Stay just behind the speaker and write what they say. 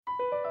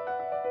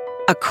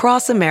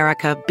Across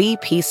America,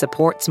 BP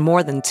supports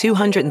more than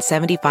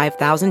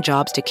 275,000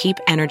 jobs to keep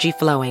energy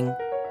flowing.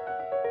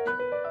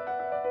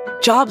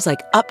 Jobs like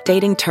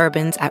updating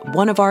turbines at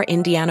one of our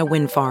Indiana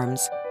wind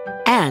farms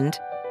and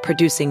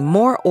producing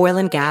more oil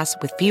and gas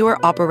with fewer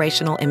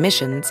operational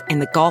emissions in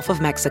the Gulf of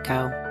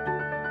Mexico.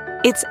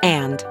 It's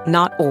and,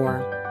 not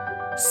or.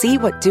 See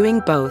what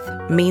doing both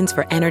means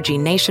for energy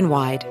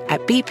nationwide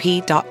at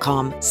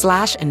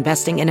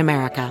bp.com/investing in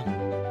America.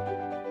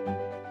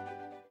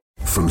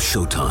 From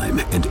Showtime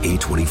and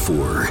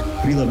A24.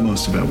 What do you love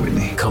most about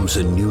Whitney? Comes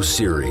a new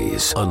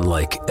series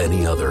unlike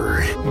any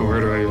other. Well, where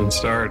do I even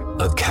start?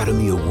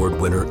 Academy Award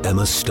winner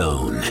Emma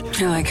Stone.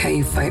 I like how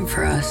you fight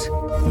for us.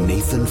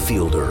 Nathan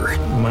Fielder.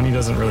 Money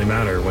doesn't really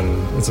matter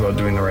when it's about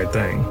doing the right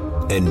thing.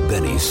 And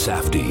Benny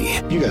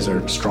Safdie. You guys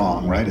are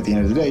strong, right? At the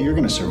end of the day, you're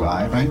going to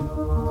survive, right?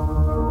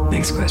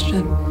 Next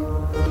question.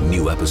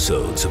 New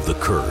episodes of The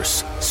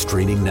Curse.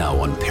 Streaming now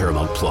on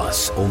Paramount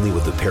Plus. Only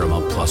with the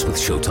Paramount Plus with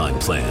Showtime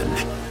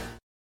plan.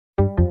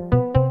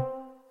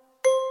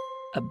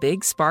 A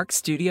Big Spark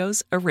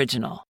Studios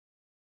original.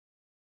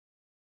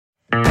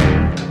 How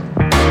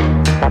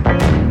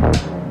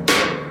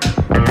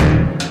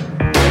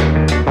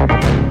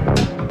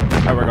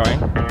we're going?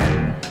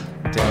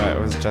 Damn it, I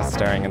was just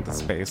staring into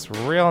space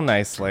real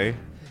nicely.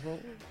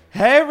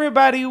 Hey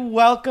everybody,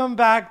 welcome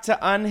back to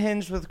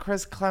Unhinged with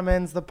Chris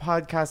Clemens, the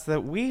podcast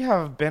that we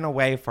have been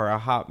away for a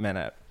hot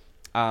minute.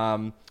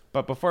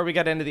 But before we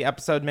get into the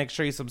episode, make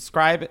sure you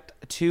subscribe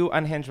to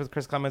Unhinged with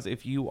Chris Clemens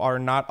if you are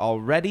not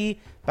already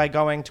by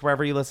going to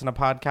wherever you listen to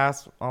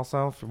podcasts.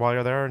 Also, while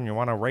you're there and you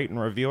want to rate and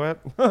review it,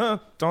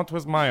 don't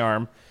twist my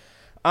arm.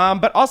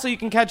 But also you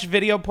can catch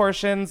video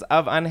portions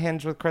of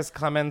Unhinged with Chris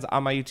Clemens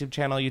on my YouTube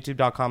channel,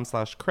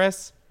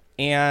 youtube.com/Chris.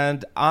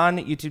 And on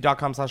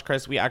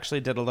youtube.com/Chris, we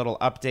actually did a little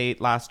update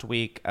last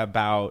week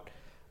about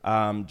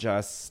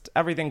just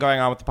everything going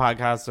on with the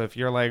podcast. So if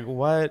you're like,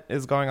 what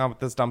is going on with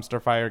this dumpster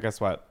fire?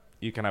 Guess what?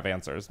 You can have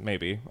answers,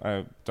 maybe.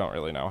 I don't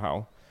really know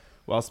how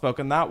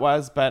well-spoken that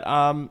was. But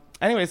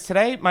anyways,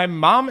 today my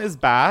mom is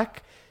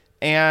back.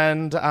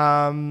 And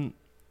are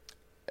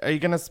you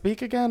going to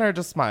speak again or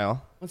just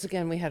smile? Once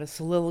again, we had a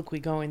soliloquy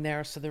going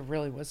there, so there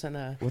really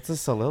wasn't What's a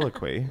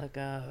soliloquy? like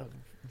a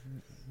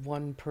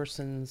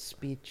one-person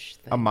speech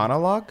thing. A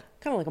monologue?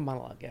 Kind of like a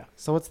monologue, yeah.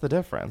 So what's the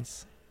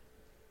difference?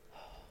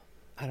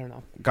 I don't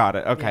know. Got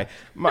it. Okay.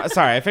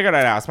 Sorry, I figured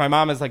I'd ask. My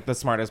mom is like the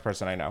smartest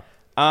person I know.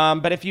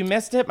 But if you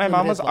missed it, my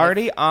mom was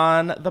already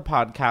on the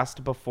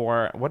podcast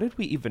before. What did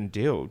we even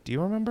do? Do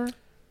you remember?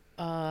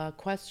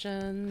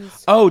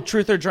 Questions. Oh,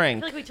 truth or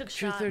drink. I feel like we took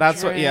shots.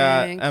 That's what,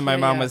 yeah. And my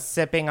mom was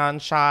sipping on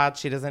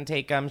shots. She doesn't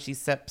take them. She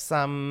sips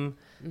some.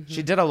 Mm-hmm.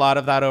 She did a lot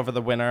of that over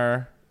the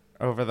winter.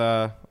 I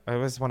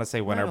always want to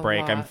say winter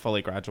break. I'm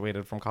fully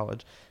graduated from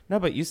college. No,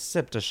 but you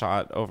sipped a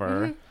shot over.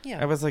 Mm-hmm.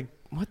 Yeah. I was like,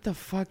 what the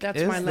fuck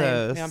That's is my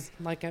this? lane. Yeah,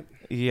 like it.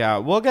 Yeah,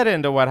 we'll get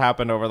into what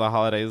happened over the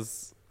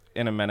holidays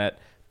in a minute.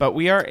 But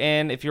we are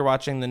in, if you're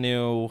watching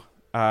the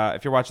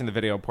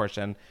video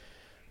portion,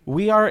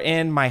 we are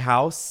in my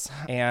house,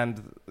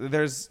 and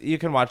you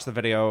can watch the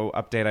video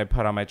update I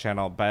put on my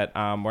channel, but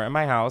we're in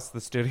my house.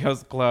 The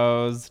studio's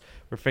closed.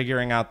 We're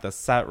figuring out the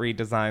set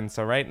redesign.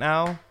 So right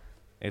now,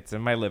 it's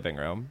in my living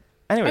room.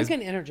 Anyways. I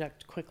can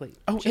interject quickly.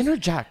 Oh,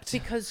 interject.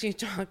 Because you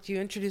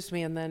introduced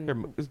me, and then... Here,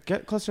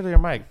 get closer to your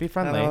mic. Be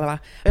friendly. I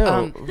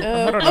don't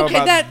know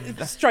okay,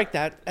 strike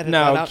that.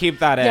 No, keep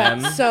that in.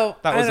 Yeah, so,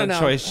 that was a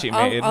choice she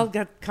made. I'll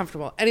get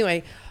comfortable.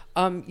 Anyway,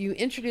 you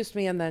introduced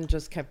me and then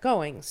just kept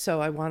going.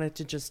 So I wanted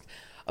to just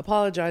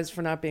apologize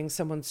for not being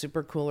someone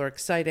super cool or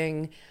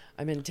exciting.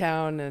 I'm in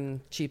town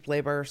and cheap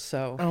labor,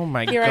 so oh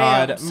my here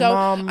God, I am. So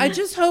Mom, I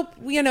just hope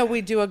we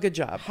do a good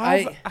job.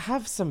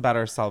 Have some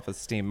better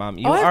self-esteem, Mom.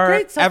 You I have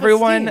great self-esteem.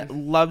 Everyone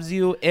loves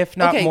you, if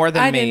not more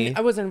than me.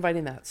 I wasn't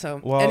inviting that. So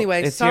well,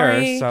 anyway, it's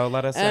sorry. Yours, so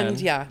let us and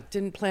in. Yeah,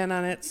 didn't plan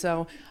on it.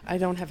 So I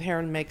don't have hair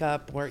and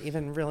makeup or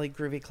even really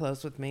groovy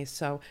clothes with me.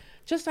 So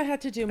just I had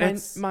to do my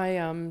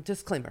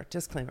disclaimer.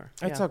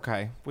 It's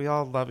okay. We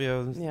all love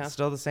you. Yeah.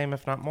 Still the same,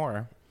 if not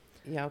more.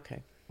 Yeah.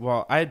 Okay.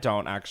 Well, I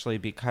don't actually,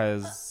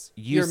 because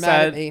you're said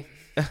mad at me.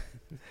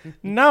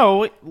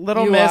 No,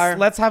 little you miss,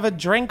 let's have a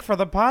drink for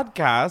the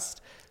podcast.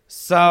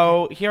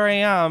 So here I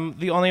am,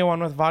 the only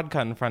one with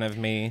vodka in front of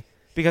me,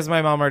 because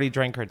my mom already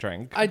drank her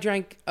drink. I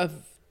drank a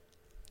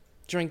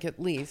drink at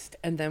least,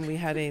 and then we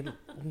had a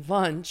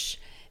lunch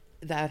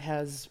that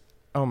has...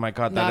 Oh my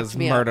God, that has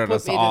murdered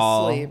us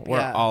all.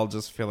 We're all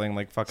just feeling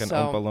like fucking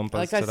Oompa Loompas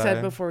like today. I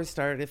said before we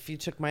started, if you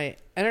took my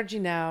energy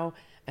now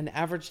and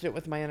averaged it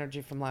with my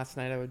energy from last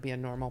night, I would be a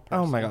normal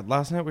person. Oh my God,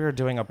 last night we were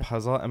doing a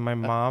puzzle and my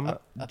mom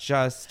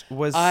just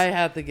was... I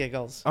had the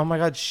giggles. Oh my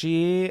God,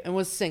 and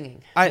was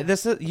singing.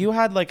 You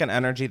had like an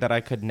energy that I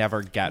could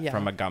never get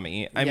from a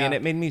gummy. I mean,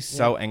 it made me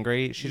so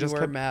angry. She just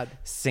kept mad.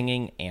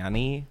 singing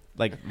Annie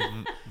like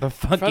the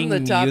fucking From the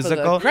top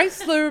musical. of the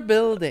Chrysler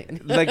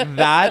Building. Like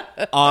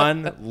that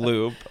on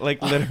loop,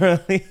 like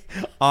literally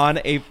on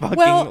a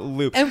fucking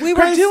loop. And we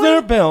were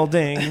Chrysler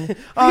Building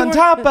on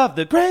top of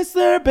the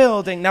Chrysler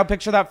Building. Now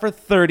picture that for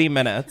 30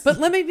 minutes. But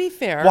let me be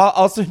fair. While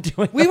also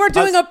doing we were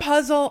doing a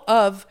puzzle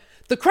of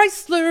the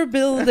Chrysler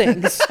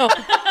Building. So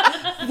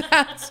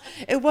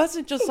it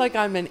wasn't just like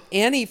I'm an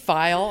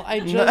Annie-phile. I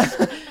just,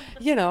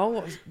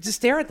 just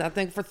stare at that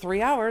thing for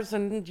 3 hours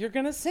and you're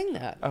going to sing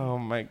that. Oh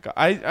my God.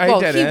 I Well,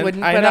 didn't. he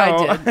wouldn't, I but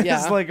know. I did. Yeah.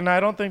 It's like, no, I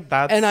don't think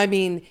that's. And I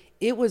mean,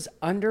 it was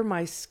under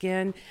my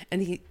skin.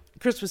 And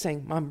Chris was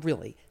saying, Mom,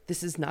 really,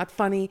 this is not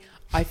funny.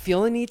 I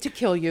feel a need to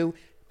kill you.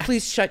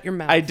 Please shut your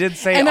mouth. I did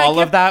say And all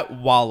of that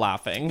while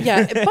laughing.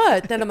 Yeah,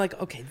 but then I'm like,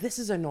 okay, this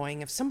is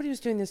annoying. If somebody was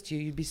doing this to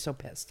you, you'd be so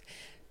pissed.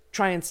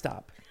 Try and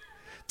stop.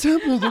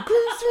 Temple the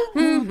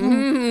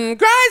Chrysler.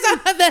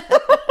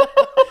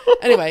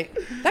 Anyway,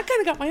 that kind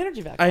of got my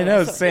energy back. I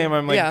know, So, same.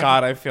 I'm like, yeah.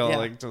 God, I feel Yeah.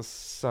 like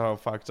just so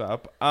fucked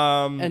up.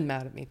 And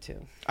mad at me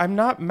too. I'm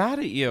not mad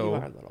at you. You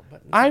are a little, but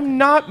it's I'm okay.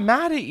 not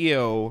mad at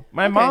you.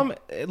 My mom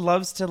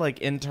loves to like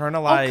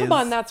internalize. Oh, come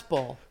on, that's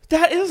bull.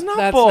 That is not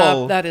That's bull.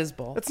 not. That is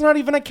bull. It's not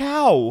even a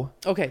cow.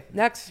 Okay,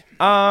 next.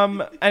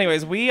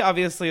 Anyways, we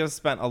obviously have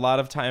spent a lot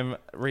of time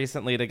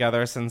recently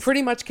together since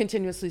Pretty much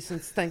continuously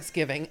since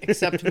Thanksgiving,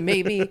 except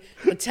maybe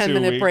a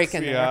 10-minute break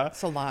in there.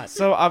 It's a lot.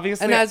 So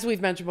obviously, And as we've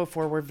mentioned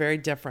before, we're very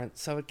different,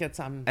 so it gets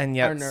on and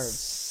yet our nerves.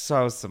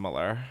 so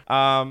similar.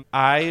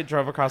 I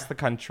drove across the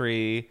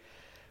country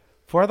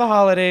for the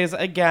holidays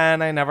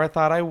again. I never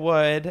thought I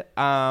would,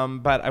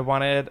 but I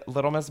wanted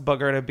Little Miss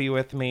Booger to be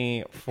with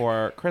me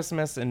for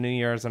Christmas and New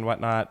Year's and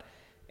whatnot.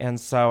 And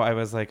so I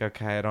was like,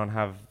 okay, I don't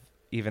have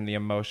even the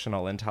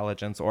emotional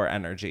intelligence or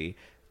energy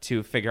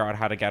to figure out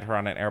how to get her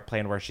on an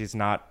airplane where she's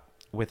not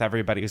with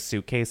everybody's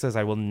suitcases.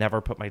 I will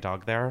never put my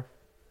dog there.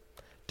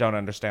 Don't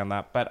understand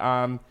that. But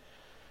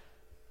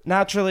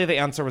naturally, the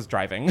answer was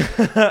driving.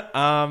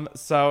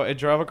 So I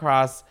drove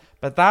across,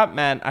 but that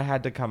meant I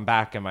had to come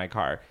back in my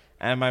car.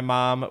 And my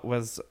mom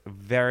was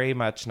very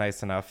much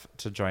nice enough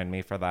to join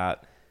me for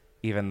that,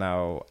 even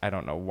though I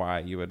don't know why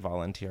you would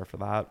volunteer for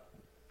that.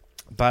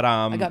 But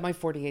I got my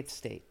 48th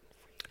state.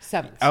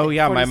 7th. Oh state,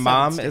 yeah, my 47th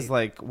mom state. is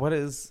like, "What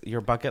is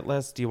your bucket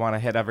list? Do you want to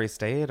hit every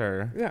state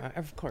or?" Yeah,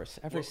 of course,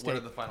 every state. What are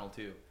the final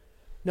two?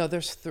 No,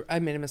 there's. I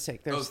made a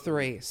mistake. There's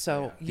 3.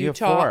 So You have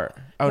Utah. 4.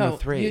 Oh no,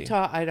 3.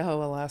 Utah,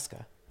 Idaho,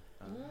 Alaska.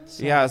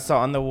 Yeah, so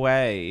on the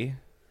way.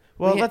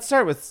 Well, We- let's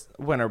start with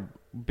winter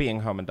being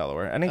home in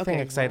Delaware. Anything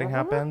Okay. exciting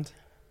happened?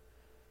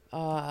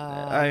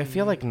 I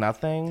feel like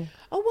nothing.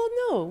 Oh, well,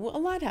 no, a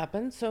lot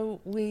happened. So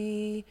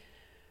we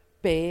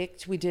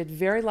baked. We did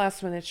very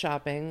last minute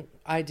shopping.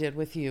 I did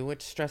with you,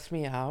 which stressed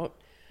me out.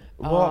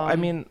 Well, I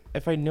mean,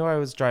 if I knew I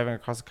was driving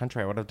across the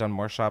country, I would have done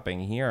more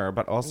shopping here.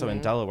 But also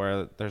in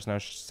Delaware, there's no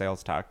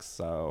sales tax.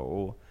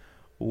 So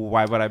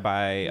why would I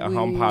buy a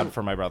HomePod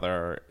for my brother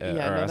or a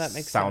that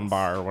makes sound sense.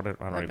 bar? Or I don't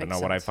That even makes know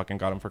what I sense. fucking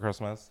got him for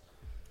Christmas.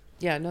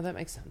 Yeah, no, that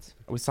makes sense.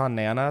 We saw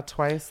Nana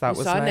twice. That We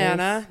was saw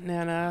nice.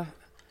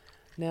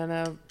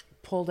 Nana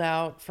pulled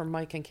out for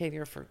Mike and Katie.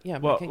 Mike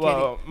Well, and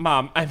well, Katie.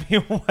 Mom, I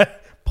mean,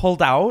 what?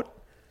 Pulled out?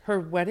 Her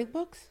wedding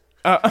books?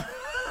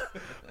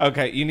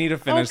 Okay, you need to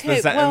finish Okay,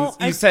 the sentence.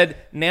 well, You said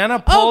Nana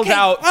pulled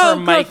out for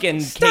Mike God,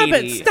 and stop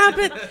Katie. Stop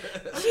it.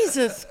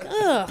 Jesus.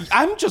 Ugh.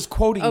 I'm just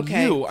quoting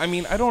Okay. you. I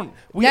mean, I don't.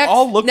 We Next,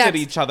 all looked at next,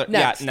 each other.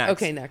 next. Yeah, next.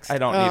 Okay, next. I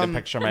don't need to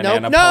picture my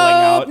nope, Nana pulling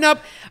out. Nope.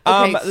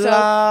 Okay, so we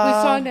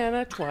la- saw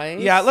Nana twice.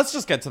 Yeah, let's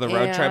just get to the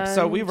road trip.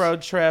 So we And-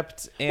 road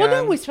tripped. And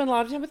Well, no, we spent a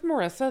lot of time with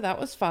Marissa. That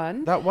was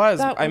fun.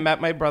 I met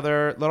my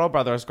little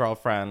brother's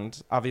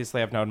girlfriend.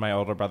 Obviously, I've known my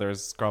older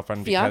brother's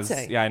girlfriend because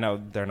Fiancé. yeah, I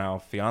know they're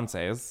now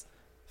fiancés.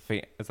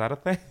 Is that a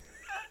thing?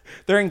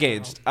 They're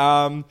engaged.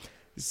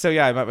 So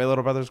yeah, I met my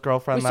little brother's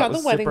girlfriend. We That saw the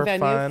was wedding super venue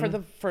fun. for the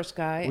first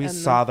guy. We and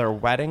saw their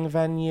wedding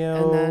venue.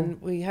 And then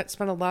we had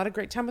spent a lot of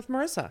great time with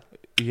Marissa.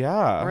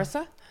 Yeah.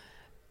 Marissa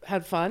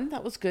had fun.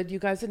 That was good. You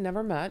guys had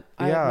never met.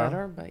 I Yeah. had met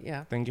her, but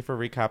yeah. Thank you for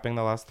recapping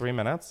the last 3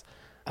 minutes.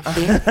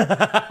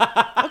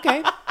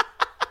 Okay.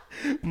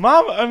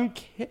 Mom,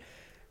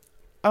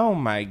 oh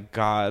my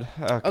God.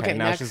 Okay,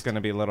 now next. she's going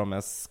to be Little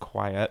Miss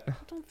Quiet.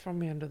 Don't throw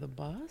me under the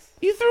bus.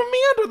 You threw me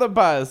under the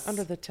bus.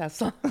 Under the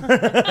Tesla.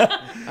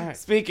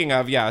 Speaking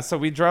of, yeah, so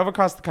we drove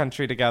across the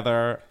country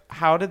together.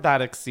 How did that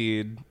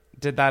exceed?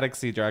 Did that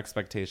exceed your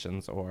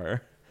expectations,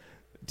 or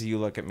do you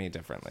look at me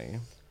differently?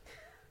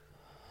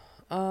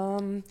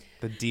 The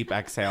deep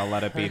exhale,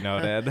 let it be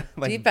noted.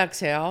 Deep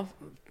exhale.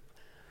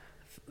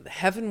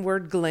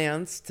 Heavenward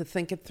glance to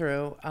think it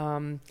through.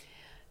 And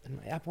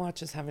my Apple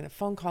Watch is having a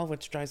phone call,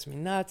 which drives me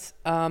nuts.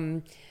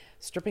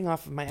 Stripping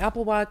off of my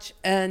Apple Watch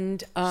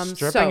and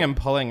stripping and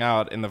pulling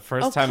out in the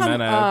first 10 come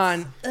minutes.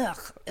 on. Ugh.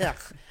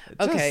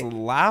 Okay. Just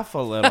laugh a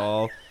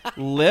little,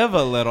 live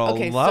a little,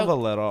 love a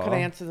little. Could I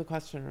answer the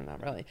question or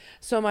not really?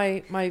 So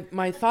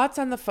my thoughts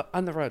on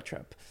the road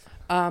trip.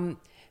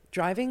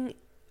 Driving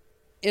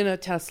in a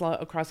Tesla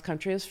across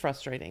country is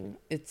frustrating.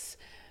 It's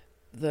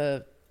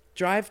the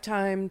drive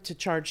time to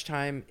charge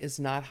time is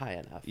not high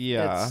enough.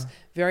 Yeah. It's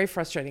very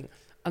frustrating.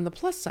 On the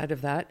plus side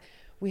of that,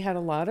 We had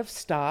a lot of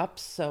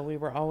stops, so we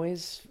were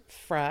always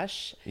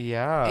fresh.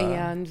 Yeah.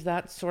 And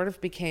that sort of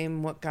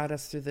became what got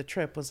us through the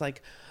trip was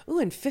like, ooh,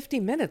 in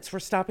 50 minutes, we're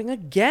stopping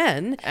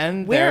again.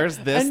 And Where- there's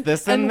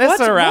this and this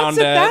what's around what's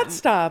at that it.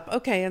 stop?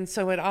 Okay, and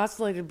so it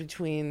oscillated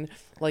between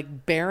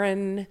like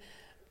barren,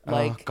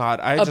 like Oh God,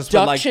 I just would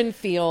like abduction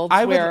fields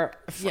I would, where,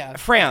 yeah.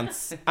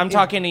 France, I'm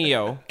talking to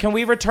you. Can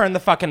we return the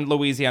fucking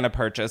Louisiana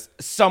Purchase?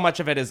 So much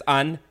of it is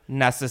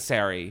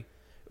unnecessary.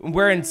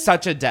 We're in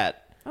such a debt.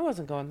 I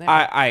wasn't going there.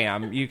 I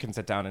am. You can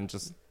sit down and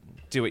just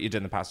do what you did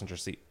in the passenger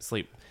seat.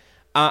 Sleep.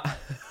 I'm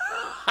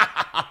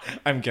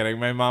kidding.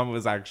 My mom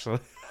was actually...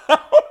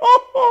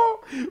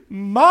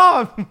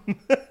 Mom!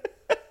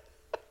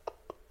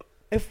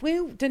 If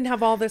we didn't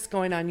have all this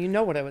going on, you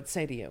know what I would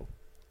say to you.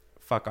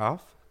 Fuck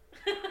off.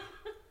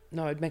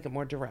 No, I'd make it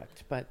more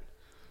direct, but...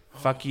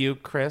 Fuck you,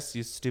 Chris,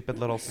 you stupid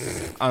little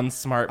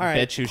unsmart All right.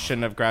 bitch who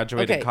shouldn't have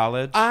graduated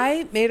college.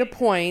 I made a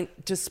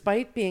point,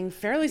 despite being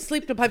fairly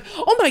sleep deprived.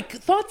 Oh, my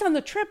thoughts on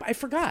the trip. I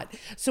forgot.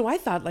 So I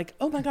thought, like,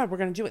 oh, my God, we're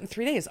going to do it in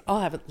 3 days.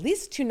 I'll have at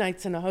least 2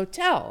 nights in a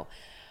hotel.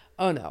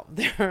 Oh, no.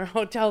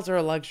 Hotels are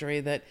a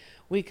luxury that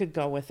we could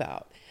go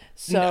without.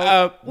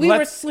 So we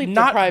were sleep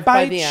deprived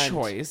by the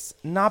end.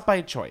 Not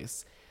by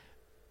choice.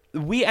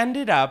 We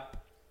ended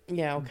up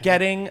Yeah,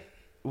 okay.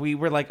 we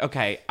were like,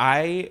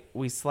 okay,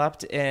 we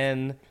slept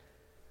in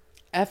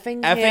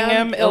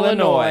Effingham,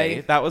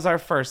 Illinois. That was our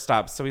first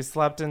stop. So we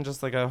slept in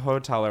just like a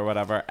hotel or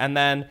whatever. And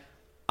then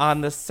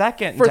on the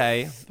second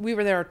day, we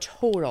were there a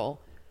total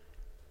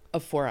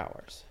of 4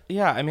 hours.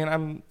 yeah, I mean,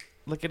 I'm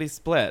lickety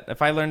split.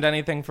 If I learned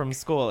anything from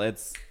school,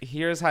 it's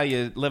here's how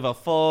you live a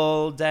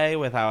full day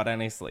without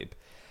any sleep.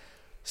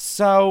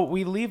 So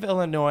we leave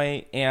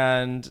Illinois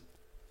and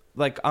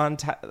like on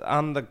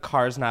the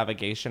car's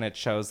navigation, it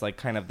shows like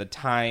kind of the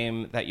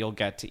time that you'll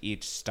get to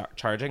each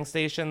charging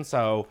station.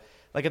 So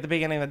like at the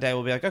beginning of the day,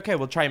 we'll be like, okay,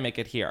 we'll try and make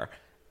it here.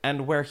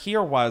 And where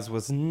here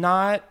was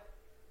not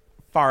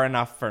far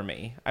enough for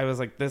me. I was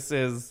like,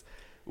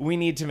 we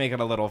need to make it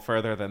a little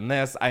further than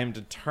this. I'm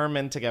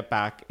determined to get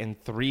back in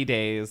 3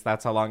 days.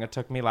 That's how long it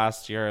took me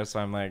last year. So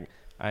I'm like,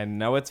 I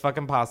know it's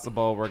fucking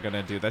possible. We're going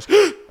to do this.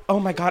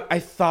 Oh my God. I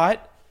thought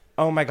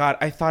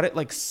it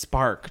like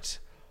sparked.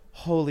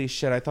 Holy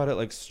shit. I thought it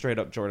like straight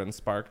up Jordan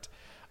sparked.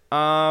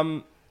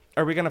 Are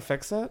we going to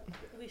fix it?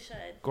 We should.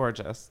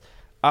 Gorgeous.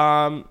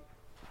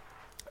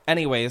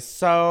 Anyways,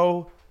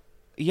 so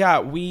yeah,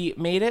 we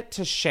made it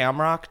to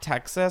Shamrock,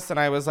 Texas, and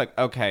I was like,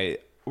 okay,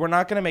 we're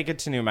not gonna make it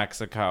to New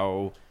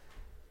Mexico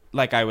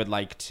like I would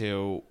like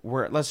to.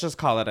 Let's just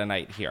call it a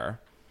night here.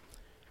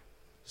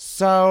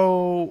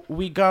 So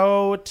we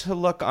go to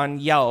look on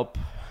Yelp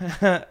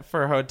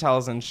for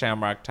hotels in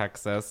Shamrock,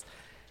 Texas,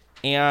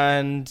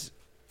 and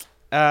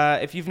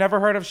if you've never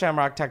heard of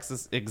Shamrock,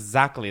 Texas,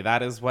 exactly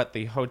that is what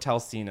the hotel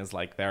scene is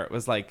like there. It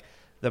was like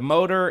the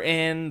Motor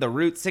Inn, the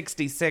Route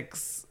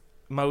 66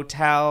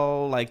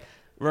 motel, like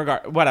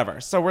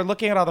whatever. So we're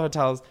looking at all the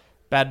hotels,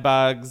 bed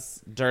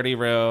bugs, dirty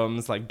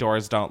rooms, like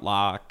doors don't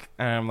lock.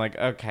 And I'm like,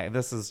 okay,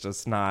 this is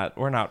just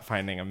we're not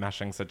finding a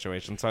meshing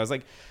situation. So I was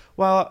like,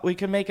 well, we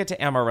could make it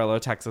to Amarillo,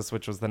 Texas,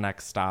 which was the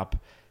next stop.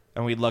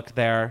 And we looked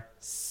there,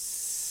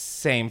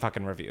 same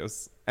fucking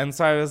reviews. And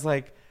so I was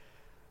like,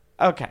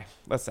 okay,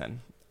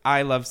 listen,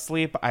 I love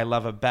sleep. I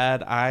love a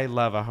bed. I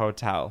love a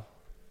hotel.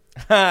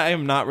 I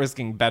am not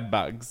risking bed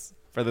bugs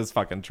for this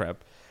fucking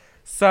trip.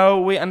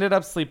 So we ended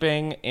up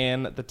sleeping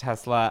in the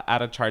Tesla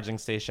at a charging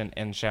station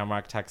in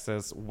Shamrock,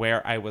 Texas,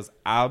 where I was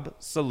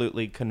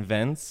absolutely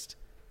convinced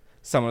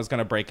someone was going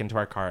to break into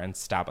our car and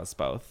stab us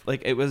both.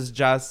 Like, it was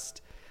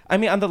just, I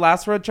mean, on the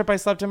last road trip, I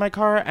slept in my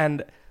car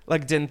and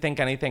like didn't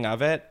think anything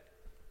of it.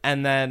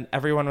 And then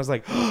everyone was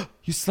like, oh,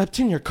 you slept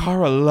in your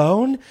car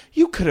alone?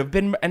 You could have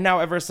been. And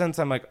now ever since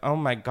I'm like, oh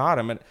my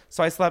God.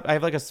 So I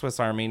have like a Swiss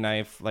Army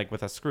knife, like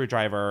with a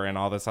screwdriver and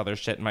all this other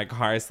shit in my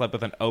car. I slept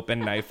with an open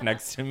knife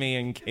next to me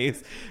in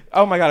case.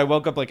 Oh my God. I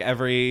woke up like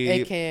every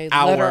AKA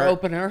hour. letter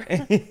opener.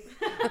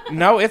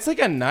 No, it's like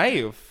a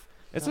knife.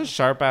 It's a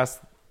sharp ass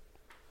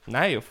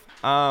knife.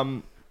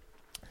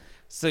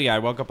 So yeah, I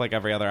woke up like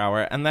every other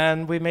hour. And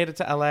then we made it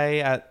to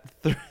LA at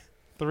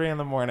 3 in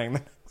the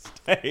morning.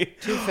 Day.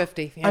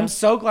 250. Yeah. I'm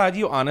so glad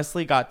you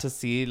honestly got to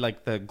see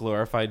like the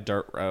glorified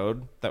dirt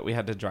road that we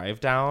had to drive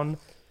down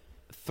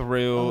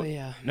through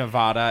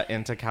Nevada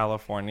into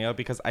California,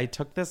 because I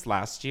took this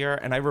last year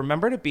and I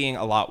remembered it being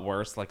a lot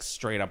worse, like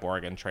straight up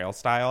Oregon Trail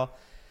style.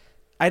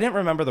 I didn't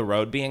remember the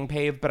road being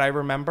paved, but I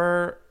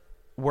remember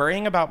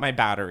worrying about my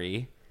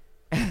battery.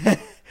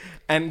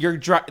 And you're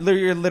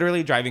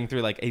literally driving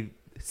through like a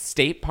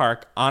state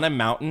park on a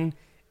mountain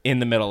in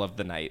the middle of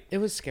the night. It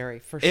was scary,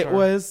 for sure. It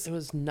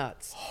was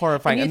nuts.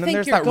 Horrifying. And then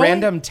there's that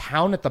random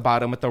town at the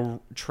bottom with the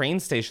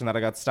train station that I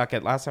got stuck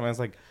at last time. I was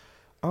like,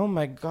 oh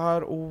my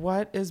God,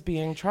 what is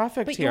being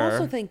trafficked here? But you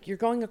also think you're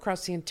going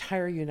across the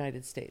entire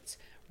United States.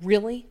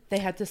 Really? They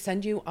had to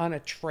send you on a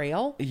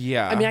trail?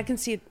 Yeah. I mean, I can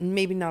see it,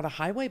 maybe not a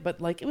highway,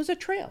 but like it was a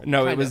trail.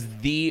 No, it was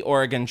the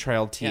Oregon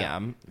Trail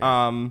TM.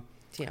 Yeah.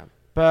 TM.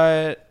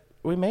 But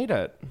we made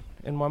it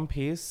in one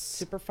piece.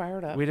 Super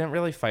fired up. We didn't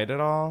really fight at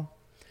all.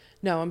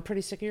 No, I'm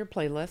pretty sick of your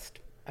playlist.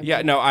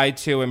 Yeah, no, I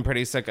too am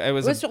pretty sick. It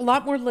was, It was a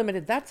lot more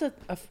limited. That's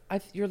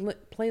your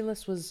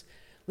playlist was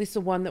at least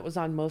the one that was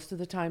on most of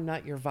the time,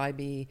 not your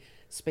vibey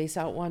space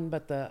out one,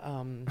 but the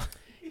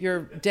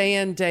your day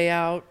in, day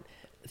out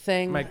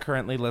thing. am I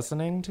currently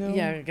listening to?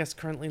 Yeah, I guess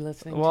currently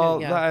listening Well,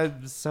 to. Yeah.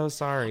 I'm so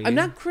sorry. I'm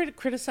not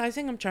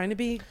criticizing. I'm trying to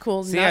be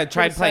cool. See, not I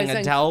tried playing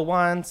criticizing Adele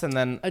once, and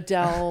then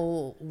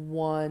Adele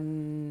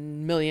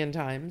 1,000,000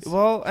 times.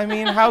 well, I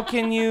mean, how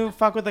can you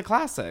fuck with a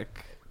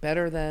classic?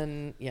 Better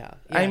than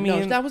I no,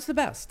 mean, that was the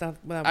best. That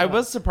I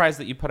was surprised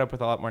that you put up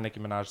with a lot more Nicki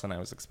Minaj than I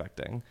was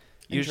expecting.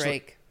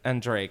 Drake.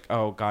 And Drake.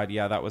 Oh God,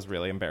 yeah, that was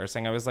really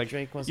embarrassing. I was like,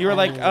 Drake was you were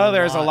like, a oh,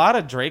 there's a lot. lot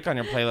of Drake on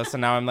your playlist,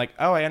 and now I'm like,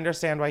 oh, I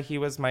understand why he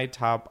was my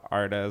top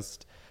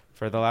artist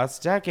for the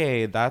last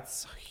decade.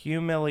 That's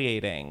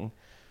humiliating.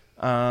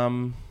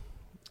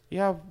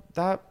 Yeah,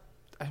 that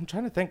I'm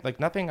trying to think. Like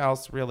nothing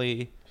else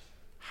really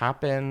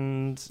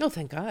happened. No,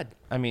 thank God.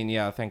 I mean,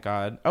 yeah, thank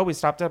God. Oh, we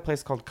stopped at a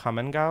place called Come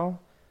and Go,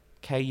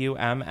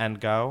 K-U-M and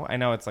Go. I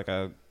know it's like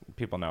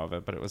people know of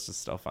it, but it was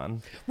just still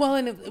fun. Well,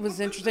 and it was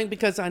interesting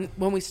because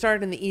when we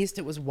started in the East,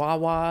 it was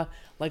Wawa,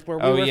 like where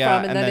we Oh, were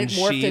yeah, from, and and then it then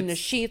morphed into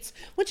Sheetz. Sheetz,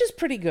 which is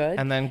pretty good.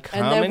 And then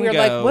Come and then and we were Go.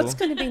 like, what's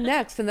going to be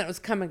next? And then it was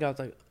Come and Go. I was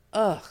like,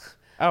 ugh.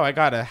 Oh, I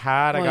got a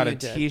hat. Well, I got you a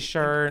did.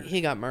 T-shirt.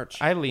 He got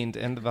merch. I leaned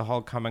into the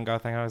whole Come and Go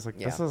thing. I was like,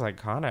 this Yeah. is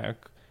iconic.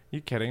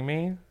 You kidding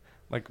me?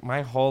 Like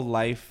my whole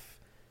life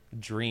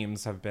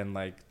dreams have been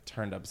like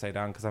turned upside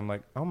down because I'm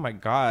like, oh my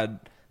God,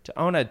 to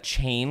own a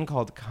chain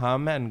called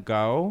Come and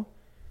Go.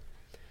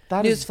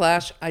 That is.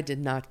 Newsflash, I did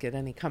not get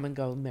any Come and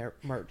Go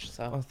merch.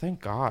 So Oh,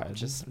 thank God.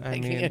 Just I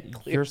making mean, it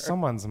clear. you're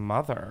someone's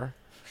mother.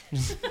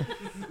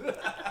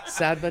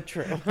 sad but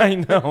true. I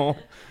know.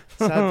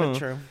 Sad but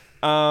true.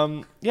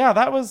 Yeah,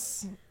 that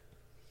was.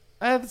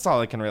 That's all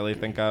I can really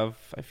think of.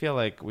 I feel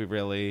like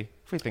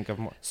if we think of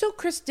more. So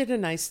Chris did a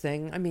nice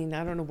thing. I mean,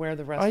 I don't know where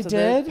the rest I of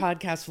did? the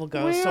podcast will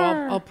go, so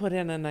Where? I'll put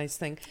in a nice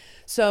thing.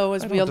 So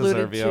as I we don't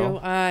alluded deserve you.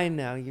 to, I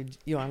know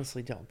you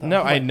honestly don't. Though.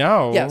 No, I But-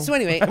 know. Yeah. So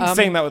anyway, I'm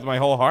saying that with my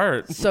whole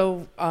heart.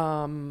 So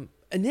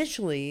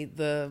initially,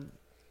 the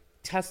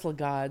Tesla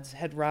gods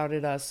had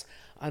routed us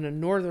on a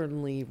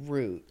northerly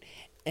route,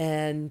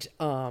 and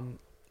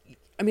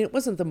I mean, it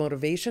wasn't the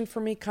motivation for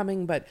me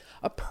coming, but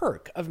a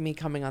perk of me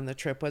coming on the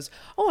trip was,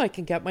 I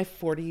can get my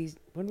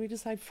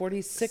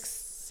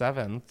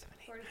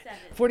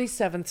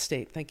 47th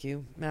state. Thank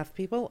you, math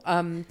people.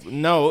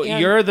 No,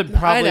 and you're I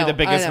probably know, the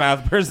biggest I know.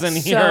 math person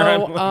here.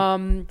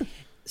 I'm like-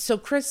 So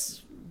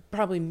Chris,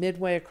 probably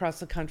midway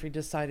across the country,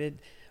 decided,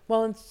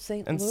 well, in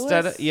St.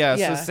 Instead Louis, of,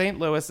 so St.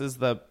 Louis is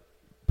the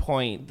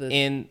point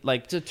in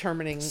like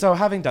determining. So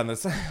having done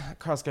this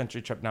cross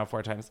country trip now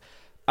 4 times,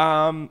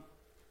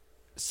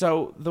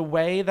 so the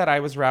way that I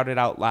was routed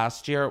out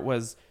last year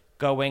was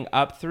going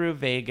up through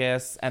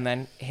Vegas and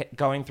then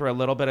going through a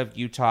little bit of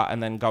Utah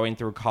and then going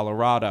through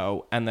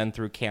Colorado and then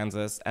through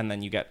Kansas and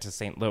then you get to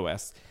St.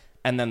 Louis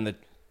and then the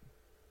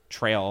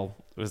trail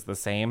was the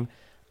same.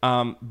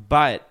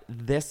 But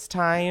this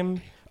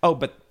time,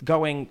 but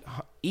going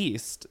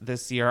east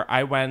this year,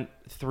 I went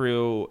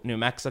through New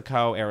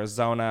Mexico,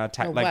 Arizona,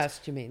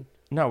 west, you mean?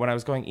 No, when I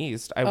was going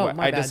east, I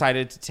my bad.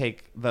 decided to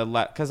take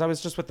because I was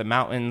just with the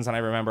mountains, and I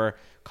remember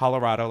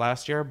Colorado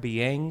last year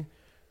being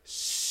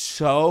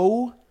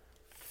so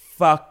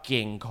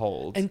fucking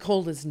cold. And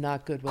cold is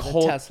not good with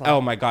Cold, a Tesla.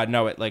 oh my God,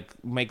 no! It like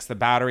makes the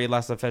battery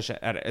less efficient,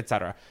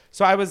 etc.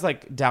 So I was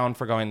like down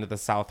for going to the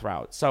south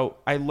route. So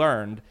I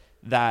learned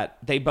that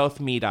they both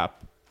meet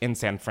up in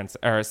St.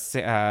 Louis.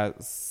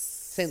 St.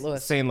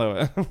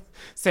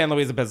 San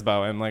Luis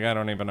Obispo, and like I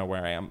don't even know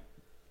where I am.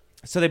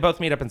 So they both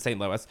meet up in St.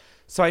 Louis.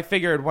 So I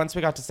figured once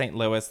we got to St.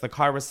 Louis, the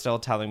car was still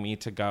telling me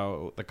to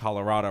go the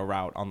Colorado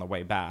route on the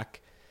way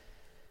back.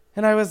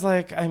 And I was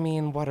like, I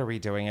mean, what are we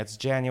doing? It's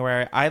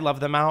January. I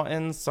love the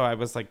mountains, so I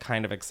was like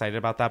kind of excited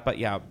about that. But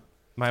yeah,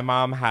 my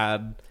mom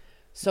had...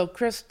 So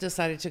Chris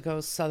decided to go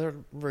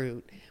southern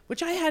route,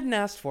 which I hadn't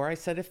asked for. I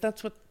said, if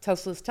that's what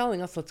Tesla's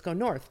telling us, let's go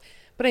north.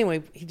 But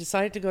anyway, he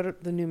decided to go to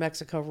the New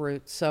Mexico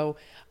route. So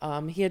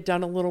he had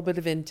done a little bit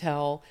of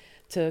intel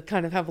to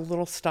kind of have a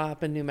little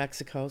stop in New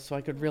Mexico so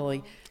I could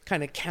really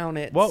kind of count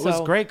it. Well, it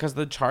was great because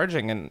the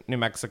charging in New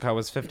Mexico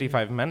was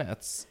 55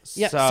 minutes.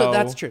 Yeah, so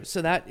that's true.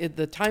 So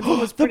the timing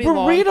was pretty the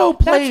long. burrito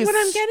place. That's what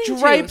I'm getting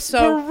Stripes to.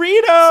 So,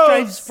 Burritos.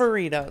 Stripes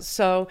Burritos.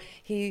 So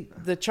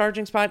the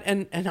charging spot,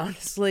 and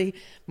honestly,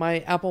 my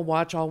Apple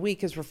Watch all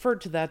week has referred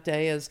to that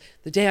day as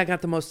the day I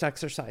got the most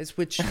exercise,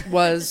 which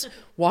was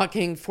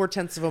walking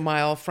 0.4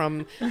 miles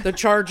from the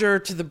charger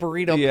to the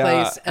burrito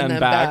place and then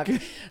back.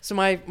 So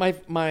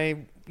my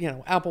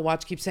Apple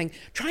Watch keeps saying,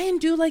 try and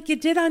do like you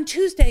did on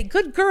Tuesday.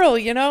 Good girl,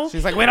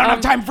 She's like, we don't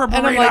have time for burritos.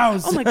 And I'm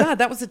like, oh my God,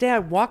 that was the day I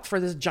walked for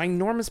this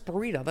ginormous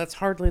burrito. That's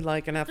hardly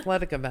like an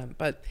athletic event.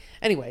 But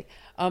anyway,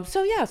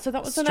 so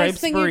that was a nice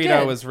thing you did.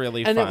 Burrito was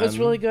really fun. And it was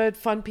really good,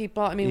 fun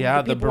people. I mean,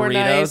 yeah, the the people were burritos,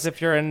 nice.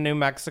 if you're in New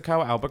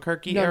Mexico,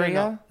 Albuquerque area.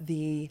 No.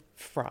 The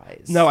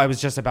fries. No, I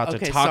was just about to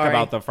talk sorry.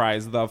 about the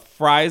fries. The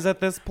fries at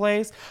this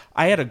place,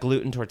 I had a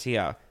gluten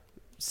tortilla.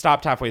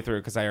 Stopped halfway through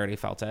because I already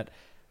felt it.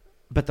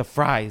 But the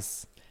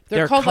fries...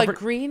 They're called covered- like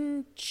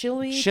green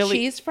chili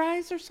cheese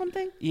fries or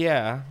something.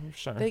 Yeah,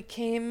 sure. They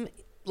came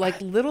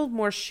like little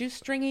more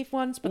shoestringy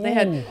ones, but they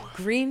had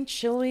green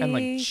chili And,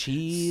 like,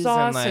 cheese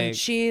sauce and, and like-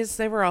 cheese.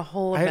 They were a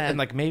whole event. And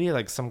like maybe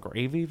like some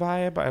gravy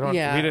vibe.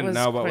 Yeah, we it didn't was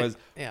know, but quite- was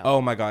yeah.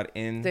 oh my god,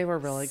 They were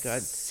really good.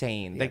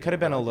 Insane. Yeah, They they could have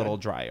were been a really little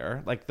good.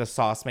 drier. Like the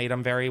sauce made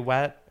them very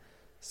wet,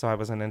 so I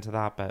wasn't into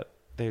that. But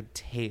they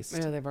taste.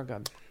 Yeah, they were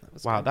good. That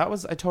was Wow, good. that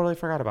was I totally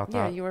forgot about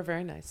Yeah, that. you were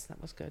very nice. That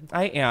was good.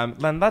 I am.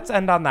 Then let's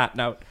end on that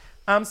note.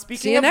 Speaking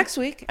See you of, next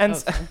week. And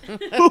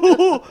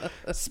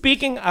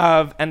speaking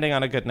of ending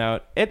on a good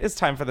note, it is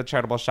time for the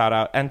charitable shout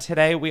out. And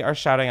today we are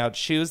shouting out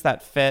Shoes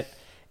That Fit.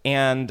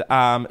 And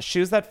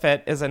Shoes That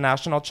Fit is a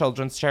national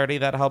children's charity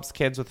that helps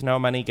kids with no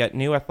money get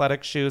new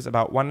athletic shoes.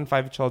 About 1 in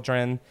 5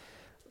 children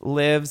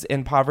lives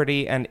in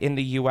poverty. And in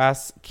the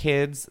U.S.,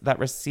 kids that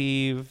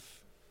receive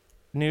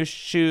new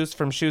shoes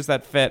from Shoes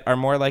That Fit are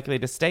more likely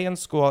to stay in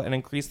school and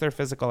increase their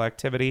physical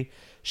activity.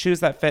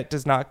 Shoes That Fit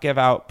does not give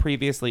out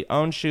previously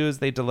owned shoes.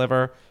 They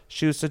deliver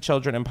shoes to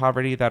children in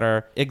poverty that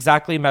are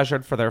exactly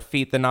measured for their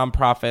feet. The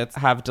nonprofits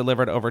have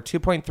delivered over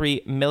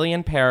 2.3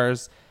 million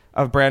pairs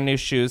of brand new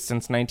shoes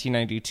since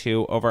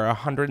 1992. Over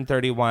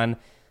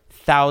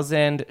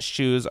 131,000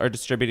 shoes are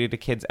distributed to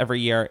kids every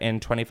year in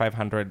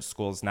 2,500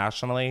 schools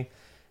nationally.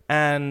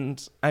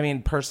 And I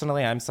mean,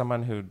 personally, I'm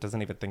someone who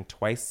doesn't even think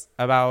twice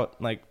about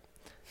like,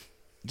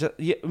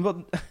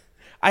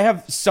 I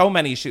have so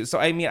many shoes. So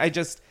I mean,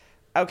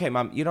 okay,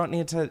 Mom, you don't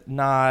need to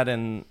nod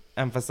and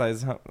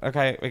emphasize.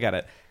 Okay, we get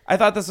it. I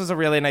thought this was a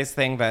really nice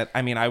thing that,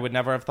 I mean, I would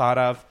never have thought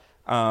of.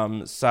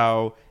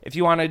 So if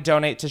you want to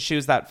donate to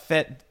Shoes That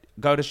Fit,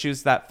 go to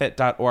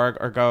shoesthatfit.org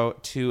or go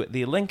to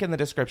the link in the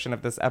description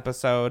of this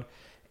episode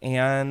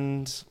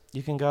and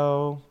you can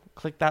go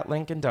click that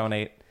link and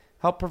donate.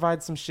 Help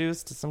provide some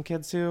shoes to some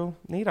kids who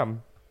need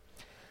them.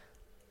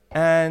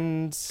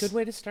 And Good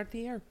way to start the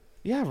year.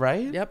 yeah,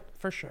 right? Yep,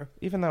 for sure.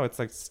 Even though it's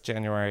like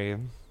January.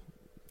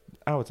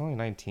 Oh, it's only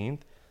 19th.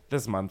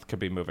 This month could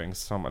be moving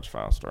so much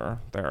faster.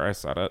 There, I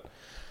said it.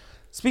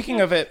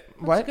 Speaking of it,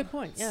 That's what? a good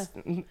point. Yeah.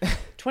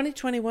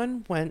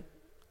 2021 went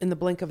in the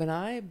blink of an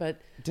eye, but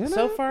Didn't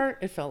so it? far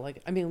it felt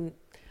like, I mean,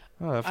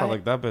 Oh, I felt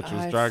like that bitch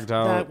was I- dragged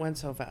out That went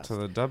so fast. to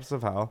the depths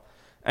of hell.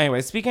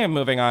 Anyway, speaking of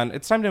moving on,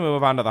 it's time to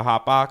move on to the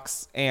Hot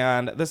Box.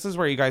 And this is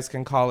where you guys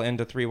can call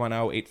into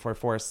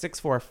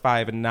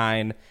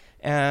 310-844-6459.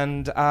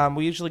 And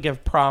we usually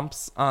give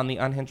prompts on the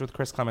Unhinged with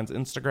Chris Clemens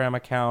Instagram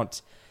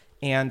account.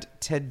 And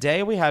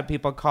today we had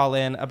people call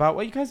in about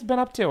what you guys have been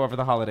up to over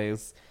the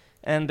holidays.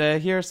 And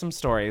here are some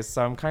stories.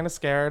 So I'm kind of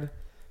scared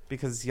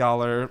because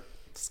y'all are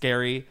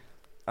scary.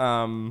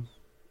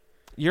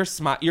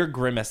 You're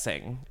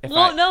grimacing.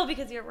 No,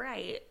 because you're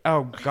right.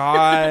 Oh,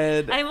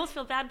 God. I almost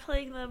feel bad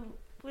playing them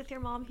with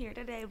your mom here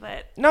today,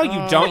 but No,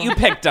 you don't. You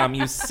picked them,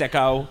 you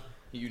sicko.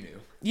 You knew.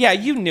 Yeah,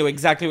 you knew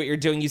exactly what you're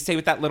doing. You say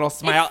with that little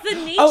smile. It's the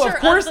nature oh, of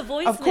course, of the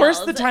Of course,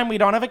 the voicemails. time we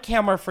don't have a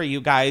camera for you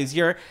guys,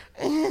 you're.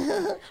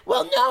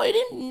 Well, no, I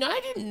didn't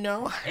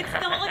know. it's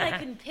not like I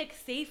can pick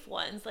safe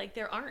ones. Like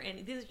there aren't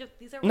any. These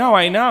are. No,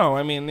 I know.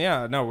 I mean,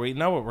 yeah, no, we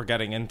know what we're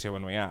getting into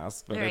when we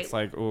ask, but Right. it's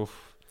like,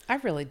 oof. I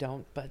really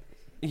don't, but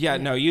Yeah,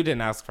 no, you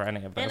didn't ask for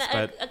any of And this,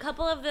 but a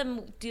couple of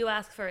them do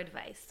ask for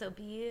advice, so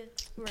be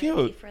ready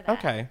cute. for that.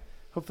 Okay,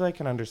 hopefully I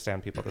can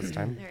understand people this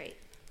time. All right.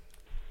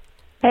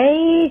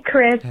 Hey,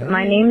 Chris.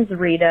 My name's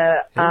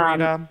Rita. Hey,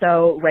 Rita.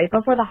 So right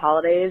before the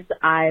holidays,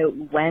 I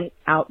went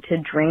out to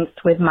drinks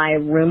with my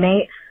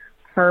roommate,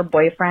 her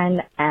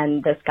boyfriend,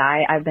 and this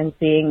guy I've been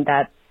seeing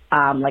that's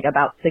like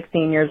about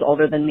 16 years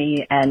older than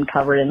me and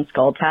covered in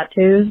skull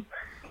tattoos.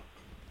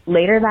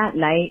 Later that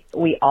night,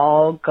 we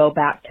all go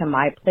back to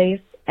my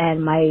place,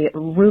 and my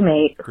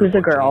roommate, who's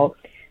a girl,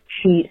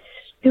 she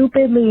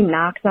stupidly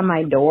knocks on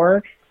my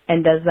door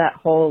and does that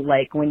whole,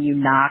 like, when you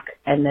knock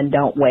and then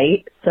don't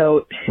wait.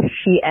 So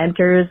she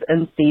enters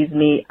and sees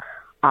me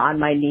on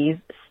my knees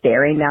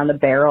staring down the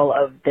barrel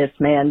of this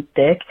man's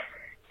dick,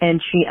 and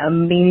she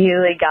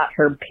immediately got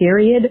her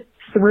period,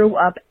 threw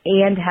up,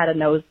 and had a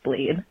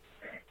nosebleed.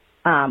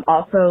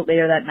 Also,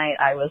 later that night,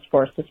 I was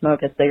forced to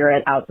smoke a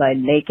cigarette outside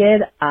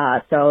naked.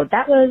 So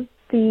that was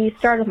the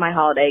start of my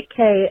holiday.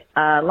 Okay,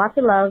 lots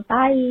of love.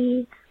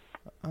 Bye.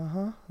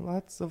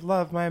 Lots of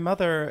love. My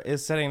mother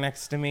is sitting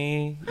next to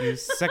me, you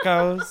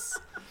sickos.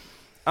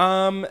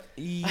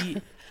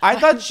 I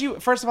thought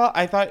first of all,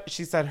 I thought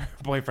she said her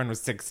boyfriend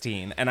was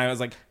 16, and I was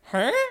like,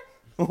 huh?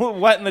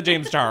 What in the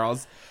James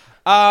Charles?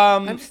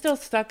 I'm still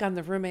stuck on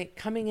the roommate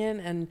coming in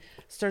and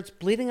starts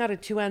bleeding out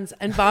of two ends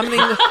and vomiting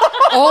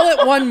all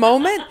at one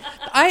moment.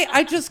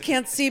 I just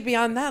can't see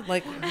beyond that.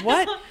 Like,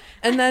 what?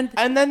 And then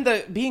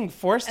the being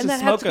forced to and then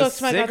have smoke to go a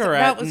smoke that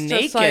cigarette was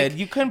naked. just like,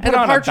 You couldn't and put a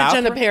on partridge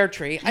and a bathroom- pear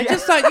tree. I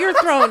just thought you're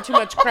throwing too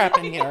much crap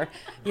in here.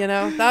 You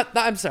know that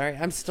I'm sorry.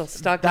 I'm still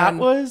stuck. That on,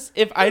 was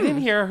if I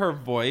didn't hear her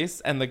voice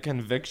and the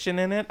conviction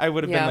in it, I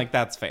would have been Yeah. like,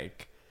 "That's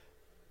fake."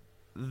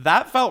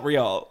 That felt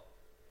real.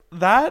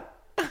 That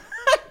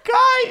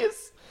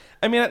guys.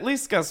 I mean, at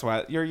least guess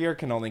what? Your year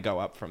can only go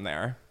up from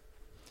there.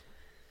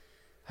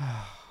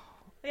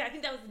 Yeah, I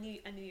think that was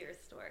a New Year's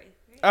story.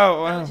 Right?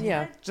 Oh,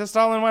 Yeah. Just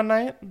all in one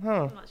night?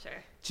 Huh. I'm not sure.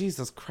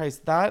 Jesus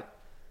Christ, that...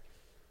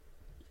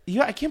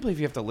 Yeah, I can't believe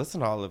you have to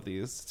listen to all of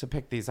these to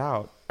pick these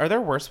out. Are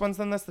there worse ones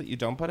than this that you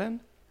don't put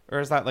in? Or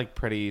is that, like,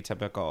 pretty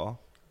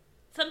typical?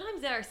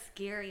 Sometimes there are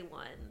scary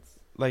ones.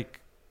 Like,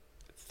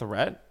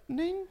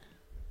 threatening?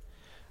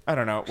 I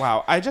don't know.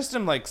 Wow. I just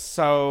am, like,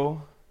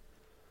 so...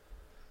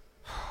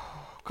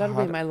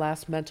 That'll be my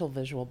last mental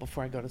visual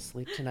before I go to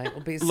sleep tonight.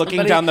 Will be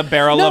looking down the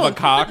barrel of a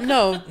cock.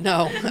 No.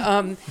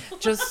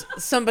 Just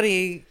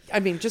somebody. I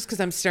mean, just because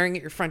I'm staring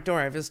at your front door,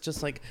 I was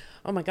just like,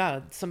 oh my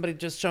god, somebody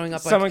just showing up.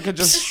 Someone like, could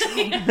just.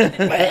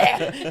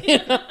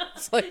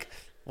 It's like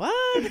what?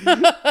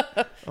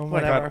 Oh my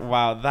Whatever. god!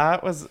 Wow,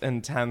 that was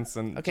intense.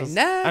 And Okay, just,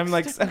 next. I'm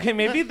like, okay,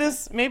 maybe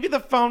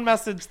the phone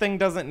message thing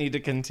doesn't need to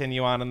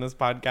continue on in this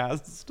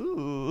podcast.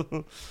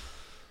 Ooh.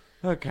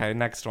 Okay,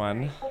 next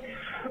one.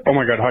 Oh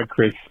my god, hi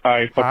Chris.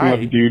 I fucking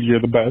love you, dude.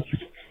 You're the best.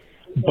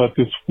 But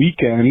this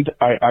weekend,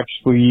 I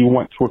actually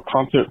went to a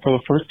concert for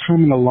the first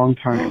time in a long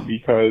time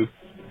because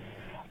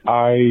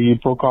I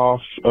broke off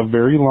a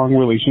very long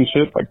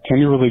relationship, like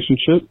 10-year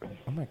relationship,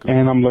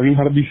 and I'm learning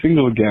how to be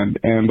single again.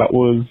 And that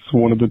was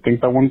one of the things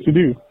I wanted to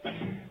do.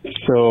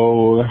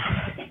 So,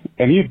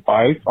 any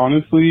advice?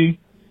 Honestly,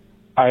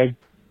 I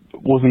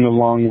was in a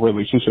long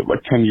relationship,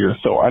 like 10 years,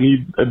 so I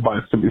need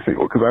advice to be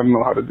single because I don't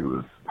know how to do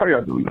this. How are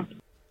y'all doing this?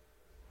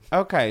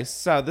 Okay,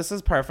 so this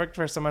is perfect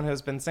for someone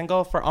who's been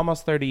single for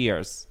almost 30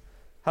 years.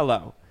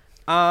 Hello.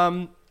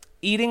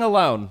 Eating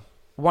alone,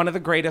 one of the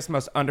greatest,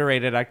 most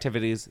underrated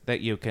activities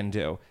that you can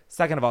do.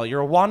 Second of all,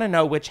 you'll want to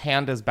know which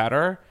hand is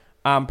better.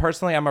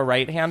 Personally, I'm a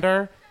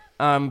right-hander,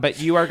 but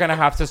you are going to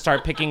have to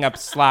start picking up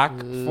slack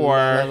for...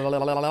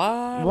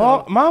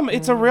 Well, Mom,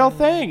 it's a real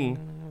thing.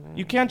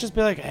 You can't just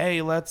be like,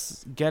 hey,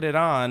 let's get it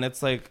on.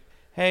 It's like,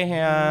 hey,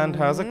 hand,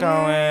 how's it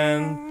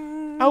going?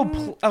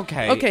 Oh,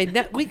 okay. Okay,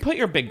 now we put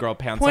your big girl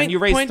pants on. You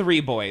raised 3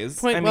 boys.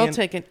 Point well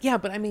taken. Yeah,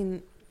 but I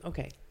mean,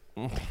 okay.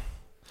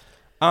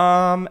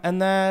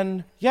 And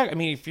then, yeah, I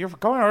mean, if you're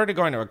already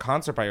going to a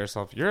concert by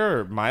yourself,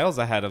 you're miles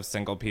ahead of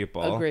single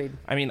people. Agreed.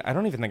 I mean, I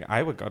don't even think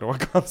I would go to a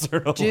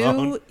concert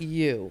alone. Do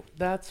you?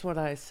 That's what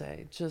I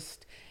say.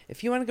 Just,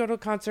 if you want to go to a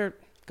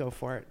concert, go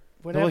for it.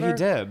 Whatever. Well, he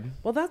did.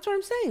 Well, that's what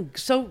I'm saying.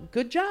 So,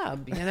 good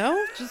job, you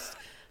know? Just...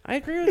 I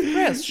agree with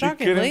Chris.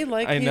 Shockingly,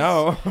 like I he's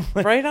know,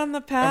 right on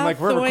the path. I'm like,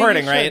 we're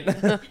recording, right?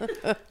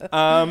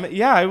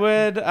 Yeah, I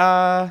would.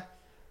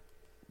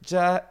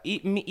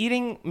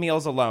 Eating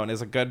meals alone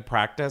is a good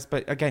practice,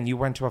 but again, you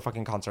went to a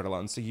fucking concert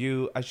alone, so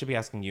I should be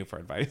asking you for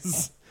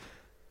advice.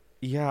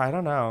 Yeah, I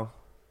don't know.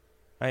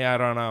 I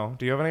don't know.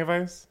 Do you have any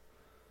advice?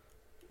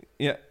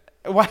 Yeah.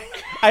 Why?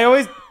 I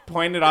always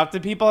point it off to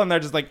people, and they're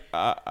just like,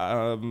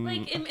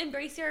 like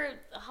embrace your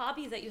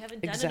hobbies that you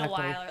haven't done in a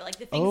while, or like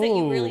the things that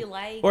you really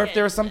like. Or if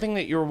there was something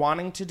that you're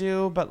wanting to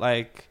do, but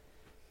like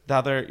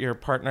your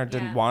partner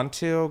didn't want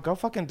to, go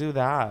fucking do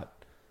that.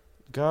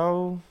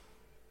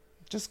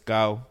 Just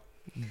go.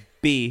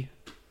 Be.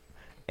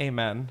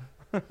 Amen.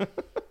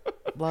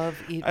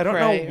 Love, eat, I don't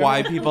pray. know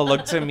why people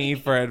look to me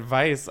for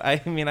advice.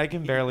 I mean, I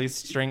can barely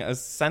string a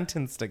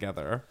sentence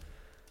together.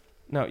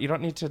 No, you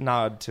don't need to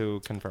nod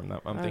to confirm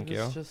that, Mom. Thank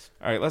you. All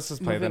right, let's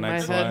just play the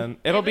next one.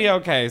 It'll be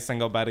okay,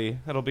 single buddy.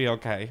 It'll be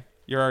okay.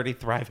 You're already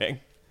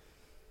thriving.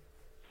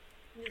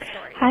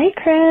 Hi,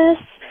 Chris.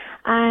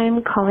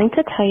 I'm calling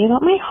to tell you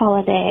about my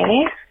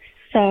holiday.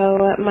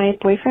 So my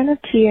boyfriend of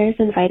 2 years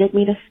invited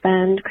me to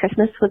spend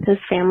Christmas with his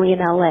family in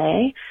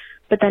LA,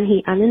 but then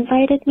he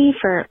uninvited me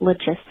for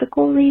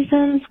logistical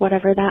reasons,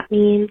 whatever that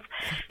means,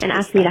 and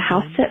asked me to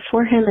house sit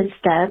for him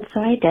instead, so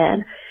I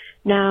did.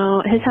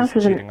 Now, his house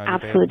is an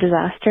absolute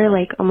disaster,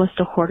 like almost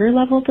a hoarder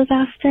level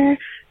disaster.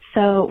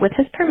 So with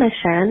his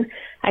permission,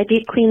 I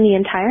deep cleaned the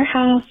entire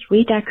house,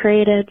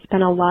 redecorated,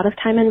 spent a lot of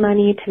time and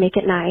money to make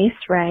it nice,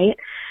 right?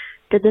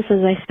 Did this as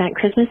I spent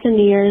Christmas and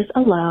New Year's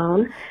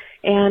alone.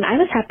 And I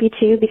was happy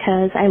too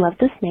because I love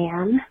this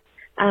man.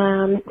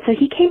 So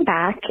he came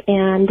back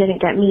and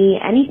didn't get me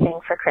anything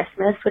for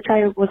Christmas, which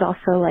I was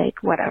also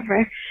like,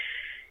 whatever.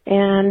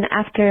 And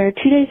after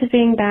 2 days of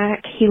being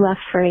back, he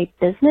left for a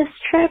business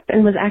trip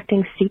and was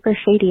acting super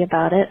shady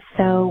about it.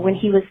 So when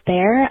he was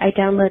there, I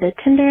downloaded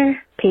Tinder,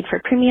 paid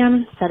for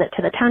premium, set it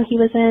to the town he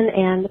was in,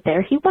 and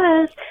there he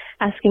was,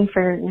 asking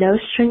for no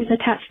strings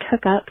attached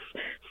hookups.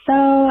 So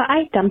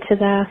I dumped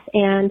his ass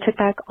and took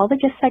back all the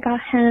gifts I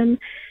got him.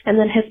 And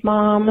then his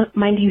mom,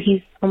 mind you,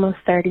 he's almost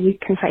 30,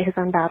 can fight his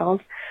own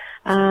battles.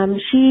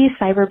 She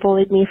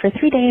cyberbullied me for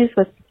 3 days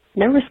with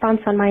no response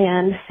on my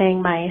end,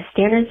 saying my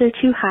standards are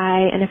too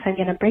high, and if I'm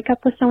going to break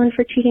up with someone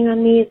for cheating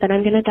on me, then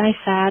I'm going to die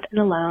sad and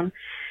alone.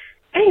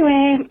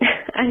 Anyway,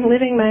 I'm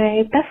living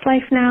my best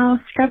life now,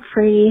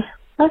 scrub-free.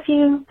 Love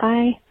you.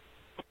 Bye.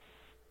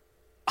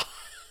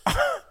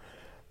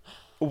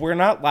 We're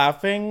not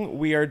laughing.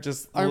 We are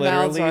just our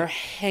literally... mouths are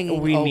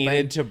hanging We open.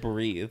 needed to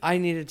breathe. I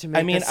needed to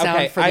make the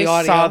sound for the audio.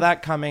 I saw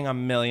that coming a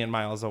million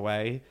miles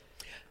away.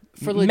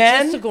 For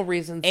logistical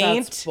reasons,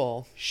 that's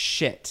bull.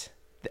 Shit.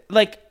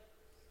 Like...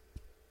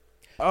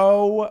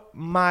 Oh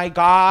my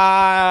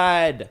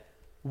God.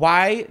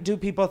 Why do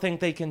people think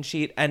they can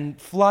cheat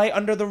and fly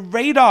under the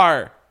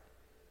radar?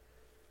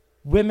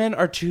 Women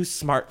are too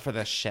smart for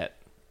this shit.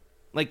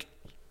 Like,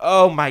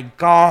 oh my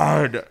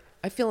God.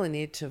 I feel a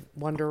need to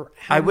wonder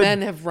how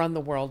men have run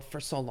the world for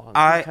so long.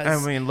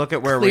 I mean, look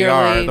at where we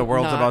are. The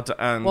world's about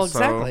to end. Well,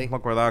 exactly. So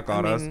look where that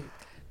got us.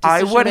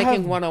 I would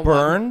have 101.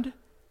 burned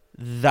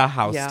the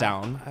house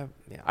down.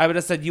 I would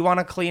have said, you want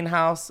a clean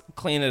house?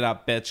 Clean it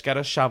up, bitch. Get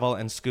a shovel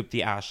and scoop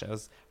the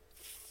ashes.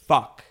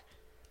 Fuck.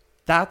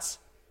 That's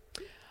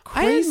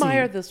crazy. I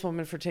admire this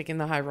woman for taking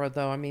the high road,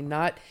 though. I mean,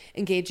 not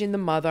engaging the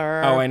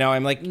mother. Oh, I know.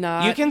 I'm like,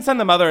 you can send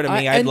the mother to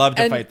me. I'd love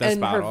to fight this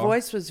battle. And her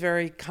voice was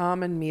very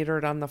calm and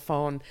metered on the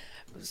phone.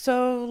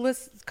 So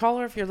let's call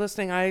her if you're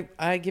listening.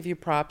 I give you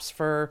props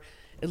for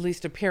at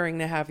least appearing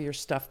to have your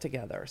stuff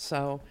together.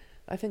 So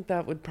I think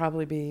that would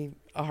probably be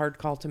a hard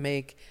call to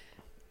make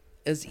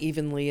as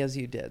evenly as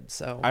you did.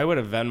 So I would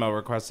have Venmo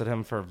requested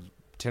him for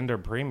Tinder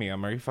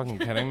Premium. Are you fucking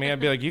kidding me?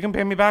 I'd be like, you can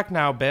pay me back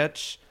now,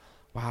 bitch.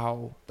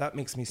 Wow, that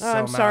makes me so mad.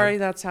 I'm sorry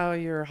that's how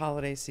your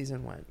holiday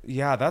season went.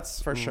 Yeah,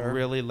 that's for sure.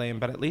 Really lame.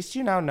 But at least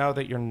you now know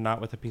that you're not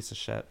with a piece of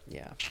shit.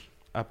 Yeah.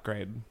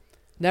 Upgrade.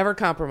 Never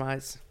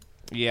compromise.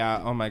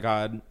 Yeah. Oh my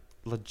God.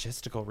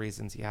 Logistical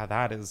reasons. Yeah,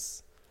 that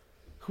is.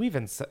 Who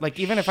even said? Like,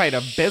 even if I had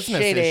a business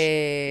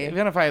issue,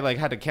 even if I like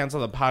had to cancel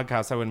the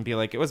podcast, I wouldn't be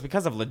like, it was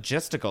because of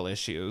logistical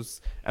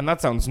issues, and that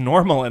sounds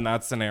normal in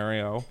that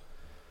scenario.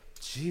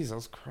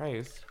 Jesus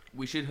Christ.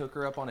 We should hook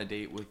her up on a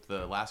date with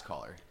the last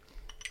caller.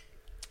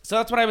 So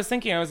that's what I was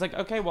thinking. I was like,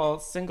 okay, well,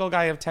 single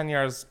guy of 10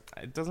 years.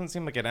 It doesn't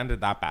seem like it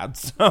ended that bad,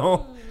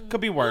 so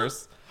could be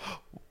worse.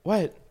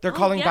 What? They're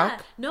calling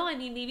back? No, I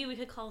mean, maybe we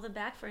could call them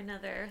back for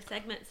another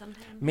segment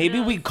sometime. Maybe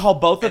we call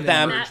both of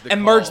them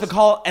and merge the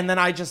call, and then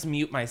I just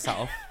mute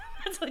myself.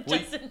 That's what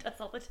Justin does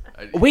all the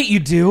time. Wait, you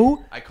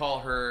do? I call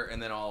her,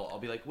 and then I'll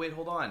be like, wait,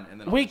 hold on. And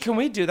then wait, can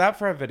we do that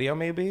for a video,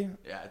 maybe?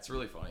 Yeah, it's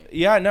really funny.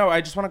 Yeah, no,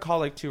 I just want to call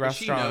like two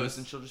restaurants. She knows,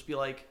 and she'll just be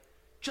like,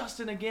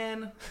 Justin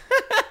again.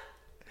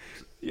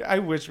 Yeah, I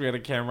wish we had a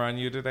camera on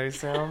you today,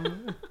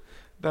 Sam.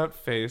 That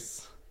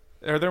face.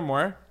 Are there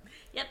more?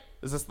 Yep.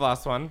 Is this the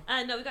last one?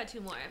 No, we got two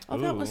more. Oh,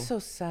 that was so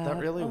sad. That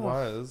really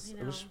was.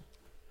 I wish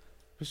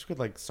we could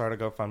like start a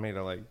GoFundMe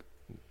to like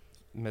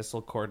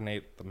missile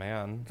coordinate the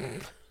man.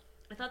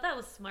 I thought that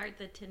was smart.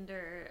 The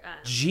Tinder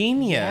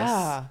genius.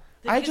 Yeah.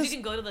 Because you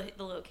can go to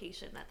the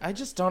location. I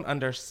just don't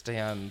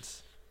understand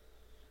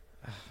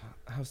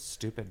how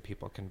stupid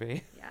people can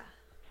be. Yeah.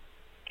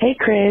 Hey,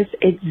 Chris.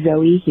 It's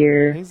Zoe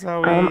here. Hey,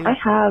 Zoe. I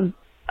have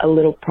a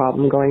little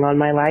problem going on in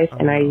my life,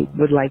 and I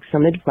would like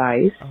some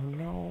advice. Oh,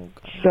 no.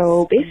 Guys.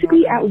 So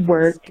basically at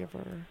work,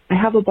 I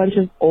have a bunch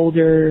of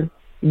older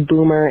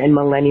boomer and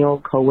millennial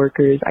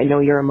coworkers. I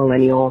know you're a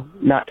millennial,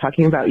 not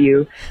talking about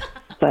you,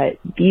 but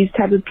these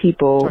type of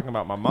people talking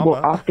about my mama. will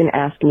often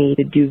ask me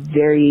to do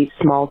very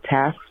small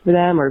tasks for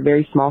them or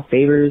very small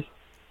favors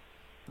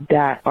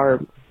that are,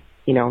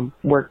 you know,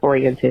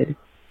 work-oriented.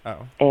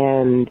 Oh.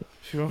 And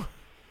sure.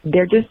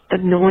 They're just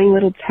annoying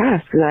little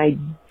tasks, and I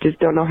just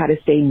don't know how to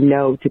say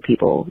no to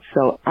people.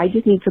 So I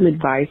just need some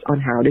advice on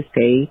how to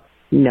say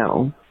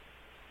no,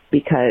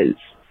 because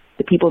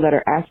the people that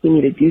are asking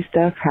me to do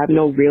stuff have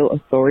no real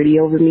authority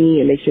over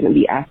me, and they shouldn't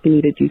be asking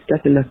me to do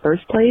stuff in the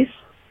first place.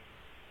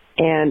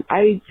 And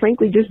I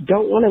frankly just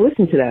don't want to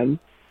listen to them.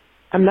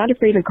 I'm not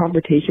afraid of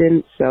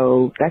confrontation,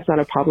 so that's not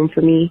a problem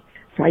for me.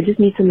 So I just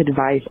need some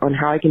advice on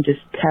how I can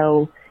just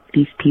tell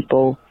these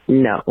people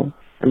no.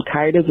 I'm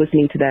tired of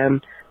listening to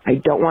them. I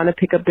don't want to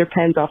pick up their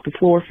pens off the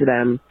floor for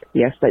them.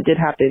 Yes, that did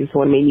happen.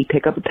 Someone made me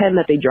pick up a pen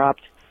that they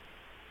dropped.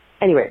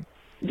 Anyway,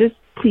 just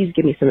please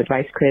give me some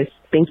advice, Chris.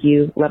 Thank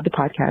you. Love the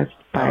podcast.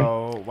 Bye.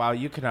 Oh, wow.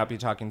 You could not be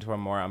talking to a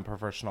more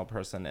unprofessional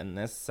person in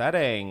this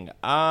setting.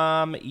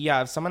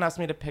 Yeah, if someone asked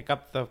me to pick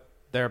up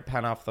their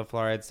pen off the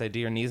floor, I'd say,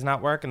 do your knees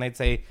not work? And they'd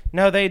say,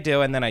 no, they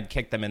do. And then I'd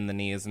kick them in the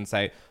knees and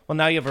say, well,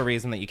 now you have a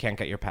reason that you can't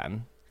get your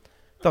pen.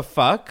 The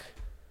fuck?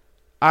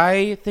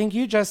 I think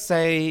you just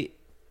say,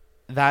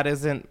 that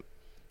isn't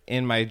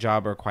in my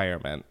job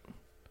requirement.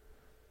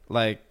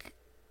 Like,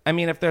 I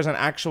mean, if there's an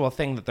actual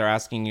thing that they're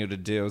asking you to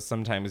do,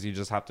 sometimes you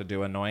just have to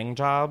do annoying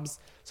jobs.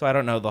 So I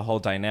don't know the whole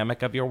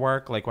dynamic of your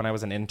work. Like when I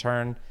was an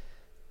intern,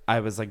 I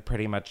was like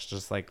pretty much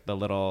just like the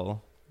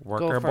little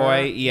worker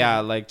boy. Yeah,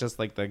 like just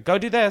like the go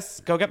do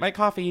this, go get my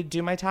coffee,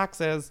 do my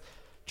taxes.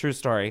 True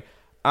story.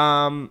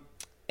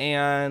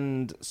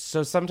 And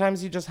so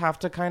sometimes you just have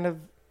to kind of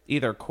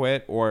either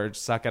quit or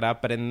suck it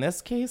up. But in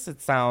this case,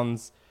 it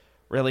sounds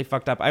really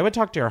fucked up. I would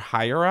talk to your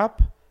higher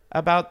up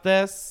about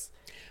this.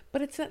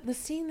 But it's the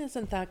scene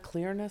isn't that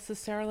clear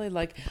necessarily.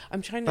 Like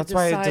I'm trying to That's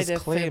decide why I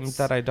disclaimed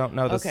that I don't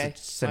know this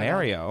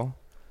scenario.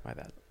 My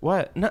bad.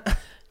 What? No.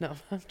 No,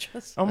 I'm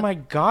just. Oh my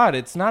God!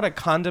 It's not a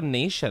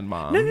condemnation,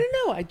 Mom. No.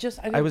 I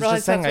didn't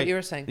realize that's what you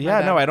were saying.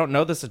 Yeah, no, I don't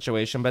know the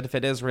situation, but if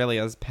it is really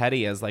as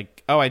petty as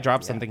like, oh, I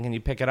dropped something, can you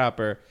pick it up,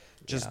 or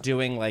just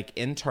doing like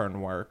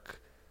intern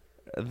work,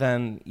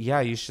 then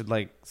yeah, you should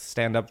like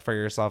stand up for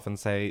yourself and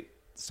say,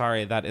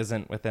 sorry, that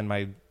isn't within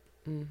my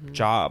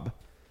job.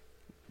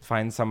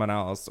 find someone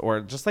else,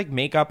 or just like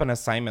make up an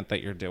assignment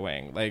that you're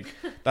doing. Like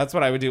that's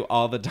what I would do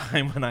all the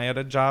time when I had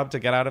a job to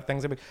get out of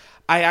things.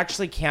 I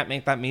actually can't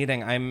make that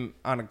meeting. I'm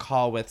on a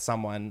call with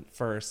someone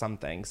for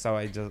something, so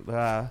I just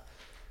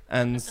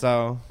and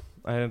so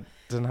I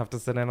didn't have to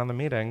sit in on the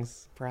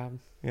meetings. Proud.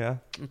 Yeah.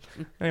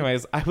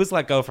 Anyways, I was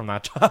let go from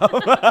that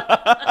job.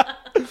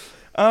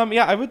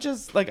 Yeah, I would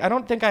just like, I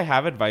don't think I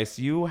have advice.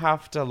 You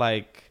have to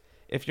like,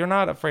 if you're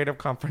not afraid of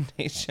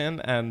confrontation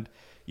and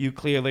you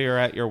clearly are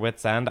at your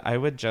wit's end, I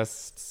would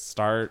just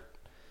start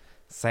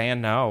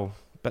saying no,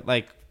 but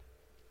like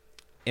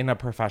in a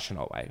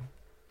professional way.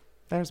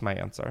 There's my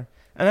answer.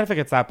 And then if it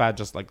gets that bad,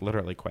 just like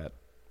literally quit.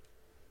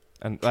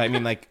 And I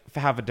mean, like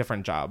have a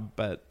different job,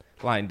 but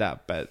lined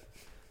up, but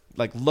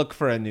like look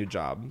for a new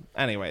job.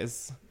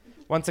 Anyways,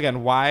 once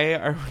again, why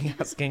are we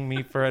asking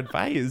me for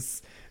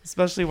advice?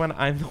 Especially when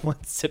I'm the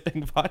one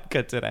sipping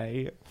vodka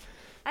today.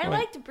 I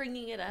liked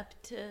bringing it up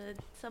to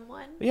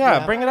someone.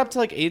 Yeah, bring it up to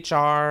like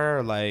HR,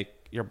 or like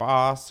your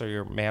boss or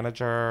your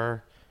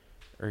manager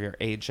or your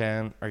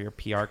agent or your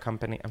PR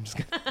company. I'm just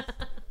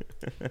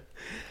kidding.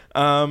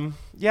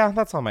 Yeah,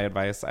 that's all my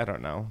advice. I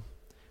don't know.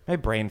 My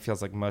brain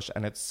feels like mush,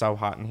 and it's so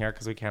hot in here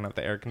because we can't have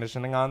the air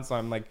conditioning on. So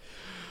I'm like,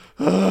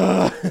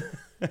 I'm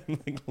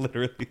like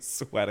literally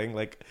sweating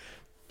like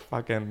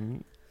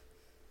fucking,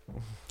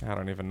 I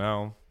don't even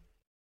know.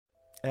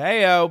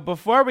 Heyo,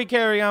 before we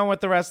carry on with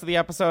the rest of the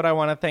episode, I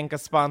want to thank a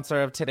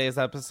sponsor of today's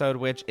episode,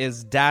 which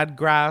is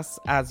Dadgrass.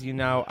 As you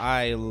know,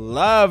 I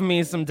love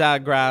me some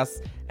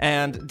Dadgrass,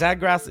 and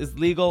Dadgrass is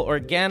legal,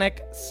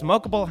 organic,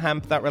 smokable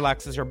hemp that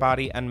relaxes your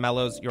body and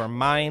mellows your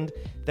mind.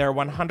 Their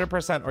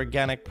 100%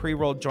 organic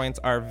pre-rolled joints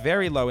are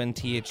very low in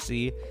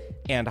THC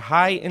and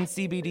high in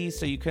CBD,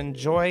 so you can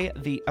enjoy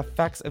the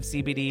effects of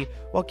CBD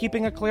while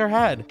keeping a clear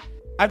head.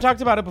 I've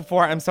talked about it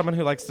before. I'm someone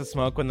who likes to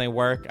smoke when they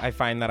work. I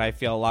find that I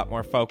feel a lot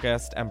more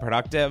focused and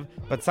productive,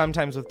 but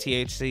sometimes with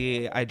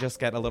THC, I just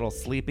get a little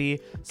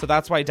sleepy. So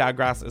that's why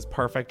Dadgrass is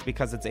perfect,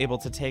 because it's able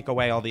to take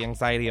away all the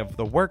anxiety of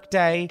the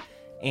workday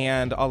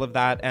and all of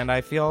that, and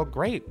I feel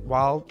great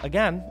while,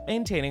 again,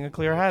 maintaining a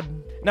clear head.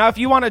 Now, if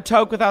you want to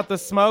toke without the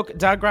smoke,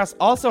 Dadgrass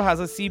also has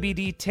a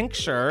CBD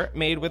tincture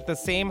made with the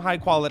same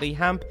high-quality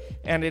hemp,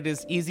 and it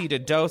is easy to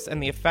dose,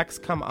 and the effects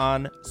come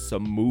on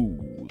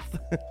smooth.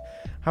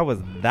 How was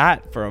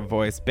that for a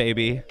voice,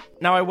 baby?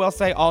 Now, I will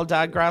say all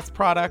Dadgrass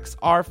products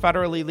are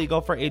federally legal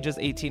for ages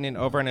 18 and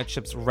over, and it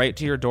ships right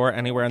to your door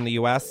anywhere in the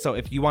U.S. So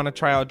if you want to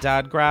try out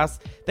Dadgrass,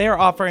 they are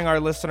offering our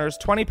listeners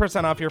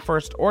 20% off your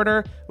first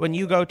order when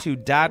you go to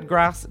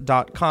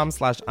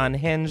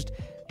dadgrass.com/unhinged.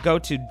 Go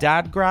to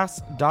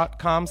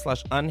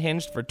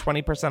dadgrass.com/unhinged for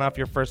 20% off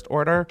your first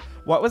order.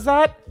 What was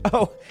that?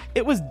 Oh,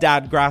 it was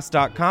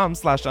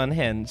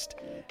dadgrass.com/unhinged.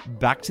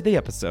 Back to the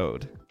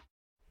episode.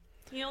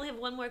 You only have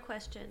one more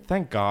question.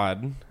 Thank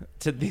God.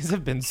 These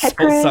have been so Hi,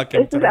 Chris.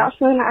 sucking. This is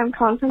Ashlyn. I'm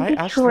calling from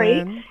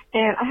Detroit,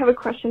 and I have a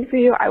question for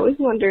you. I was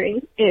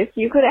wondering if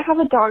you couldn't have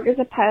a dog as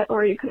a pet,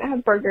 or you couldn't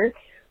have Booger.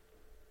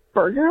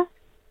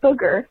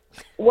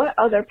 What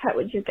other pet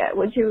would you get?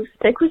 Would you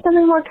stick with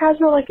something more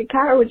casual like a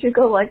cat, or would you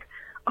go like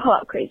all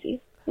out crazy?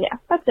 Yeah,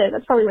 that's it.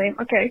 That's probably lame.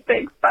 Okay,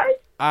 thanks. Bye.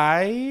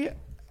 I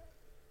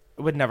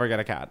would never get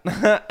a cat.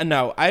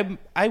 No,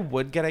 I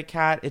would get a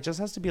cat. It just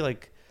has to be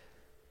like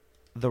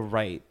the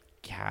right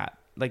cat.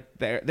 Like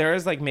there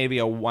is like maybe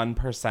a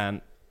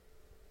 1%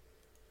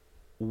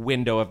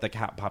 window of the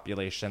cat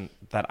population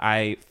that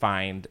I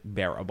find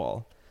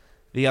bearable.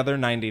 The other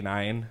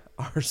 99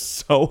 are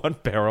so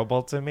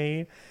unbearable to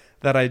me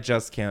that I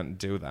just can't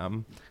do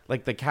them.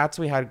 Like the cats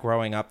we had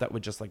growing up that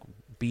would just like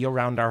be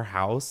around our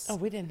house. Oh,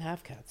 we didn't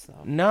have cats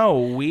though. No,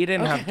 we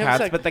didn't have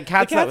cats, like, but the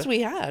cats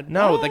we had.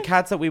 No, what? the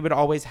cats that we would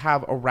always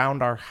have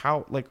around our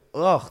house, like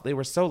they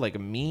were so like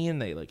mean.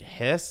 They like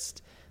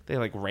hissed. They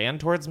like ran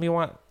towards me.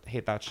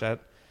 Hate that shit.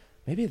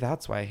 Maybe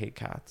that's why I hate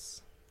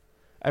cats.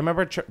 I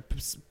remember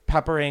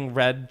peppering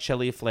red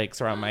chili flakes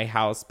around my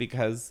house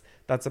because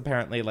that's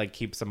apparently like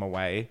keeps them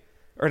away.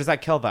 Or does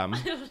that kill them?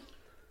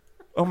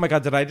 Oh my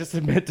God, did I just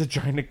admit to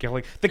trying to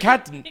kill the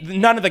cat?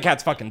 None of the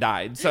cats fucking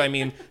died. So I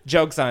mean,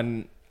 joke's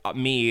on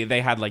me.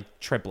 They had like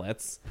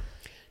triplets.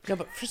 No,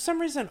 but for some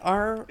reason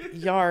our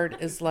yard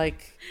is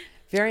like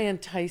very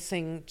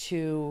enticing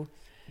to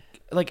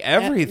like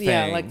everything.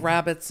 Yeah, like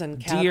rabbits and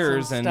cats,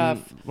 deers and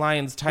stuff.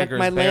 Lions, tigers,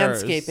 like my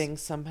bears. Landscaping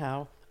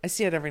somehow. I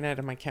see it every night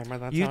on my camera.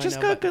 That's you how just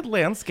I know got good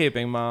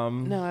landscaping,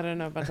 Mom. No, I don't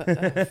know about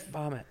that.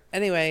 Vomit.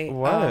 Anyway,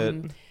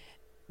 what?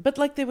 But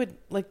like they would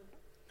like.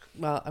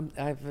 Well,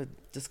 I have a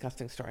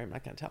disgusting story. I'm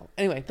not gonna tell.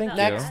 Anyway, Thank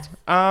next. you.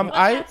 What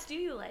cats do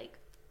you like?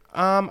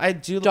 I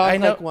do.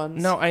 Dog-like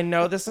ones. No, I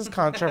know this is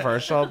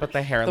controversial, but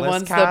the hairless the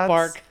ones cats. that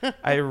bark.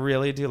 I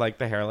really do like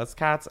the hairless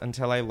cats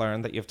until I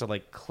learned that you have to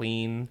like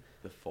clean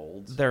the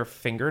folds, their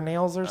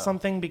fingernails or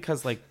something,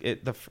 because like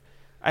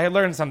I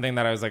learned something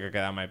that I was like, okay,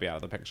 that might be out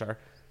of the picture.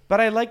 But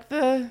I like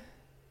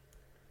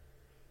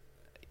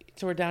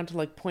So we're down to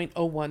like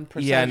 0.01%.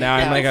 Yeah, now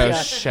I'm like, oh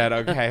Yeah. shit.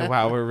 Okay,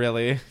 wow, we're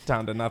really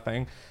down to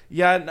nothing.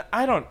 Yeah,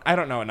 I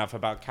don't know enough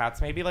about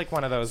cats. Maybe like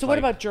one of those. So what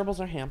about gerbils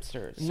or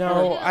hamsters?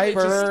 No, I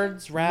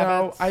birds, just,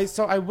 rabbits.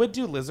 No, I would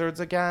do lizards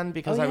again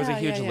because I was a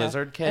huge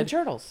lizard kid. And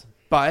turtles.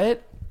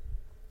 But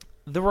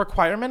the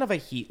requirement of a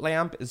heat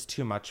lamp is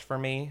too much for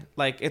me.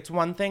 Like, it's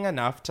one thing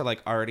enough to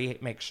like already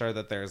make sure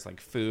that there's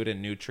like food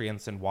and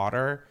nutrients and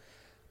water.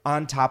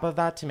 On top of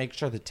that, to make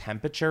sure the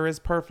temperature is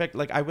perfect.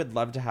 Like, I would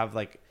love to have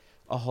like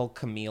a whole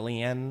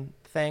chameleon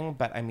thing,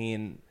 but I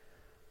mean,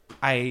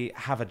 I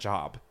have a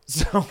job,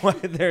 so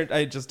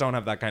I just don't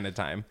have that kind of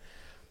time.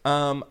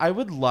 I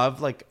would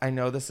love, like, I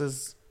know this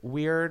is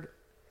weird.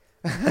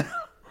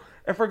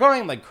 If we're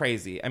going like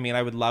crazy, I mean,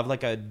 I would love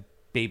like a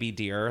baby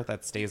deer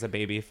that stays a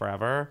baby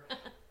forever.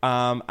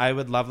 I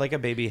would love like a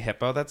baby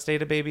hippo that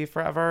stayed a baby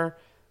forever.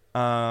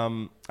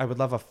 I would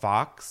love a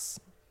fox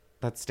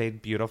that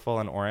stayed beautiful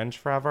and orange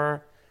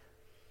forever.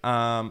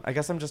 I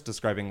guess I'm just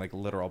describing like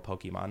literal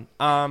Pokemon.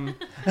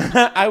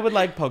 I would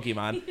like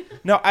Pokemon.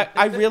 No,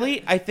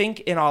 I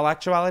think in all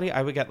actuality,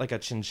 I would get like a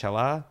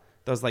chinchilla.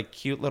 Those like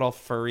cute little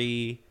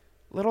furry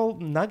little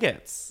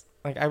nuggets.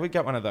 Like I would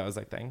get one of those,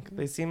 I think.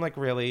 They seem like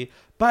really,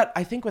 but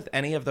I think with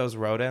any of those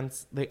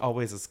rodents, they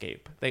always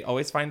escape. They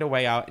always find a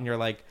way out and you're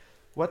like,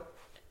 what?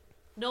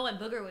 No one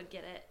Booger would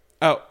get it.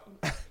 Oh,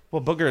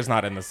 well, Booger is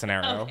not in this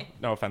scenario. Okay.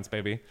 No offense,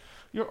 baby.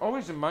 You're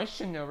always in my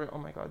scenario. Oh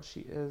my God,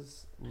 she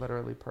is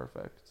literally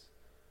perfect.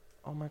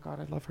 Oh my God,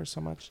 I love her so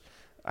much.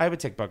 I would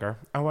take Booger.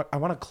 I want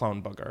to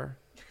clone Booger.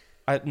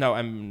 No,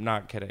 I'm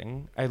not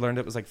kidding. I learned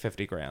it was like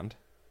 50 grand.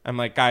 I'm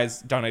like,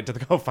 guys, donate to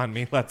the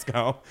GoFundMe. Let's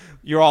go.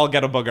 You all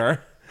get a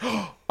Booger.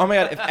 Oh my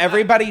God, if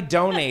everybody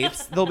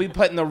donates, they'll be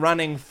put in the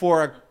running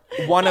for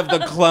one of the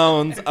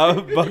clones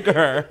of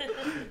Booger.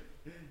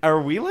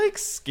 Are we like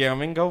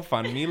scamming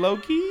GoFundMe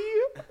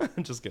low-key?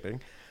 I'm just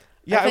kidding.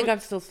 Yeah, I think I'm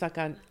still stuck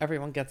on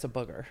everyone gets a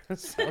booger.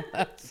 So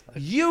that's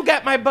you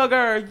get my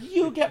booger.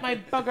 You get my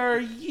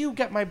booger. You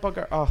get my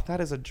booger. Oh,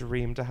 that is a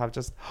dream to have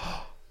just,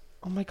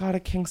 oh my God, a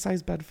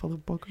king-size bed full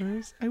of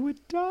boogers. I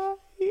would die.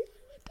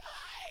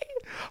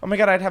 Oh my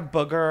God, I'd have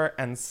booger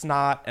and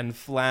snot and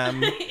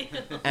phlegm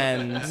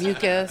and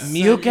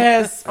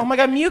mucus. Oh my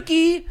God,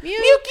 Muki.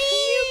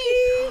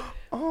 Muki.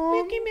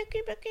 Oh, Muki.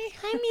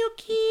 Hi,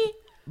 Muki.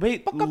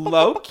 Wait,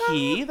 low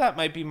key, that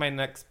might be my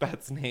next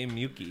pet's name,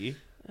 Muki.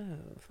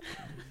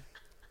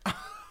 Oh.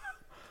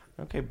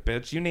 Okay,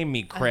 bitch, you named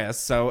me Chris,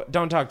 so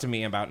don't talk to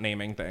me about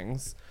naming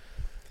things.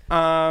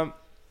 Why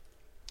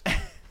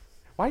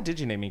did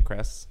you name me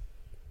Chris?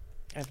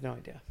 I have no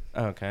idea.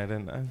 Oh, okay, I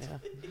didn't know. Yeah.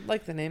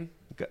 Like the name.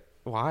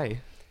 Why?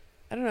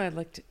 I don't know. I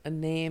liked a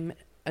name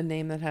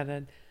that had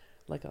a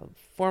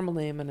formal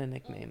name and a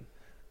nickname.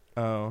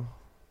 Oh,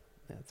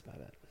 that's about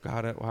it.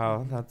 Got it.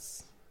 Wow,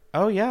 that's.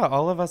 Oh yeah,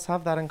 all of us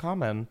have that in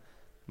common.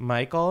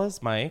 Michael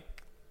is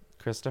Mike,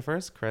 Christopher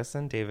is Chris,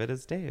 and David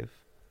is Dave.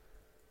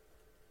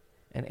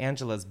 And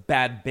Angela's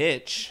bad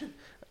bitch.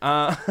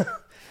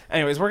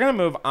 Anyways, we're gonna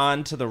move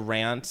on to the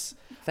rant.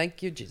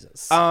 Thank you,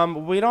 Jesus.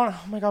 We don't.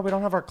 Oh my God, we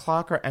don't have our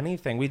clock or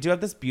anything. We do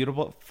have this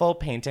beautiful full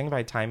painting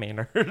by Ty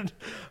Maynard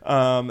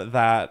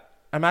that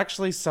I'm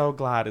actually so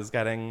glad is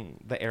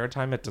getting the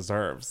airtime it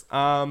deserves.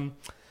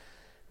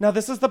 Now,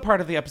 this is the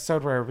part of the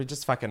episode where we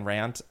just fucking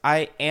rant.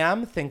 I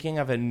am thinking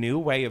of a new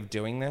way of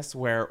doing this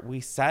where we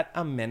set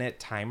a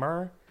minute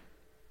timer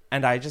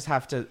and I just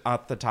have to,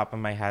 off the top of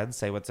my head,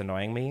 say what's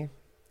annoying me.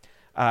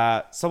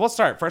 So we'll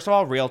start. First of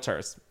all,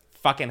 realtors.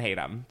 Fucking hate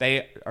them.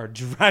 They are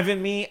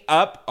driving me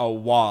up a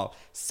wall.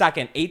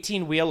 Second,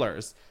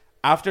 18-wheelers.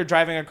 After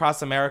driving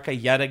across America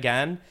yet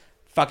again,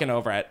 fucking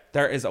over it.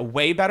 There is a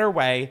way better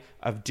way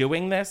of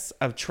doing this,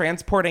 of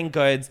transporting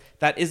goods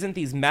that isn't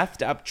these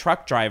methed up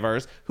truck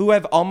drivers who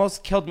have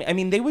almost killed me. I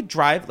mean, they would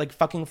drive like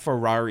fucking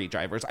Ferrari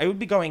drivers. I would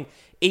be going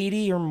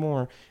 80 or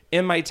more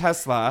in my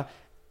Tesla,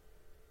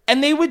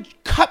 and they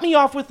would cut me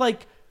off with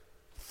like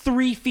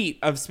 3 feet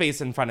of space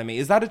in front of me.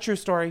 Is that a true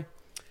story?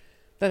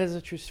 That is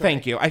a true story.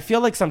 Thank you. I feel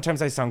like sometimes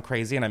I sound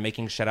crazy and I'm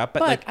making shit up,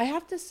 but like, I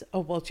have to.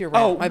 Oh well, you're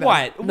right. Oh,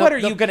 what? No, what are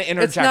you going to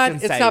interject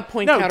and say? It's not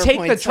point no,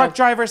 counterpoint. take the truck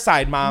driver's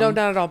side, Mom. No,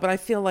 not at all. But I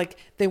feel like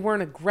they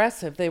weren't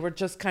aggressive. They were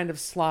just kind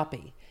of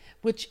sloppy.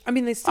 Which I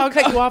mean, they still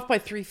cut you off by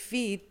 3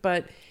 feet,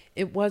 but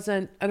it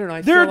wasn't. I don't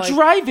know. They're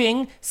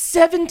driving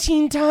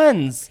 17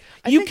 tons.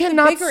 You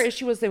cannot. The bigger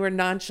issue was they were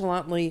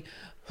nonchalantly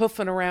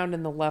hoofing around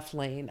in the left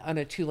lane on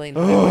a 2-lane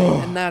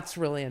highway, and that's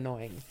really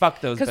annoying.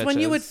 Fuck those bitches. Because when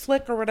you would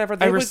flick or whatever,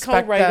 they would go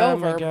right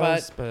them, over,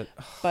 guess,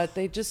 but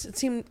they just, it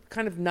seemed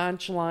kind of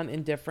nonchalant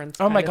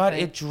indifference. Oh my God,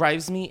 it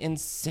drives me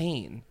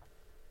insane.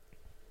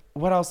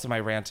 What else am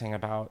I ranting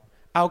about?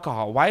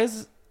 Alcohol. Why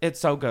is it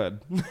so good?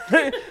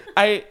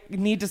 I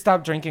need to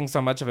stop drinking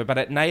so much of it, but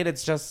at night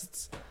it's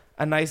just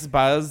a nice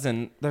buzz,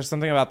 and there's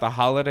something about the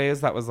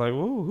holidays that was like,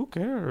 ooh, who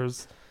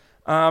cares?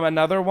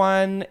 Another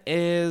one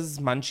is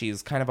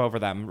munchies. Kind of over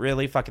them.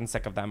 Really fucking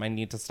sick of them. I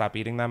need to stop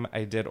eating them.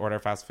 I did order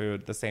fast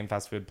food, the same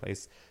fast food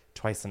place,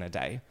 twice in a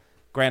day.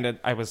 Granted,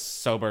 I was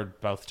sober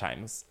both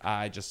times.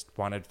 I just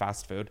wanted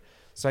fast food.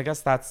 So I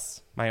guess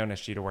that's my own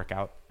issue to work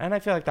out. And I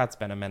feel like that's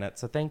been a minute.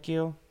 So thank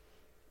you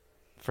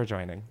for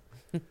joining.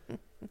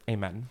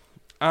 Amen.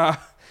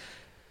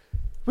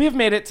 We have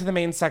made it to the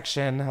main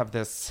section of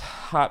this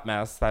hot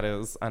mess that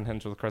is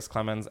Unhinged with Chris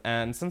Klemens.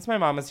 And since my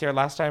mom is here,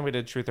 last time we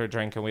did Truth or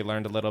Drink and we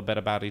learned a little bit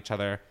about each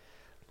other.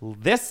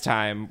 This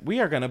time, we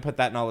are going to put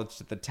that knowledge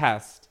to the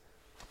test.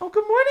 Oh,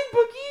 good morning,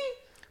 Boogie.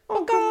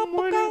 Oh, good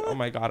morning. Oh,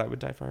 my God, I would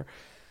die for her.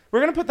 We're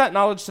going to put that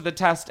knowledge to the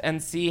test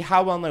and see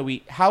how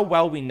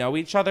well we know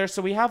each other.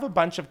 So we have a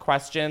bunch of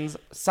questions.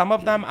 Some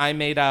of them I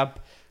made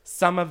up.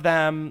 Some of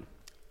them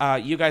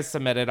you guys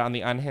submitted on the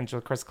Unhinged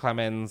with Chris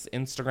Klemens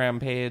Instagram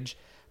page.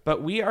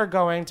 But we are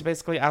going to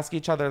basically ask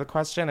each other the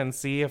question and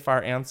see if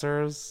our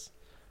answers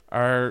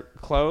are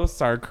close,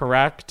 are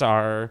correct,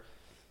 are...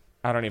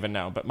 I don't even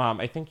know. But, Mom,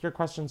 I think your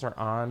questions are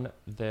on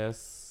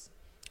this.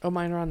 Oh,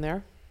 mine are on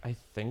there? I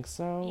think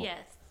so.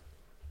 Yes.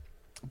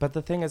 But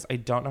the thing is, I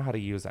don't know how to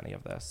use any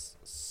of this.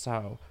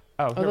 So...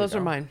 Oh, those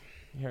are mine.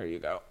 Here you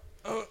go.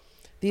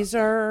 These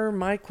are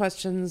my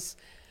questions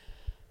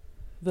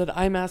that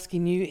I'm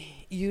asking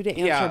you to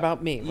answer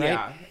about me, right?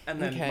 Yeah,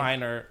 and then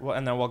mine are... Well,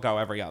 and then we'll go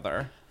every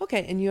other.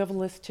 Okay, and you have a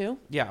list too?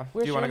 Yeah.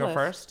 Where's Do you want to go list?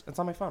 first? It's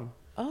on my phone.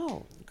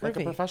 Oh, like a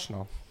groovy.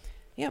 professional.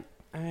 Yep.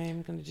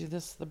 I'm going to do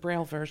this, the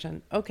Braille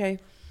version. Okay.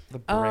 The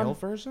Braille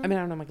version? I mean,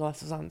 I don't have my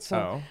glasses on,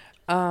 so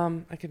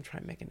I can try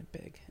making it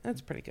big.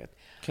 That's pretty good.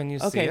 Can you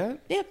see it?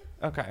 Yeah.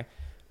 Okay.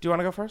 Do you want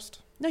to go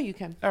first? No, you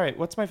can. All right.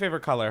 What's my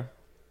favorite color?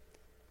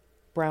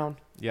 Brown.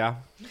 Yeah.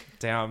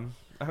 Damn.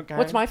 Okay.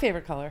 What's my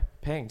favorite color?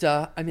 Pink.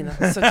 Duh. I mean,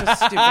 that's such a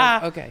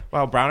stupid... Okay.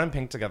 Wow, brown and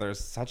pink together is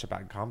such a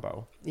bad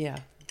combo. Yeah.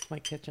 It's my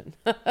kitchen.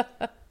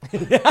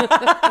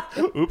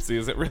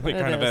 Oopsies. It really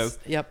kind of is.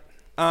 Yep.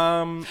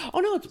 Oh,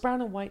 no, it's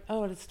brown and white.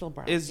 Oh, it's still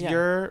brown. Was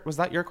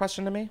that your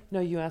question to me? No,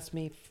 you asked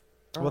me.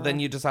 Well, then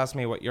you just asked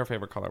me what your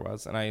favorite color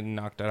was, and I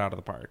knocked it out of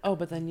the park. Oh,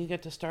 but then you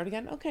get to start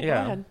again? Okay, Yeah.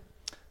 go ahead.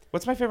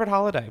 What's my favorite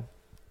holiday?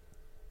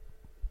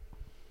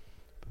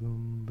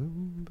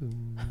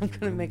 I'm going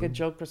to make a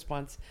joke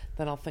response,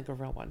 then I'll think of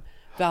a real one.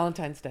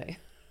 Valentine's Day.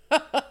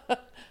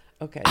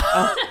 Okay.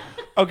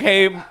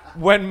 Okay,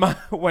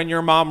 when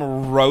your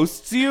mom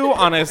roasts you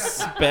on a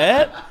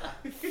spit?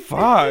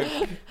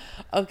 Fuck.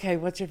 Okay,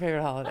 what's your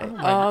favorite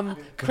holiday?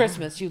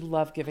 Christmas. You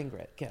love giving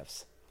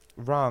gifts.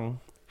 Wrong.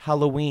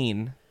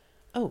 Halloween.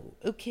 Oh,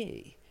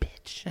 okay.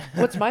 Bitch.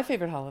 What's my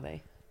favorite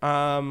holiday?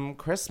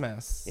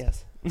 Christmas.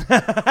 Yes.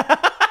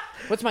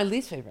 What's my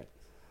least favorite?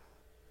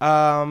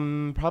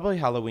 Probably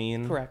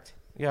Halloween. Correct.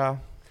 Yeah.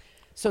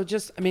 So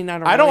just, I mean,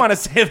 I don't want to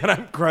say that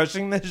I'm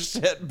crushing this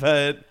shit,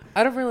 but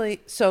I don't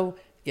really. So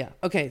yeah.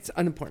 Okay, it's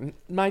unimportant.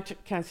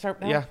 Can I start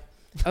now? Yeah.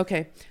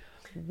 Okay.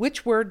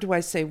 Which word do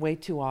I say way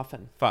too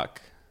often?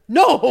 Fuck.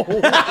 No.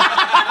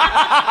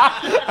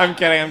 I'm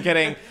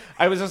kidding.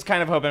 I was just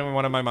kind of hoping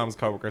one of my mom's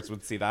coworkers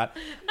would see that.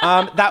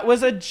 That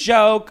was a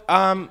joke.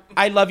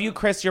 I love you,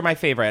 Chris. You're my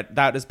favorite.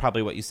 That is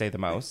probably what you say the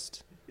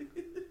most.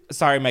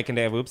 Sorry, Mike and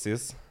Dave.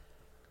 Oopsies.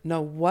 No,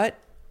 what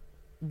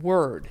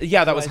word?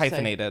 Yeah, that was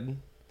hyphenated. Say?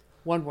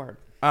 One word.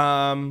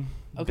 Okay.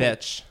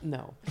 Bitch.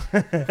 No.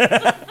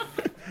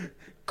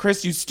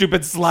 Chris, you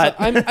stupid slut.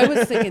 So I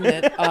was thinking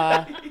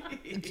that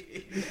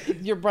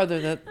your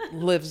brother that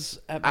lives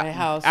at my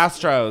house.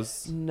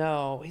 Astros.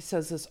 No, he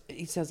says this.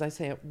 He says I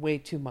say it way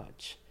too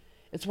much.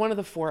 It's one of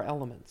the 4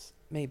 elements,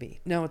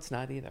 maybe. No, it's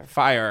not either.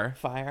 Fire.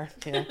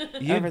 Yeah.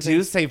 You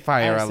do say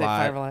fire a lot.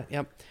 Fire a lot.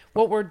 Yep.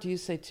 What word do you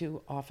say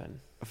too often?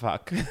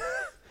 Fuck.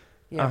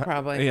 Yeah,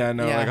 probably. Yeah,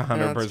 no, like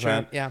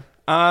 100%. Yeah.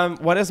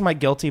 What is my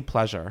guilty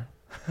pleasure?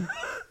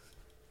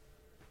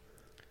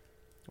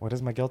 What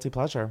is my guilty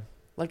pleasure?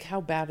 Like, how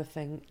bad a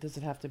thing does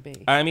it have to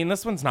be? I mean,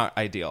 this one's not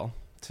ideal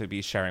to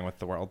be sharing with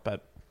the world,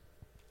 but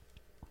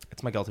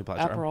it's my guilty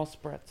pleasure. Aperol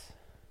Spritz.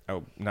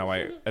 Oh, no,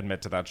 I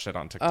admit to that shit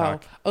on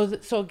TikTok.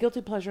 So a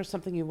guilty pleasure is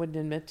something you wouldn't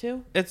admit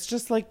to? It's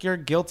just like your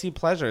guilty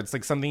pleasure. It's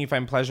like something you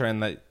find pleasure in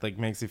that like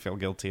makes you feel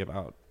guilty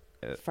about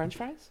it. French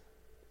fries?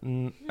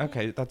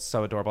 Okay, that's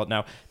so adorable.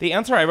 Now, the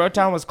answer I wrote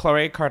down was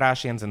Khloe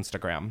Kardashian's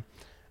Instagram.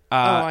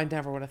 I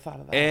never would have thought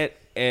of that. It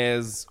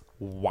is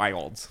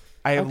wild.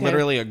 I have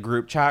literally a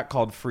group chat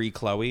called Free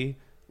Khloe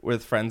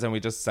with friends, and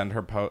we just send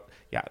her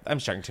Yeah, I'm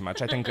sharing too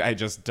much. I think I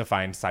just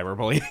defined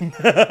cyberbullying.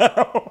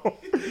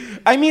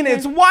 I mean,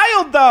 it's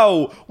wild,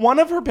 though. One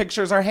of her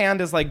pictures, her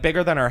hand is, like,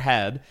 bigger than her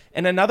head.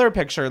 And another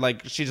picture,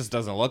 like, she just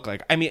doesn't look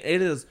like... I mean,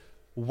 it is...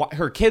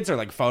 Her kids are,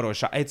 like,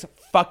 Photoshop. It's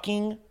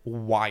fucking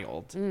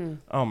wild.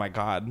 Oh, my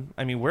God.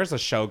 I mean, where's a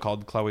show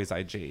called Chloe's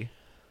IG?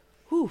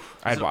 Whew.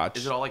 I'd watch.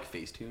 Is it all, like,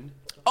 Facetuned?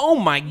 Oh,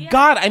 my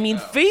God. I mean,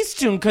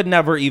 Facetune could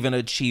never even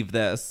achieve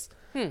this.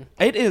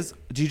 It is...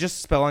 Do you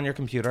just spill on your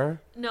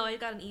computer? No, I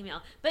got an email.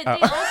 But they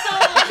also...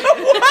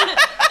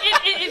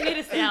 it made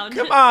a sound.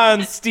 Come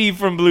on, Steve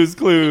from Blue's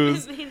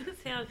Clues. It made a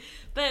sound.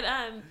 But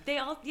they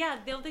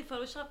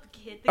Photoshop the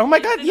kid. Oh my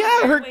God,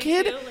 yeah, her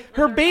kid, too, like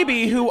her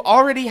baby who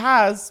already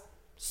has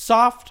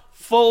soft,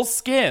 full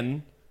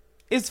skin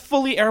is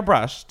fully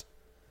airbrushed.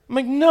 I'm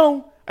like,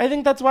 no, I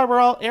think that's why we're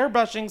all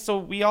airbrushing, so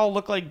we all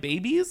look like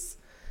babies.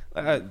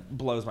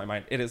 Blows my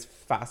mind. It is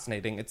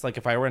fascinating. It's like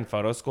if I were in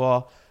photo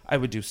school, I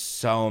would do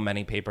so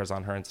many papers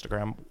on her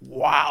Instagram.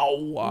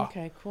 Wow.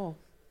 Okay, cool.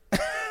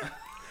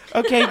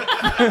 Okay.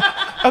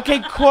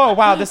 Okay, cool.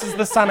 Wow, this is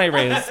the son I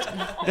raised.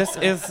 This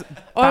is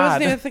bad. Oh, I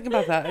wasn't even thinking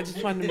about that. I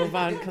just wanted to move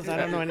on because I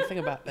don't know anything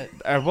about it.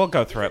 We'll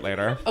go through it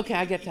later. Okay,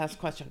 I get to ask a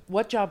question.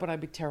 What job would I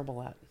be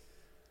terrible at?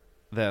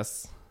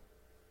 This.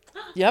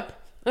 Yep.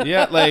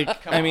 Yeah,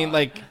 like, I mean,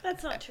 like...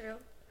 That's not true.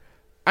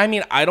 I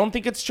mean, I don't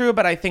think it's true,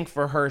 but I think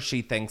for her,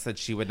 she thinks that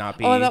she would not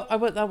be... Oh,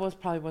 that was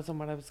probably wasn't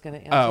what I was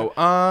going to answer.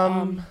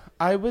 Oh,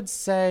 I would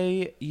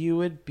say you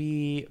would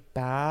be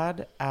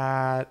bad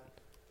at,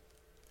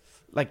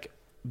 like,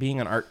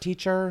 being an art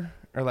teacher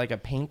or, like, a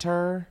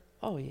painter.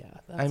 Oh, yeah.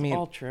 That's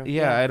all true.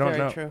 Yeah, I don't very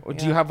know. True.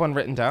 Do you have one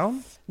written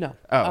down? No.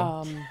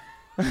 Oh.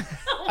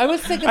 I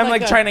was thinking I'm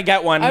like trying to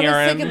get one here.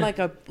 I was thinking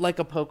like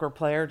a poker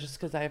player just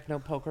because I have no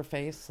poker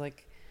face.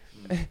 Like,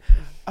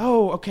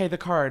 oh, okay, the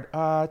card.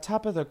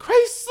 Top of the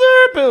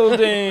Chrysler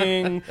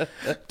building.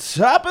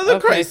 Top of the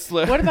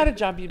Chrysler. What about a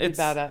job you'd be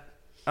bad at?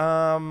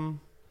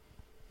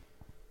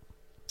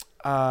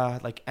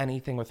 Like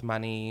anything with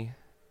money,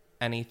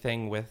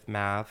 anything with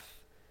math,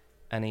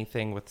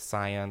 anything with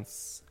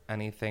science,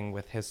 anything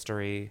with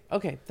history.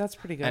 Okay, that's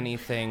pretty good.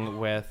 Anything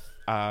with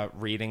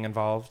reading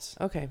involved.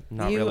 Okay,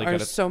 not you really are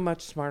good at... so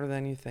much smarter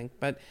than you think,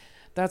 but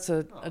that's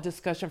a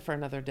discussion for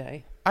another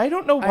day. I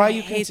don't know why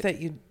you hate that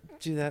you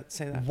do that.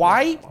 Say that.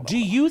 Why do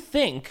you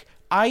think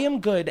I am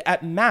good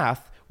at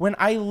math when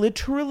I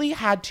literally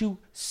had to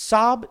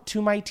sob to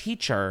my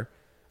teacher?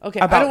 Okay,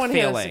 about I don't want to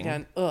failing. hear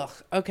this again. Ugh.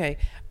 Okay.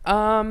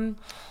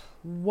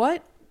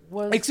 What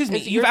was? Excuse me.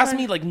 You've asked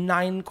me like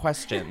 9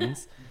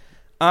 questions.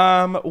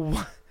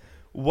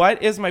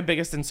 What is my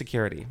biggest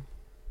insecurity?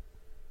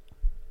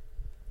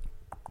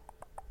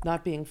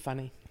 Not being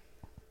funny.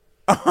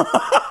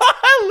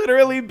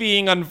 Literally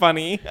being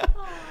unfunny.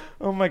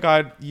 Oh my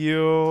God.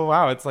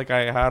 Wow. It's like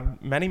I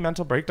had many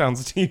mental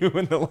breakdowns to you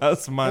in the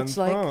last month. It's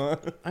like,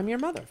 I'm your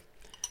mother.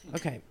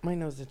 Okay. My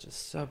nose is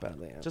just so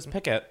badly. Just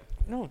pick it.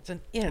 No, it's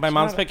an itch. My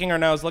mom's picking her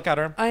nose. Look at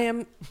her. I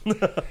am.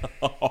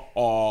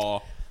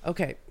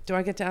 Okay. Do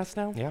I get to ask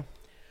now? Yeah.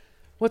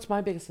 What's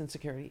my biggest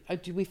insecurity?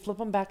 Do we flip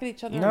them back at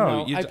each other?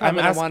 No. I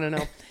probably don't want to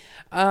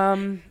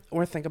know.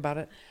 Or think about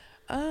it.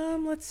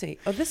 Let's see.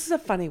 Oh, this is a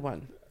funny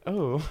one.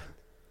 Oh.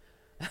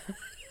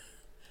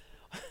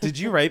 Did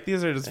you write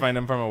these or just find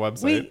them from a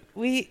website?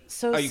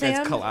 So you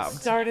Sam guys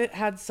collabed.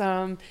 had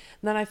some, and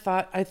then I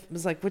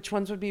was like, which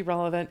ones would be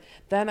relevant?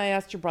 Then I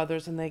asked your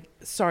brothers, and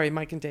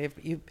Mike and Dave,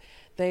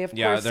 they of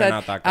course they're said,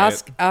 not that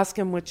great. ask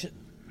him which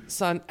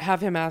son,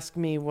 have him ask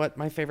me what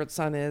my favorite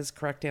son is.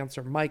 Correct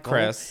answer, Michael.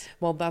 Chris.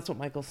 Well, that's what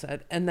Michael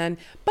said. And then,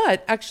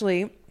 but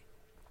actually,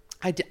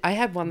 I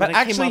had one that But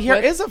I came actually, up here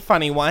with. is a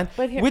funny one,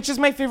 which is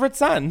my favorite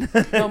son.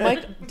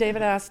 No,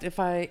 David asked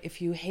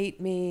if you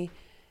hate me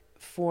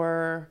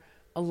for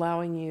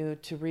allowing you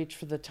to reach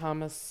for the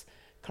Thomas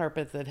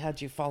carpet that had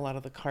you fall out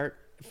of the cart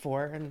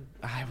for, and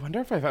I wonder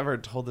if I've ever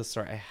told this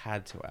story. I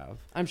had to have.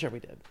 I'm sure we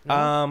did.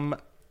 No,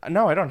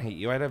 I don't hate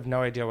you. I have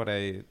no idea what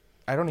I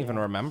don't even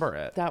remember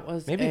it. That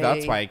was maybe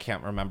that's why I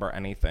can't remember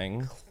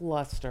anything.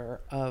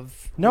 Cluster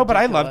of no, but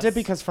I loved it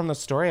because from the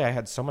story I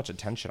had so much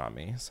attention on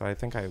me. So I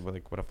think I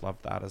would have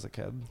loved that as a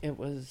kid. It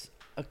was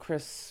a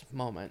Chris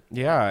moment.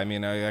 Yeah, I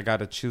mean, I got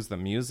to choose the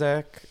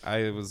music.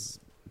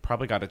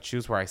 Probably got to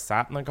choose where I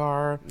sat in the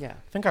car. Yeah,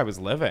 I think I was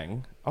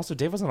living. Also,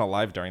 Dave wasn't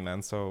alive during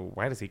then, so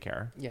why does he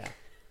care? Yeah.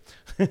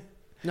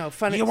 No,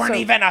 funny. You weren't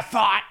even a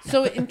thought.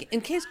 So in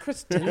case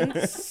Chris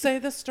didn't say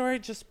this story,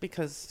 just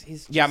because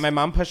he's yeah, my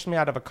mom pushed me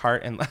out of a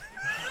cart and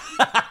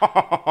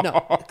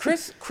no,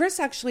 Chris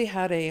actually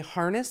had a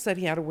harness that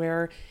he had to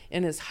wear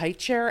in his high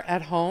chair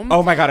at home.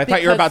 Oh my God, I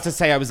thought you were about to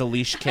say I was a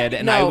leash kid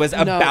and I was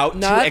about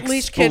to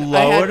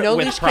explode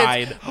with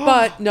pride.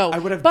 But no, I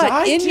would have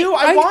died too.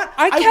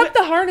 I kept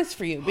the harness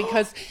for you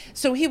because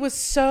so he was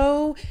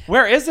so.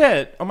 Where is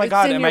it? Oh my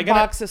God, am am I I gonna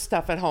box of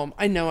stuff at home?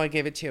 I know I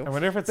gave it to you. I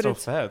wonder if it still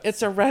fits.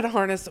 It's a red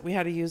harness that we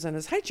had to use in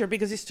his high chair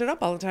because he stood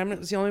up all the time and it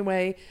was the only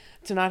way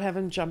to not have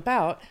him jump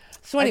out.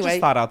 So anyway, I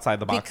just thought outside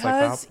the box like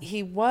that. Because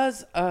he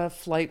was a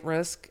flight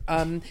risk,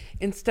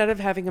 instead of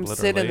having him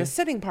sit in the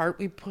sitting part,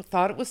 we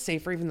thought it was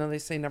safer, even though they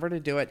say never to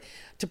do it,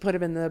 to put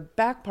him in the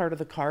back part of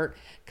the cart.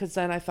 Because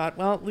then I thought,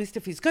 well, at least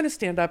if he's going to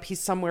stand up,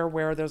 he's somewhere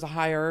where there's a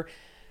higher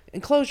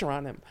enclosure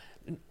on him.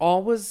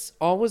 All was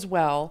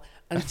well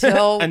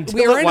until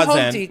we were in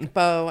Home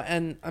Depot,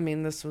 and I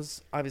mean, this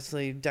was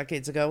obviously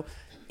decades ago.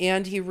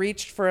 And he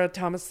reached for a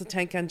Thomas the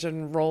Tank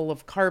Engine roll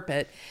of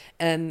carpet,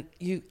 and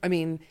it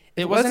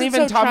wasn't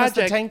even so Thomas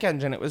tragic. the Tank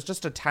Engine. It was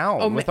just a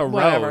town with a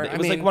road. It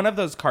was like one of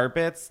those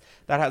carpets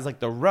that has like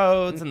the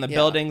roads and the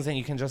buildings, and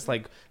you can just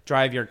like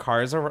drive your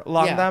cars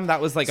along them.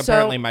 That was like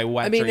apparently my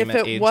wet dream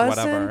at age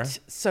whatever. If it wasn't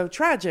so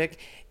tragic,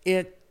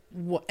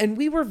 and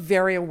we were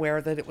very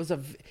aware that it was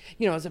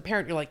as a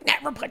parent, you're like,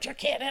 never put your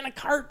kid in a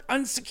cart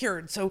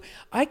unsecured. So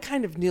I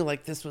kind of knew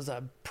like this was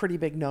a pretty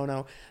big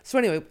no-no. So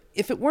anyway,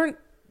 if it weren't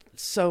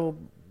so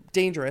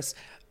dangerous,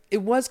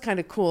 it was kind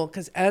of cool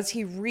because as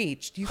he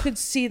reached, you could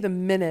see the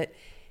minute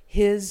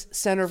his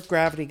center of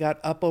gravity got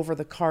up over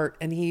the cart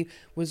and he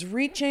was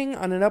reaching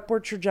on an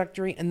upward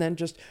trajectory and then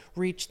just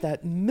reached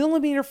that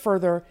millimeter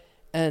further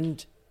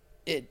and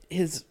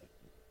his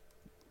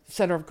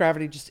center of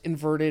gravity just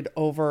inverted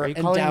over and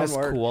downward.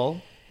 This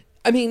cool?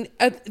 I mean,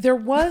 there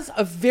was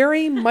a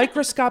very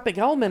microscopic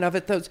element of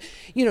it. Those,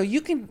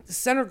 you can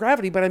center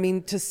gravity, but I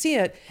mean, to see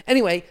it.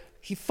 Anyway,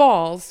 he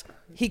falls.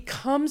 He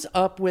comes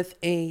up with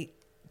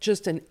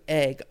just an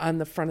egg on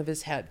the front of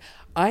his head.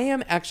 I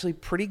am actually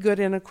pretty good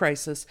in a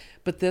crisis,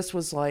 but this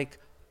was like,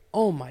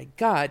 oh my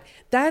God,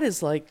 that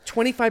is like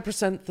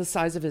 25% the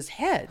size of his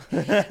head.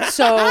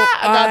 So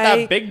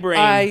that big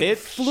brain, bitch.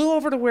 Flew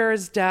over to where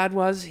his dad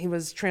was. He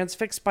was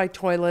transfixed by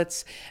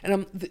toilets.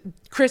 And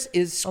Chris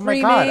is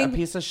screaming. Oh my God, a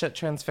piece of shit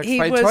transfixed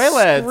by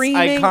toilets.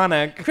 Screaming.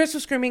 Iconic. Chris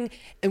was screaming.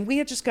 And we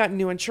had just gotten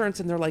new insurance.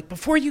 And they're like,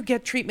 before you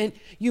get treatment,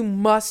 you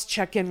must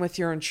check in with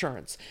your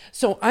insurance.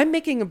 So I'm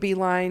making a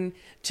beeline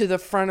to the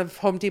front of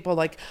Home Depot.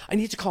 Like, I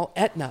need to call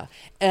Aetna.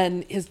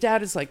 And his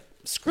dad is like,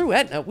 screw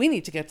Aetna, we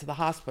need to get to the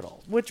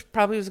hospital, which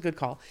probably was a good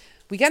call.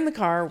 We get in the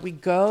car, we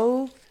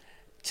go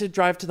to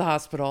drive to the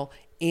hospital,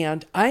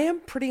 and I am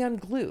pretty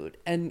unglued.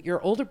 And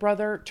your older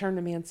brother turned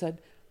to me and said,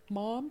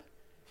 Mom,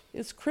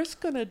 is Chris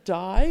gonna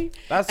die?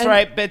 That's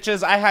right,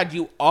 bitches. I had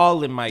you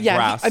all in my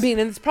grasp. I mean,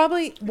 and it's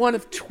probably one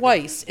of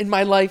twice in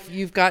my life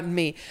you've gotten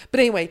me. But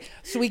anyway,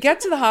 so we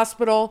get to the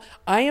hospital.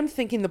 I am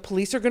thinking the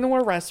police are going to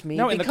arrest me.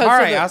 No, in the car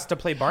I asked to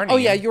play Barney. Oh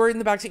yeah, you were in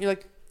the backseat. You're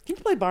like, can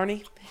you play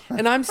Barney?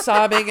 And I'm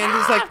sobbing, and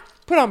he's like,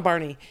 put on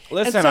Barney.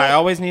 Listen, I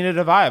always needed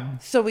a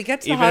vibe. So we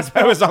get to the Even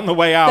hospital. if I was on the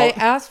way out. They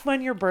asked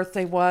when your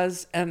birthday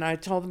was, and I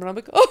told them, and I'm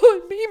like,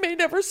 oh, he may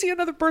never see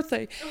another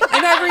birthday.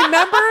 And I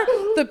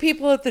remember the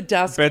people at the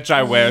desk Bitch,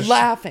 I wish.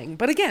 laughing.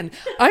 But again,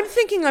 I'm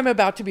thinking I'm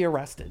about to be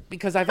arrested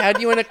because I've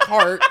had you in a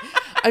cart.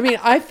 I mean,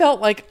 I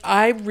felt like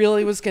I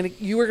really was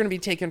you were gonna be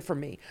taken from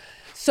me.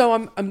 So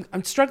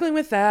I'm struggling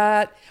with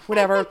that,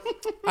 whatever.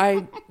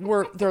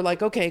 They're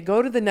like, okay,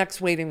 go to the next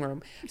waiting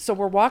room. So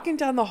we're walking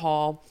down the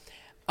hall.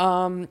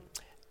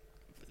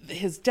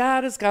 His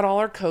dad has got all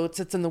our coats.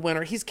 It's in the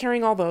winter. He's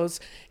carrying all those.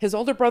 His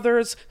older brother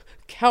is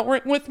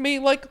cowering with me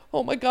like,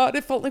 oh my God,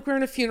 it felt like we were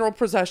in a funeral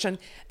procession.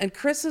 And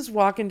Chris is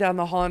walking down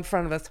the hall in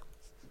front of us.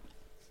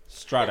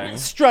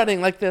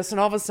 Strutting like this.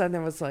 And all of a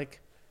sudden it was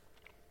like,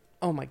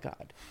 oh my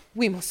God,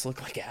 we must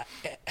look like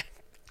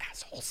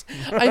assholes.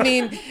 I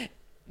mean,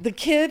 the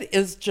kid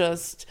is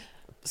just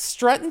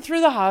strutting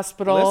through the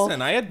hospital.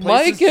 Listen, I had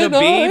places to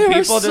be,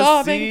 people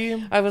to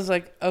see. I was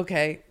like,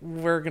 okay,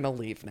 we're going to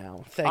leave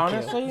now. Thank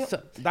you. Honestly,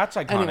 that's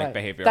iconic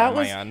behavior that on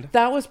was, my end.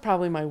 That was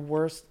probably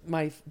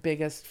my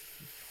biggest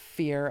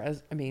fear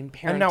parenting.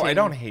 And no, I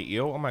don't hate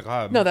you. Oh my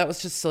God. No, that was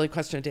just a silly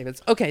question of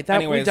David's. Okay,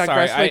 Anyways, we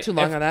digressed sorry, way too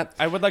long on that.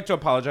 I would like to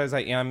apologize.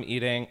 I am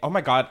eating, oh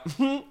my God,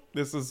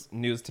 this is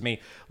news to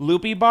me.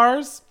 Loopy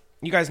bars.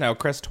 You guys know,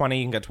 Chris 20,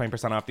 you can get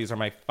 20% off. These are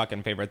my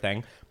fucking favorite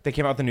thing. They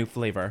came out with a new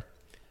flavor.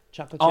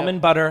 Chocolate almond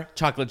chip. butter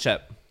chocolate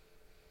chip.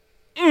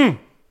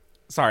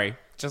 Sorry,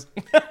 just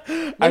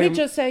let me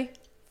just say,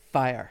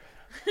 fire.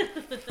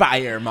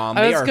 Fire, Mom.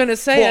 I was gonna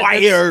say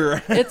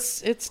fire.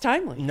 It's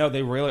timely. No,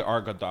 they really are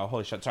good though.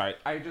 Holy shit! Sorry,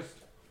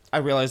 I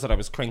realized that I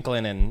was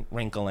crinkling and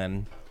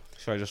wrinkling,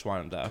 so I just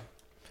wanted to.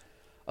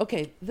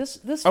 Okay,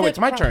 this. Oh, it's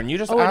my turn. You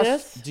just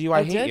asked. Do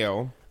I hate did?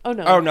 you? Oh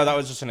no. Oh no, that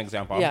was just an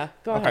example. Yeah,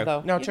 go ahead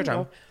though. No, it's your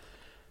turn.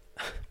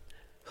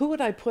 Who would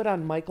I put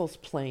on Michael's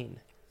plane?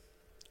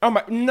 Oh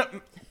my! No.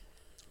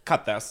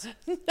 Cut this.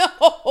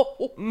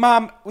 No.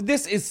 Mom,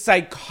 this is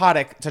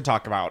psychotic to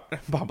talk about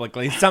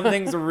publicly. Some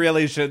things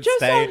really should just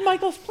stay. on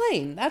Michael's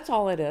plane. That's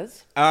all it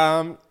is.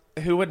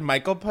 Who would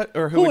Michael put,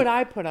 or who would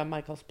I put on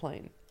Michael's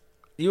plane?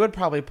 You would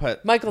probably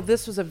put Michael.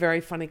 This was a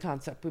very funny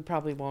concept. We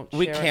probably won't.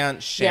 We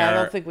can't share. Yeah, I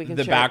don't think we can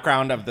the share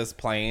background of this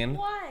plane.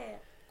 Why?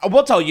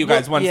 We'll tell you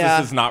guys once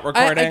this is not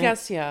recording. I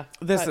guess yeah.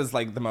 This is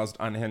like the most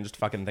unhinged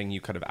fucking thing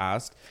you could have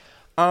asked.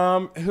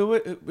 Who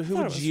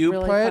would you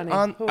really put funny.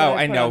 on? Who would Oh,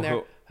 I I put know on there?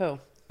 who. Who?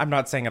 I'm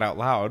not saying it out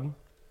loud.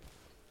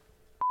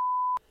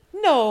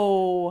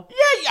 No.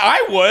 Yeah,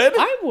 I would.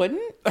 I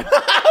wouldn't.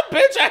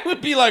 Bitch, I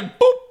would be like,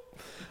 boop.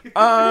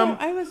 No,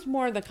 I was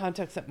more in the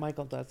context that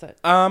Michael does it.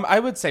 I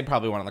would say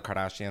probably one of the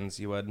Kardashians.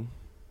 You would.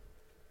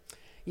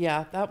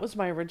 Yeah, that was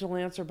my original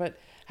answer. But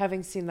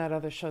having seen that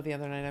other show the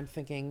other night, I'm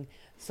thinking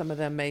some of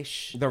them may.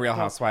 The Real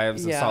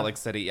Housewives of Salt Lake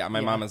City. Yeah,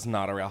 my mom is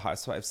not a Real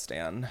Housewives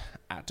stan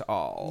at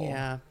all.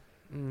 Yeah.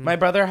 My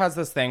brother has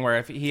this thing where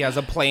if he has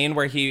a plane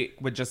where he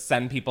would just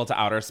send people to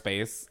outer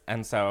space,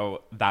 and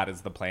so that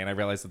is the plane. I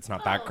realize it's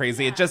not that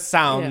crazy. It just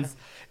sounds,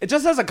 it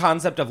just has a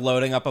concept of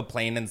loading up a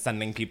plane and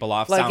sending people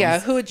off. Like,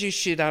 yeah, who would you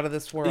shoot out of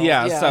this world?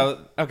 Yeah,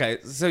 so, okay,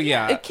 so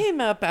yeah. It came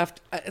up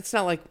after, it's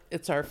not like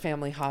it's our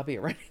family hobby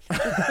or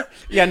anything.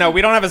 Yeah, no,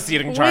 we don't have a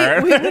seating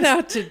chart. We went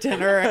out to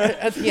dinner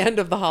at the end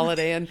of the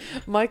holiday, and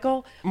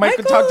Michael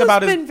talked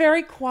about has been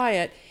very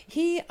quiet.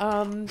 He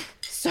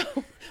so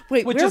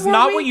wait, which where is were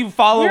not we? what you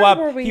follow Where up.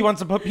 were we? He wants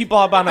to put people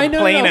up on a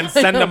plane and I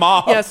send them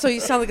off. Yeah, so you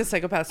sound like a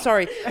psychopath.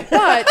 Sorry,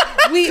 but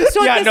we.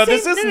 So Yeah, at the no, same,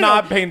 this is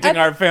not painting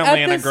our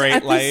family in a great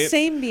at light. the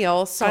same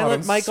meal,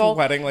 Silent I'm Michael,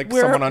 sweating like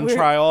someone on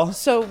trial.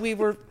 So we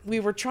were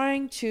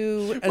trying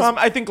to. Mom,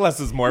 I think less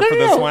is more for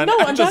this one. No,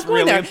 I'm just not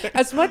going really there.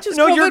 As much as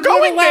no, COVID you're would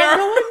going allow, there.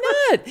 No, I'm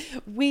not.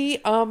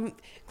 We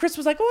Chris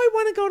was like, "Oh, I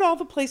want to go to all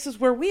the places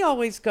where we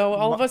always go.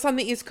 All of us on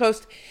the East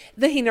Coast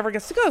that he never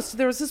gets to go." So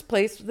there was this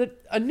place,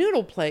 a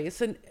noodle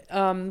place, and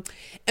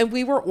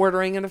we were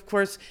ordering, and of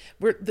course,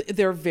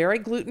 they're very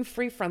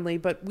gluten-free friendly.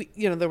 But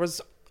there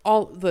was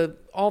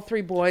all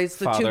three boys,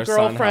 the Father, two son,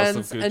 girlfriends,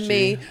 House of and Gucci.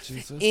 me,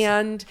 Jesus.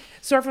 and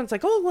so everyone's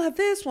like, "Oh, we'll have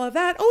this, we'll have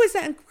that. Oh, is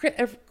that?"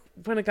 And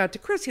when it got to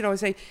Chris, he'd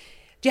always say,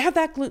 "Do you have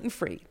that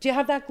gluten-free? Do you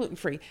have that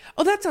gluten-free?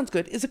 Oh, that sounds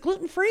good. Is it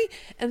gluten-free?"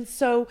 And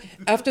so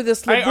after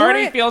this I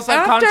already feel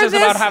subconscious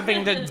about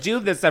having to do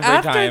this every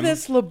time. After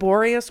this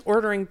laborious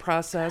ordering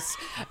process,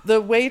 the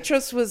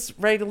waitress was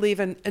ready to leave,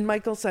 and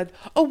Michael said,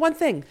 "Oh, one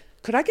thing.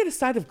 Could I get a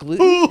side of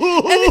gluten?" And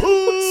it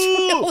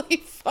was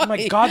really funny. Oh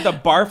my God, the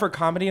bar for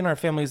comedy in our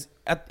family's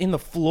in the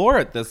floor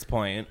at this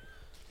point.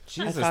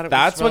 Jesus,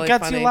 that's what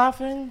gets you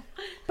laughing?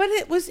 But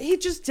he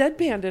just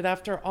deadpanned it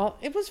after all.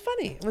 It was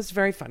funny. It was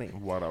very funny.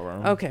 Whatever.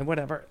 Okay,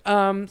 whatever.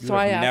 You So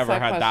I asked never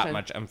that had question. that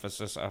much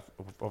emphasis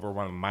over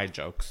one of my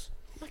jokes.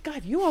 Oh my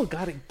God, you all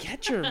got to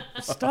get your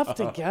stuff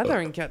together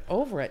and get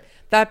over it.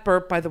 That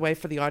burp, by the way,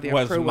 for the audio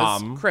Was crew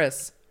Mom. was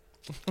Chris.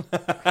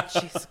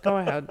 Jeez, go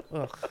ahead.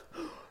 Ugh.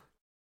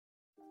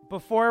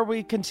 Before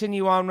we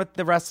continue on with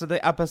the rest of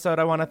the episode,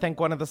 I want to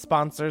thank one of the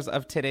sponsors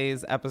of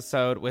today's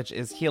episode, which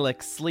is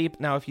Helix Sleep.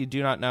 Now, if you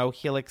do not know,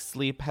 Helix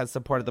Sleep has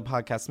supported the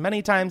podcast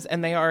many times,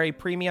 and they are a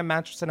premium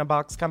mattress in a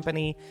box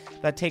company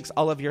that takes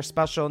all of your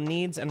special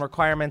needs and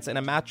requirements in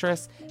a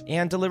mattress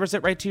and delivers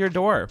it right to your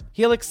door.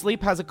 Helix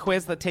Sleep has a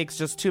quiz that takes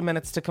just 2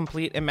 minutes to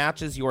complete and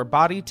matches your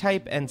body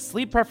type and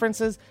sleep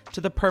preferences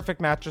to the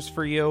perfect mattress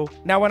for you.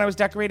 Now, when I was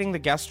decorating the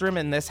guest room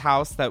in this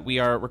house that we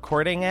are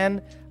recording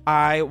in,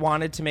 I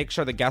wanted to make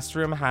sure the guest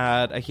room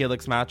had a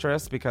Helix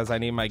mattress because I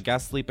need my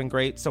guests sleeping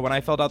great. So when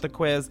I filled out the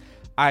quiz,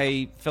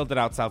 I filled it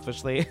out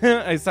selfishly.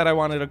 I said I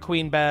wanted a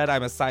queen bed,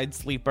 I'm a side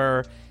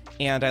sleeper,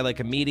 and I like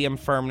a medium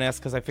firmness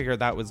because I figured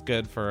that was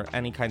good for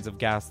any kinds of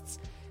guests.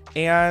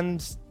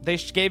 And they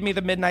gave me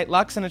the Midnight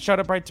Luxe and it showed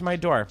up right to my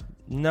door.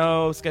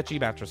 No sketchy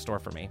mattress store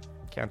for me.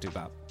 Can't do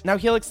that. Now,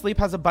 Helix Sleep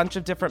has a bunch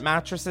of different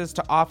mattresses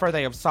to offer.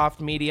 They have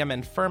soft, medium,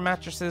 and firm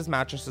mattresses.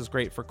 Mattresses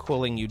great for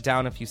cooling you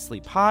down if you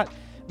sleep hot.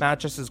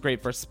 Mattress is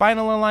great for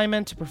spinal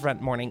alignment to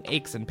prevent morning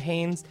aches and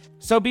pains.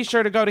 So be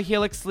sure to go to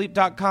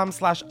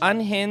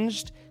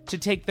helixsleep.com/unhinged to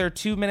take their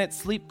 2-minute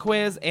sleep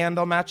quiz, and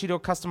they'll match you to a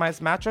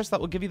customized mattress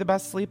that will give you the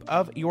best sleep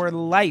of your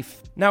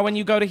life. Now, when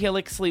you go to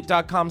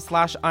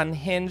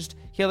helixsleep.com/unhinged,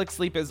 Helix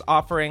Sleep is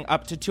offering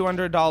up to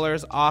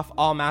 $200 off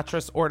all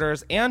mattress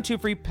orders and 2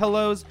 free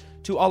pillows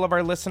to all of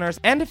our listeners.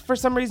 And if for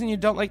some reason you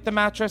don't like the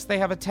mattress, they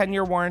have a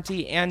 10-year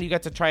warranty and you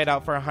get to try it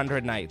out for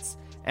 100 nights.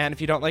 And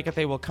if you don't like it,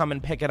 they will come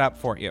and pick it up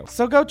for you.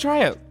 So go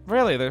try it.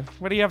 Really,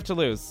 what do you have to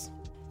lose?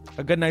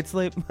 A good night's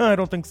sleep? I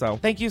don't think so.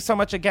 Thank you so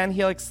much again,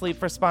 Helix Sleep,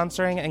 for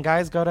sponsoring. And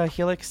guys, go to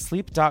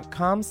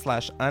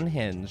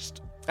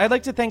helixsleep.com/unhinged. I'd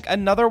like to thank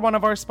another one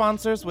of our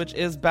sponsors, which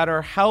is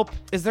BetterHelp.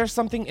 Is there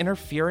something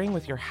interfering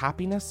with your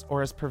happiness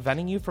or is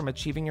preventing you from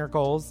achieving your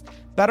goals?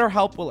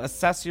 BetterHelp will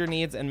assess your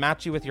needs and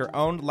match you with your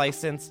own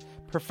licensed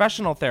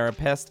professional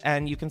therapist,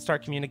 and you can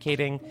start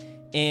communicating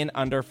in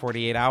under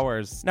 48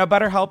 hours. Now,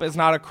 BetterHelp is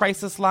not a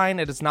crisis line.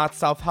 It is not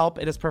self-help.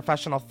 It is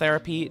professional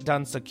therapy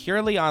done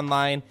securely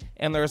online,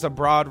 and there's a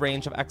broad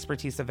range of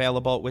expertise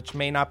available, which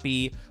may not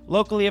be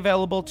locally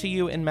available to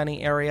you in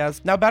many areas.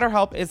 Now,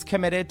 BetterHelp is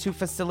committed to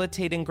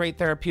facilitating great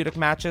therapeutic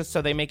matches,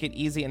 so they make it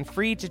easy and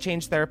free to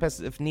change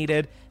therapists if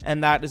needed,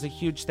 and that is a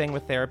huge thing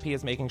with therapy,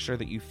 is making sure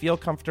that you feel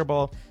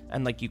comfortable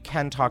and like you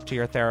can talk to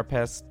your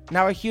therapist.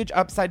 Now, a huge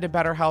upside to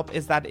BetterHelp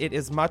is that it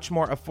is much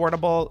more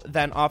affordable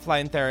than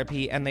offline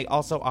therapy, and they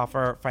also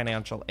offer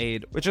financial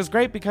aid, which is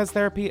great because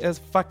therapy is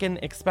fucking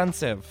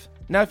expensive.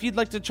 Now, if you'd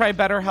like to try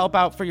BetterHelp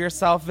out for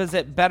yourself,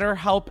 visit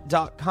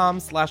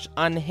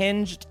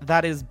betterhelp.com/unhinged.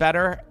 That is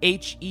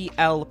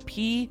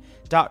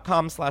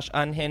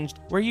betterhelp.com/unhinged,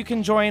 where you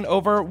can join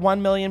over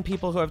 1 million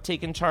people who have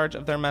taken charge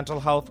of their mental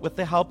health with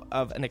the help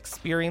of an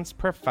experienced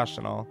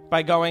professional.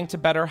 By going to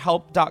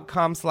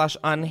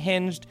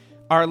betterhelp.com/unhinged,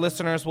 our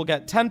listeners will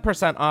get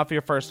 10% off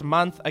your first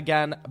month.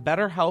 Again,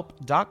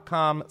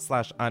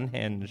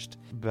 betterhelp.com/unhinged.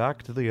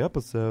 Back to the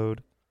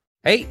episode.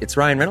 Hey, it's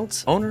Ryan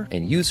Reynolds, owner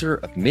and user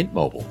of Mint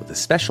Mobile, with a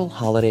special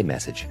holiday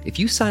message. If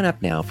you sign up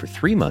now for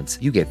 3 months,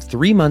 you get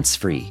 3 months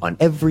free on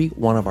every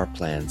one of our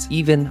plans,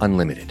 even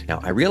unlimited. Now,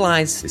 I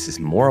realize this is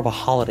more of a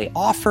holiday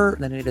offer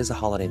than it is a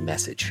holiday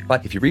message,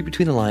 but if you read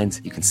between the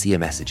lines, you can see a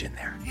message in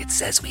there. It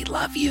says we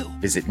love you.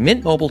 Visit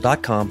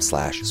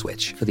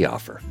mintmobile.com/switch for the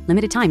offer.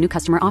 Limited time new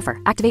customer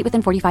offer. Activate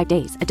within 45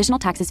 days. Additional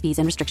taxes, fees,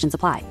 and restrictions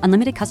apply.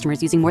 Unlimited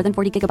customers using more than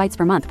 40 gigabytes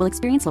per month will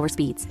experience lower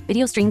speeds.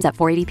 Video streams at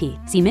 480p.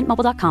 See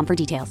mintmobile.com for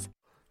details.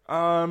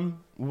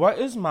 What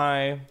is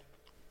my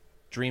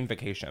dream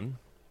vacation?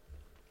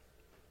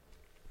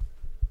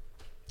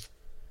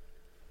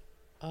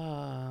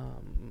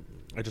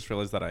 I just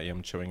realized that I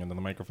am chewing into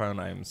the microphone.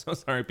 I am so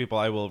sorry, people.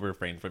 I will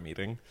refrain from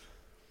eating.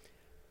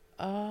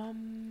 I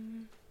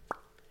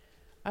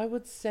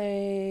would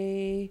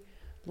say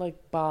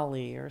like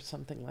Bali or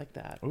something like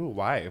that. Ooh,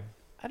 why?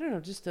 I don't know,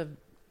 just a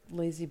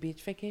lazy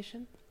beach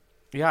vacation.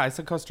 Yeah, I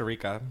said Costa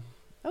Rica.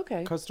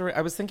 Okay. Costa Rica.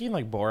 I was thinking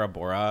like Bora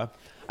Bora.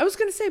 I was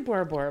going to say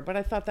Bora Bora, but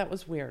I thought that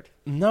was weird.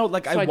 No,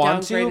 like So I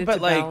want to, downgraded but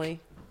to like Bali.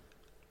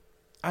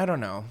 I don't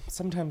know.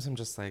 Sometimes I'm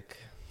just like,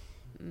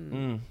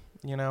 you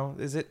know,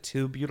 is it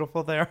too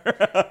beautiful there?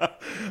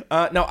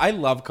 No, I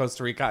love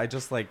Costa Rica. I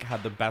just like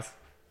had the best.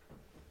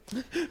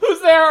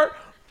 Who's there?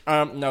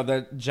 No,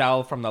 the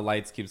gel from the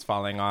lights keeps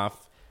falling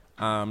off.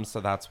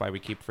 So that's why we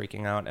keep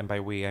freaking out. And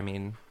by we, I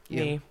mean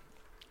me.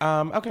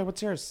 Okay,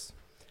 what's yours?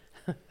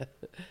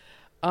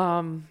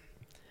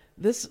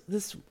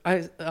 This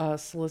I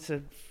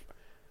solicited.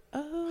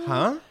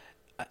 Huh?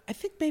 I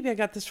think maybe I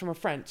got this from a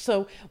friend.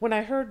 So when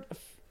I heard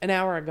an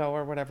hour ago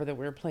or whatever that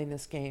we were playing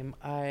this game,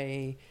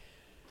 I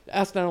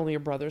asked not only your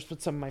brothers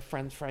but some of my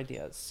friends for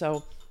ideas.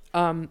 So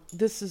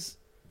this is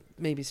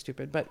maybe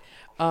stupid, but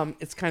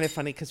it's kind of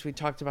funny because we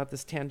talked about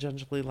this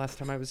tangentially last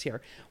time I was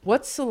here.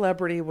 What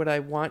celebrity would I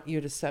want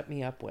you to set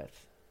me up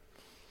with?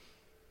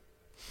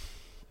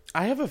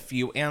 I have a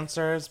few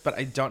answers, but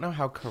I don't know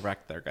how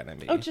correct they're going to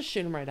be. Oh, just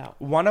shoot them right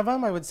out. One of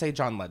them, I would say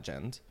John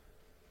Legend.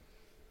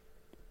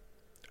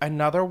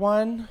 Another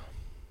one,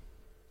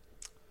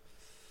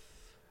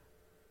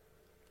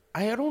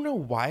 I don't know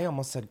why I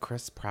almost said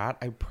Chris Pratt.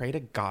 I pray to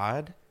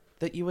God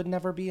that you would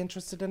never be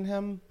interested in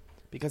him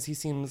because he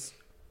seems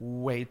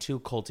way too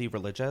culty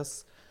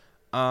religious.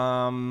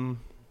 Who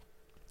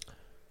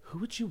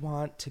would you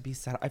want to be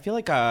set up? I feel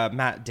like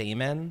Matt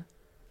Damon.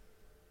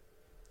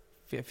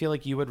 I feel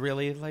like you would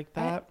really like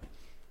that.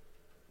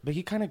 But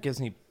he kind of gives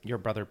me your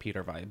brother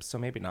Peter vibes, so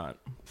maybe not.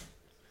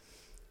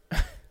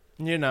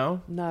 You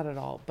know? Not at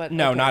all. But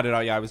no, okay. Not at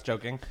all. Yeah, I was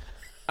joking.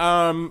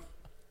 And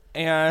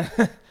oh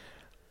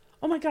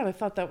my God, I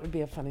thought that would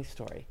be a funny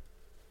story.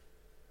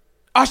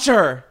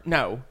 Usher.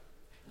 No.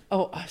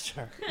 Oh,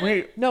 Usher.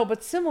 Wait. No,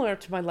 but similar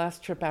to my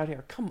last trip out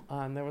here. Come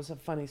on, there was a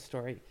funny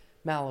story.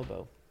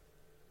 Malibu.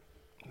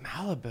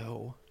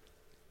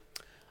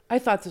 I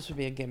thought this would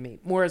be a gimme,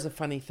 more as a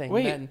funny thing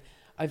than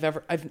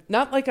I've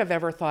not like I've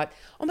ever thought,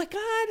 oh my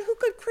God, who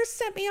could Chris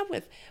set me up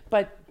with?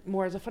 But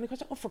more as a funny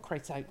question. Oh, for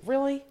Christ's sake,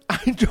 really?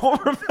 I don't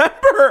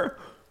remember.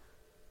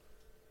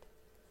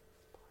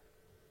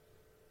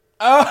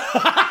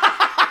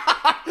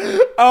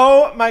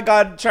 Oh my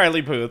God,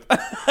 Charlie Puth.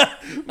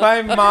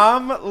 My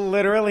mom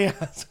literally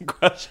has a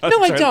crush on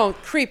No, I Charlie.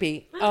 don't.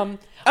 Creepy.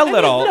 A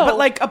little, no, but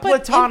like a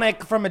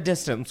platonic from a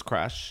distance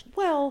crush.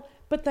 Well,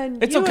 but then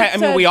It's you okay. had I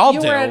mean, said we all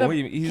you do. were at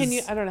He's- can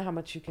you? I don't know how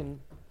much you can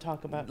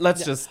talk about.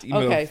 Let's Yeah. just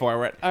Okay. move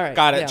forward. All right.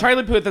 Got it. yeah.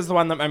 Charlie Puth is the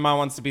one that my mom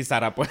wants to be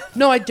set up with.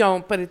 No, I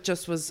don't. But it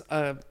just was.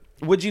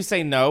 Would you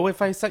say no if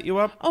I set you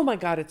up? Oh my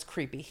God, it's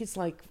creepy. He's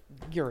like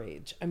your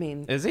age. I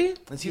mean, Is he?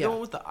 Is he Yeah. the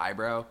one with the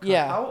eyebrow?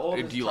 Yeah. How old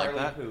is Do you like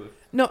Charlie that? Puth?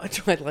 no,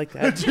 I like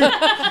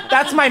that.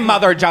 That's my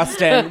mother,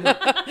 Justin.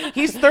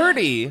 He's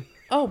 30.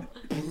 Oh,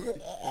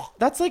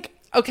 That's like...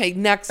 okay.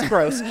 Next,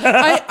 gross.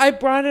 I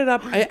brought it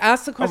up. I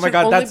asked the Oh question. my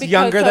God, only that's because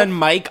younger of- than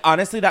Mike.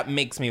 Honestly, that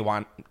makes me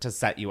want to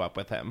set you up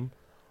with him.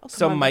 Oh,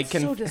 so come on, Mike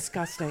that's can... So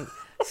disgusting.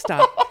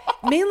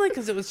 Stop. Mainly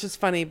because it was just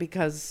funny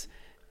because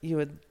you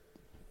had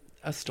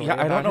a story Yeah,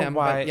 I about don't know him.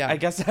 why. But yeah. I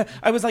guess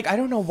I was like, I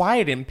don't know why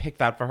I didn't pick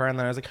that for her. And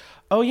then I was like,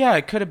 oh yeah,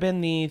 it could have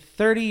been the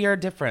 30-year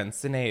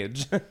difference in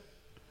age.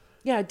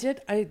 Yeah, I did.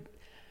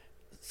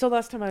 So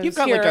last time I was You've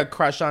got here, like a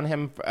crush on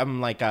him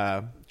from like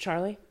a...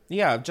 Charlie.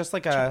 Yeah, just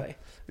like a...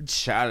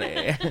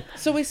 Charlie.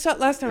 So we saw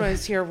last time I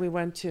was here. We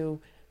went to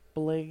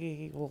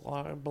Balenciaga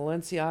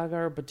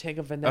or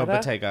Bottega Veneta. Oh,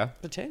 Bottega.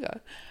 Bottega.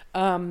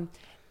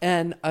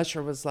 And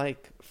Usher was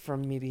like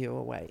from me to you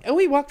away, and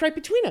we walked right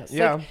between us.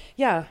 Yeah. Like,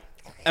 yeah.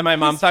 And my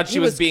mom thought he she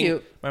was was being...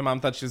 cute. My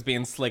mom thought she was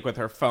being slick with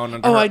her phone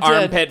under Oh, her I did.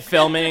 armpit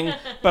filming,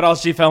 but all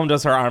she filmed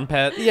was her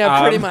armpit. Yeah,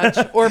 pretty much.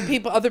 Or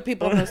other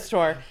people in the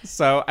store.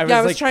 So I was I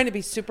was like... trying to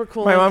be super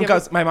cool. My and mom give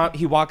goes... it- My mom...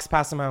 He walks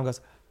past and my mom goes,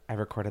 I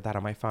recorded that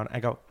on my phone. I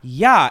go,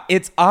 yeah,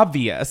 it's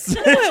obvious.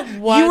 No, it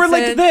You were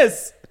like wasn't.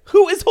 this.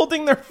 Who is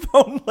holding their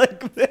phone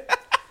like this?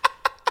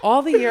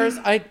 All the years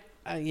I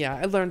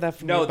learned that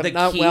from No, you, but the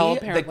not key- well.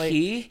 the Apparently,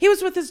 key- he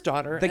was with his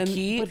daughter. The but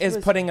key he is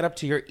was- putting it up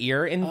to your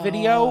ear in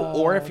video,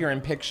 or if you're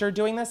in picture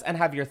doing this, and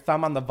have your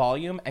thumb on the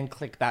volume and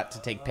click that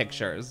to take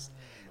pictures.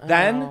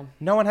 Then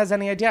no one has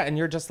any idea, and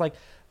you're just like,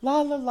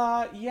 la la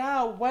la,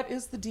 yeah, what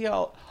is the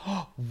deal?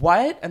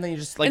 What? And then you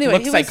just like Anyway,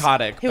 look he was-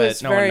 psychotic, he but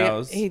was no very- one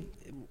knows. He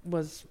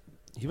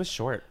was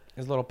short.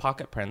 His little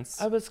pocket prince.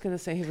 I was gonna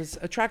say he was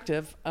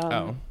attractive.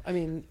 I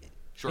mean,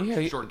 Short,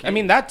 Yeah, short I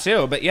mean that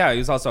too, but yeah, he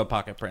was also a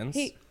pocket prince.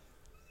 He-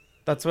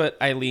 That's what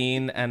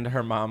Eileen and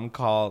her mom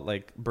call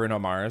like Bruno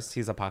Mars.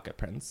 He's a pocket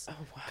prince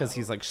because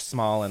he's like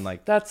small and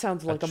like. that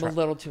sounds like I'm a attra-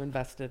 little too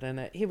invested in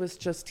it. He was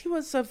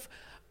of.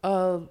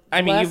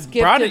 I mean, less you've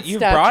brought it. gifted You've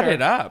brought stature.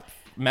 it up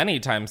many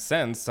times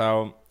since.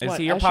 So is What,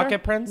 he your Usher?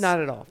 pocket prince?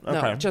 Not at all.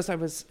 Okay. No, just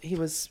He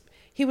was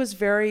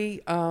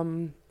very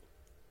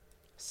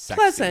Sexy.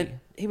 pleasant.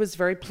 He was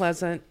very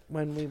pleasant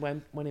when he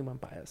went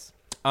by us.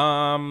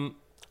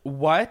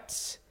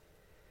 What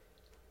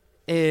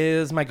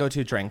is my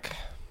go-to drink?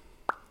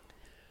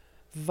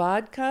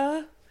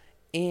 Vodka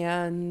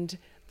and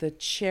the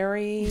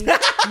cherry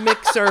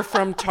mixer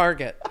from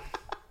Target,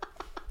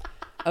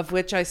 of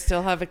which I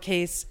still have a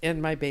case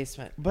in my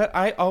basement. But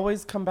I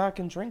always come back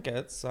and drink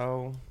it,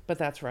 so. But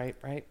that's right?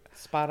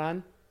 Spot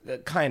on?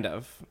 Kind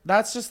of.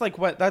 That's just like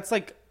what, that's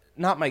like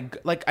not my,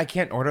 like I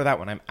can't order that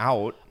when I'm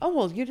out. Oh,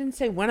 well, you didn't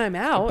say when I'm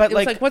out. But it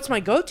was like, what's my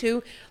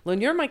go-to?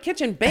 When you're in my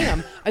kitchen,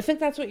 bam. I think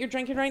that's what you're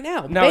drinking right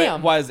now. No,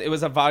 bam. it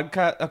was a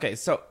vodka. Okay,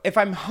 so if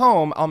I'm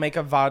home, I'll make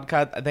a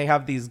vodka. They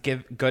have these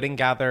Good and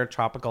Gather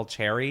tropical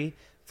cherry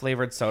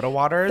flavored soda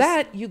waters.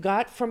 That you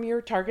got from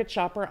your Target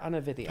shopper on a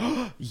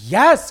video.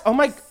 Yes. Oh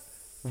my.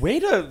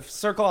 Way to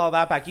circle all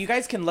that back. You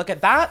guys can look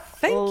at that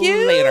Thank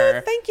you.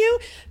 later. Thank you.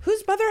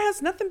 Whose mother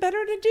has nothing better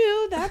to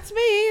do? That's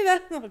me.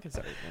 Okay,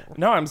 sorry.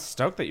 No, I'm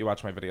stoked that you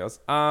watch my videos.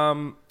 I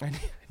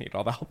need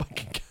all the help I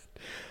can get.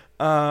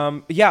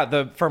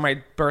 For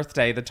my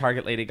birthday, the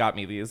Target lady got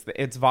me these.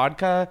 It's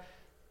vodka.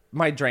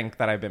 My drink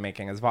that I've been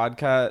making is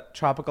vodka,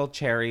 tropical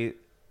cherry,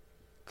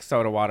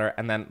 soda water,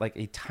 and then like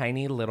a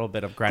tiny little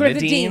bit of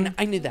grenadine.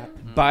 I knew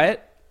that.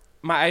 But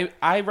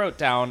I wrote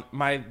down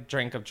my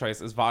drink of choice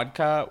is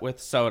vodka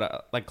with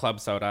soda, like club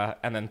soda,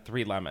 and then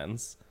 3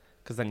 lemons,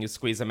 because then you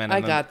squeeze them in.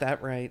 And got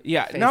that right.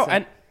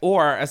 Yeah,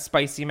 or a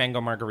spicy mango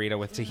margarita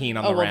with tahini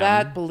on the rim. Oh, well,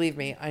 that, believe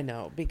me, I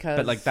know, because...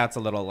 But, like, that's a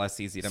little less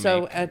easy to make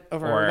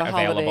over the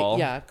available.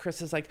 Holiday,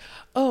 Chris is like,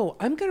 oh,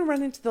 I'm going to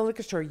run into the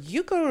liquor store.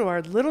 You go to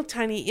our little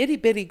tiny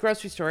itty-bitty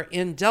grocery store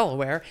in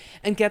Delaware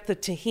and get the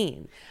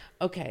tahini.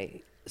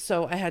 Okay,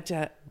 so I had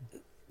to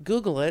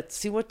Google it,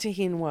 see what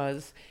tahini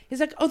was. He's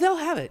like, oh, they'll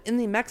have it in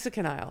the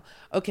Mexican aisle.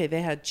 Okay,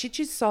 they had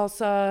chichi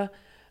salsa.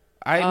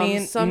 I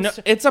mean,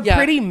 it's a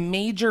pretty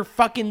major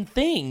fucking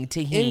thing,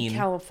 tahini. In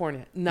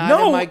California. Not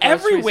in my grocery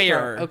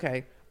everywhere. store.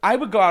 Okay. I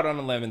would go out on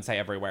a limb and say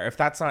everywhere. If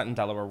that's not in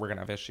Delaware, we're going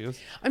to have issues.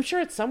 I'm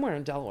sure it's somewhere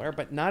in Delaware,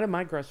 but not in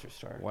my grocery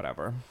store.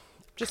 Whatever.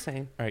 Just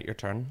saying. All right, your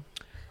turn.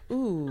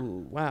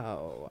 Ooh,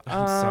 wow.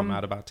 I'm so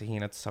mad about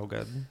tahini. It's so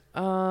good.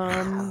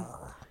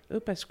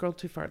 Oop, I scrolled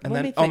too far. And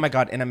then, oh my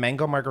God, in a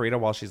mango margarita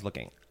while she's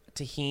looking.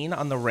 Tahini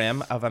on the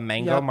rim of a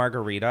mango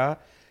margarita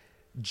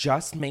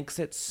just makes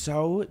it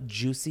so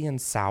juicy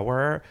and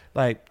sour.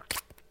 Like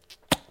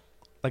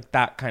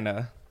that kind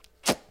of.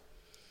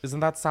 Isn't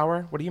that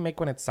sour? What do you make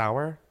when it's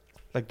sour?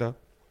 Like the.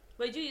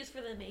 What did you use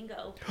for the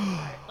mango?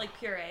 Like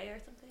puree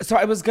or something? So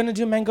I was going to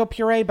do mango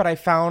puree, but I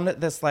found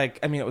this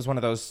it was one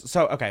of those.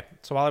 So, okay.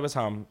 So while I was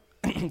home,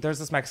 there's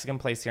this Mexican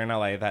place here in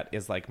LA that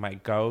is like my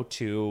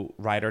go-to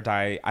ride or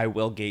die. I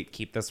will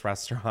gatekeep this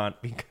restaurant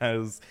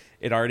because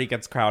it already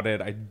gets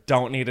crowded. I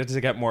don't need it to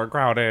get more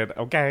crowded.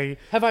 Okay.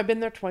 Have I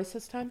been there twice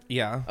this time?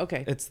 Yeah.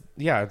 Okay. It's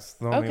the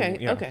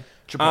only, okay.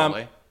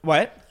 Chipotle.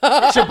 What?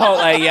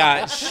 Chipotle,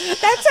 yeah. That's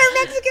our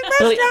Mexican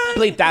restaurant.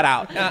 Bleep that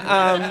out.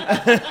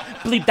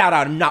 Bleep that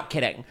out. I'm not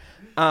kidding.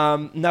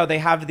 No, they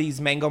have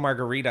these mango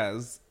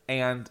margaritas,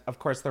 and of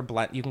course they're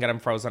blend. You can get them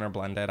frozen or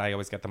blended. I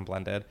always get them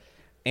blended.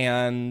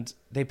 And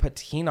they put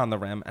tahini on the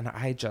rim, and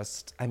I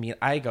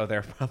go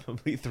there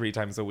probably 3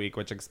 times a week,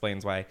 which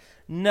explains why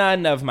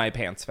none of my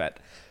pants fit.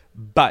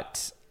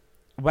 But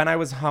when I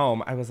was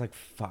home, I was like,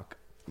 fuck.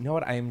 You know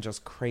what? I am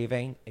just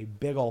craving a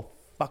big ol'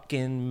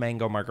 fucking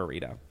mango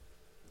margarita.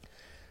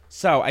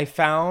 So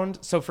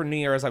for New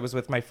Year's, I was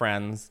with my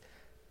friends,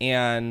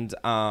 and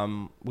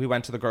we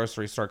went to the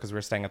grocery store because we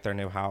were staying at their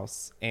new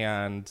house.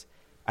 And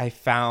I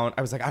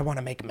was like, I want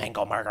to make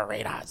mango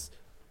margaritas.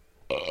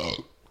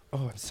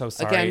 Oh, I'm so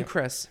sorry. Again,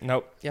 Chris.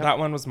 Nope. Yep. That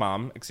one was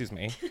Mom. Excuse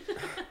me.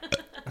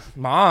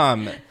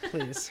 Mom.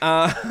 Please.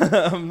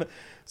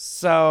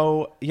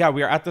 So, yeah,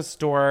 we were at the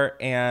store,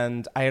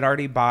 and I had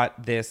already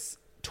bought this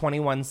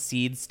 21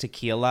 Seeds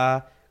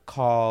tequila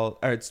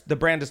the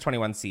brand is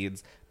 21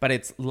 Seeds, but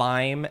it's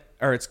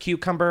it's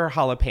cucumber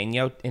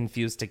jalapeno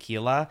infused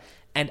tequila,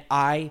 and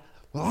I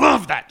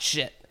love that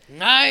shit.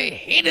 I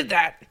hated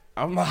that.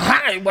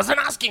 I wasn't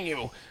asking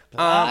you.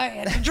 I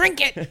had to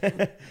drink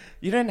it.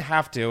 You didn't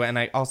have to, and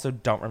I also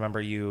don't remember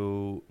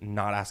you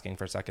not asking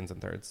for seconds and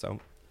thirds,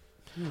 so.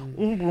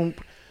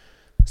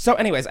 So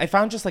anyways, I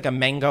found just like a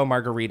mango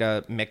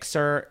margarita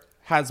mixer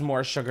has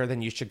more sugar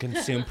than you should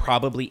consume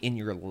probably in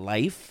your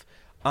life.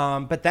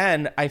 But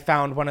then I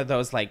found one of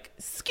those like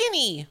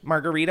skinny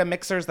margarita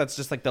mixers that's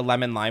just like the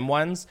lemon lime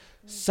ones.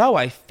 So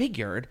I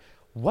figured,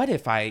 what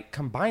if I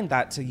combined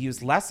that to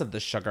use less of the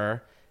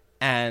sugar?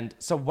 And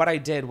so what I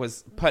did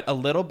was put a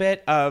little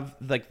bit of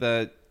like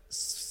the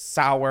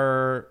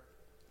sour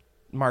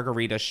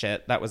margarita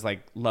shit that was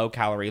like low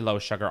calorie, low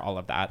sugar, all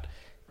of that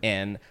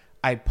in.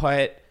 I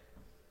put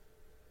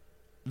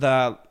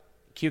the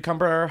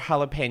cucumber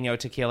jalapeno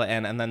tequila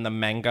in, and then the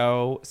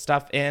mango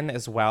stuff in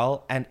as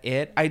well. And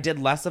I did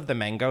less of the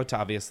mango to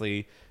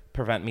obviously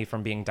prevent me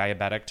from being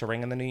diabetic to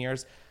ring in the New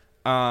Year's.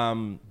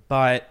 And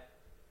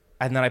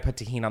then I put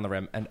tahini on the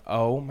rim, and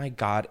oh my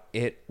God,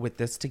 it with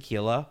this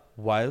tequila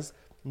was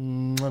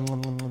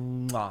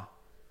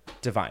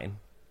divine,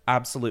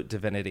 absolute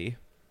divinity.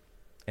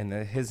 In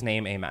his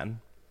name, amen.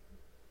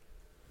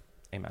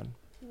 Amen.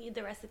 We need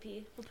the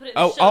recipe. We'll put it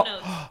in the show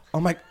notes. Oh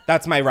my,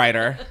 that's my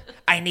writer.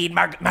 I need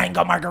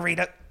mango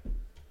margarita.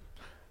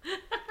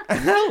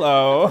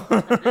 Hello.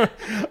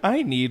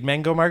 I need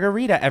mango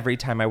margarita every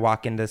time I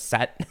walk into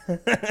set,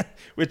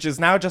 which is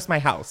now just my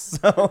house.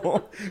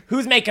 So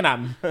who's making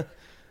them?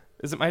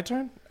 Is it my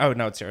turn? Oh,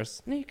 no, it's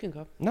yours. No, you can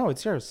go. No,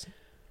 it's yours.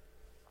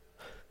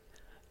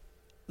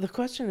 The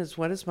question is,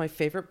 what is my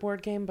favorite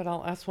board game? But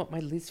I'll ask what my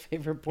least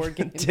favorite board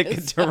game is.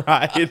 Ticket to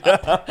Ride.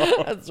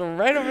 That's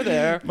right over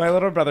there. My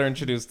little brother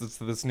introduced us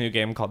to this new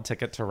game called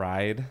Ticket to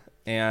Ride.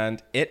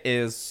 And it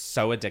is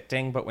so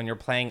addicting. But when you're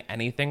playing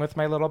anything with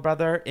my little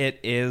brother, it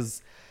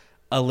is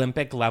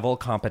Olympic level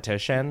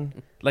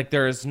competition. Like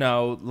there is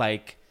no,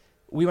 like,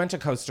 we went to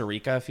Costa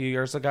Rica a few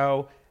years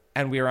ago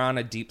and we were on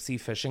a deep sea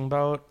fishing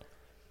boat.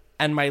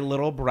 And my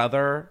little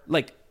brother,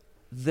 like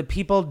the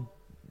people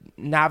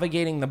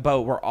navigating the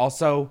boat were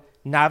also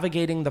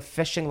navigating the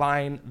fishing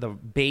line, the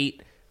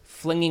bait,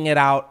 flinging it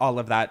out, all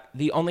of that.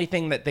 The only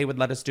thing that they would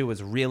let us do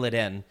was reel it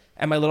in.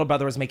 And my little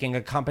brother was making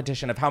a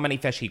competition of how many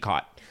fish he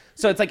caught.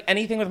 So it's like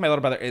anything with my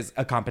little brother is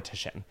a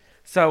competition.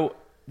 So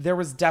there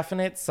was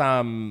definite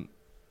some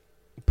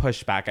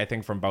pushback, I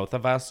think, from both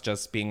of us,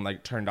 just being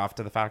like turned off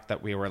to the fact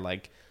that we were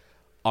like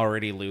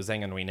already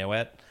losing and we knew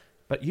it.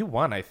 But you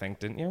won, I think,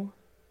 didn't you?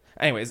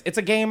 Anyways, it's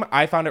a game.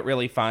 I found it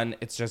really fun.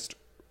 It's just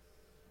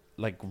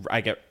like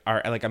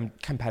I'm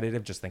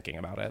competitive just thinking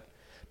about it.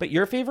 But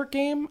your favorite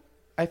game,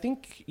 I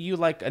think you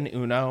like an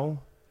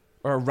Uno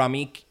or a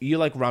Rummy. You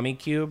like Rummy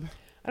Cube?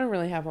 I don't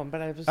really have one, but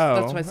that's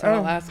why I said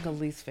I'll ask a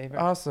least favorite.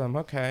 Awesome.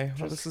 Okay.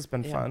 Well, this has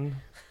been fun.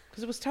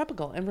 Because it was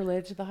topical and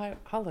related to the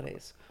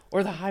holidays.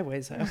 Or the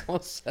highways, I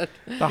almost said.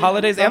 The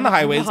holidays and the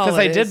highways, because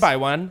I did buy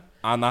one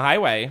on the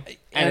highway.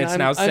 And it's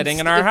now sitting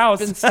in our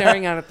house. I've been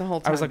staring at it the whole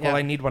time. I was like, well,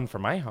 I need one for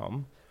my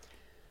home.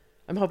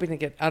 I'm hoping to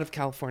get out of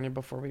California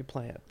before we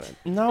play it. But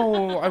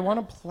no, I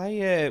want to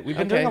play it. We've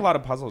been doing a lot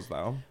of puzzles,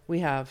 though. We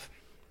have.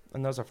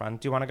 And those are fun.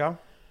 Do you want to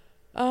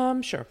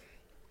go? Sure.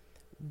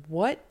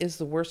 What is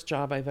the worst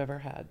job I've ever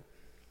had?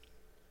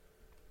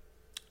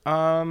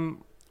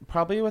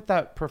 Probably with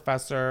that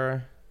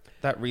professor,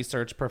 that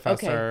research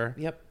professor.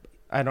 Okay. Yep.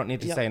 I don't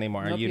need to say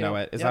anymore. Nope, you know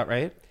it. Is that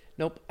right?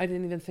 Nope. I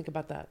didn't even think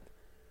about that.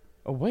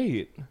 Oh,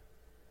 wait.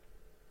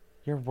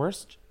 Your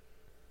worst?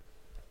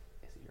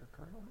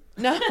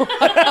 No.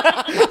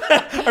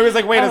 I was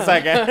like, wait a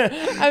second.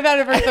 I've had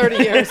it for 30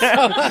 years. So.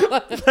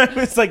 I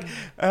was like,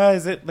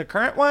 is it the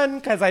current one?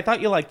 Because I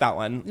thought you liked that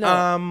one.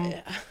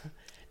 No.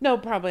 No,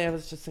 probably. I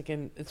was just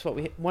thinking it's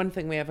one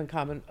thing we have in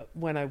common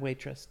when I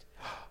waitressed.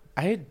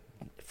 I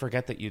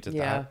forget that you did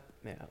that.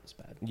 Yeah, it was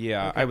bad.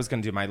 Yeah, okay. I was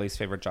going to do my least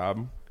favorite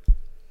job.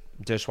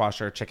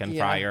 Dishwasher, chicken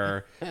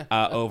fryer,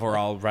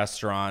 overall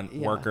restaurant,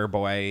 worker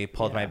boy,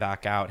 pulled my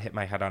back out, hit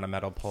my head on a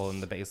metal pole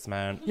in the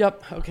basement.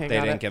 Yep. Okay, They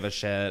didn't give a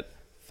shit.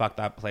 Fuck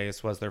that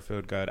place. Was their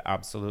food good?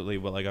 Absolutely.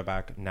 Will I go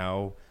back?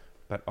 No.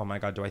 But oh my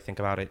God, do I think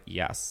about it?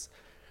 Yes.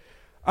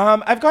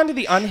 I've gone to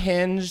the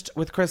Unhinged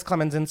with Chris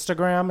Klemens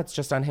Instagram. It's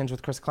just Unhinged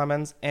with Chris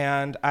Klemens.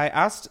 And I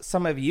asked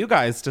some of you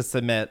guys to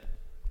submit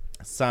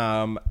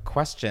some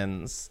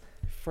questions.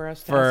 For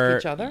us to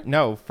ask each other?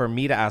 No, for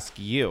me to ask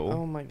you.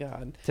 Oh my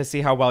God. To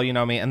see how well you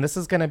know me. And this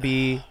is going to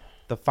be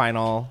the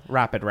final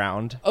rapid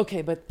round.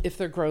 Okay, but if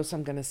they're gross,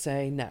 I'm going to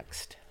say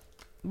next.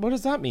 What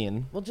does that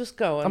mean? Well, just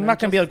go. I'm not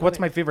going to be like, what's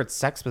my favorite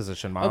sex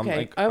position, Mom? Okay.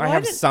 Like, I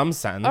have some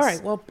sense. All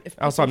right, well.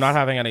 Also, I'm not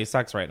having any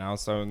sex right now,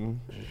 so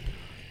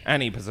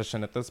any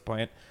position at this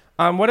point.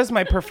 What is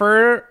my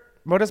preferred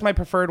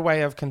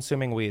way of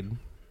consuming weed?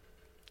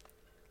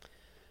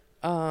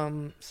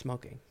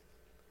 Smoking.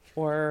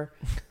 Or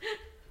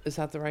is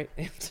that the right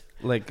answer?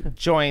 Like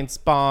joints,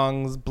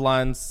 bongs,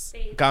 blunts,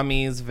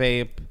 gummies,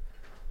 vape,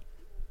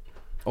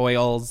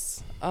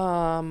 oils.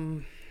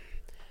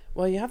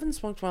 Well, you haven't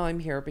smoked while I'm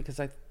here because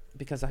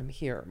I'm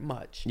here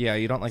much. Yeah,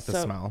 you don't like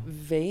the smell.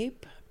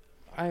 Vape,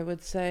 I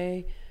would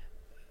say.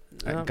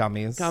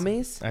 Gummies.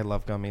 Gummies? I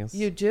love gummies.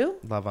 You do?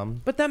 Love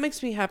them. But that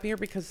makes me happier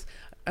because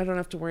I don't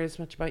have to worry as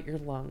much about your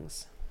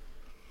lungs.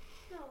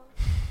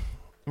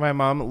 My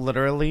mom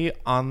literally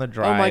on the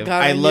drive. Oh my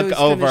God! I look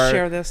over.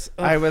 Share this.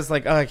 I was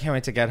like, oh, I can't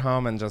wait to get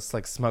home and just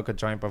like smoke a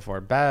joint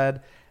before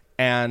bed.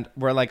 And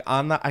we're like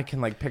I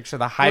can like picture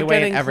the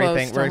highway and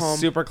everything. We're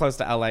super close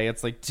to LA.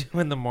 It's like 2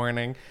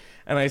 a.m.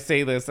 And I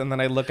say this, and then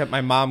I look at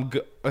my mom.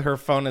 Her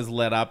phone is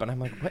lit up, and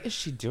I'm like, "What is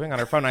she doing on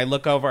her phone?" I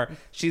look over.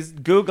 She's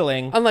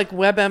Googling on like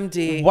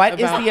WebMD. What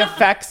is the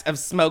effects of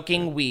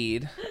smoking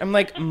weed? I'm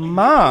like,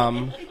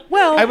 Mom.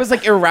 Well, I was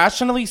like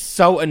irrationally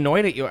so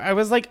annoyed at you. I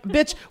was like,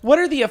 bitch, what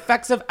are the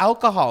effects of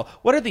alcohol?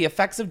 What are the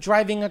effects of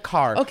driving a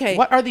car? Okay.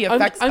 What are the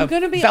effects of I'm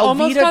going to be Velveeta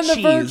almost on the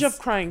cheese? verge of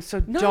crying, so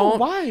don't.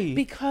 Why?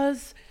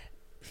 Because,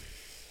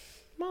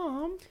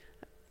 Mom,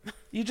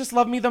 you just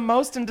love me the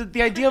most, and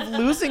the idea of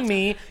losing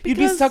me, you'd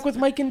be stuck with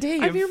Mike and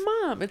Dave. I'm your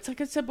mom. It's like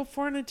I said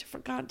before in a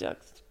different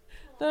context.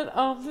 That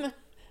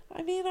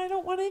I mean, I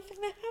don't want anything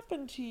to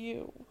happen to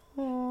you.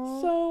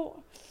 Aww.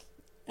 So,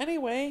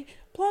 anyway,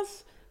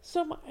 plus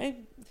So I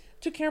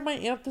took care of my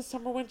aunt this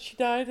summer when she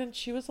died, and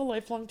she was a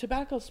lifelong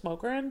tobacco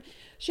smoker, and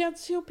she had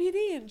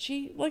COPD, and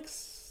she like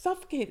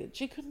suffocated.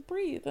 She couldn't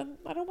breathe, and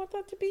I don't want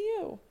that to be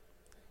you.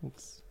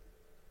 Thanks.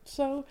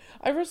 So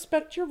I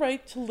respect your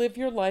right to live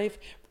your life.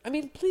 I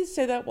mean, please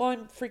say that while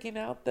I'm freaking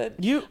out that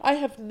I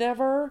have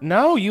never...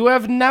 No, you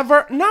have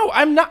never... No,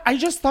 I'm not. I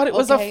just thought it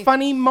was a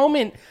funny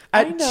moment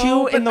at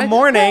 2 in the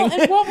morning. Well,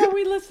 and what were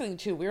we listening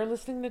to? We were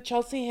listening to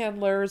Chelsea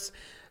Handler's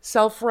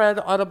self-read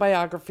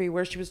autobiography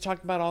where she was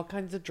talking about all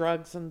kinds of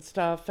drugs and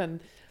stuff.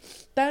 And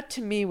that,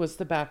 to me, was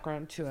the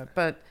background to it.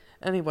 But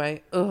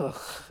anyway,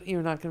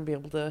 you're not going to be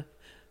able to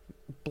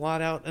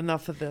blot out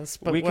enough of this.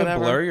 But we whatever.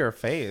 can blur your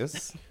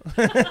face.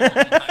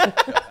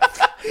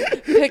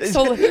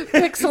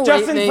 Pixelate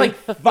Justin's me.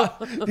 like,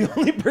 the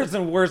only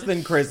person worse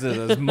than Chris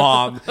is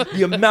mom.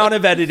 The amount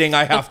of editing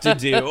I have to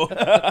do.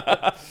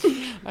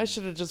 I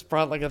should have just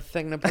brought like a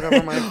thing to put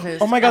over my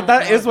face. Oh my God,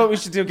 that is what we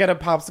should do. Get a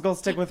popsicle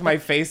stick with my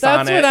face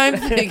on it.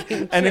 That's what I'm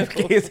thinking. And in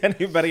case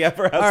anybody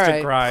ever has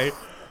to cry.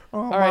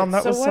 Oh, Mom,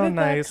 that was so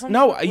nice.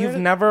 No,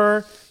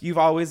 you've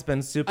always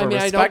been super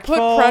respectful. I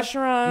don't put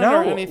pressure on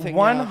or anything.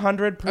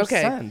 100%.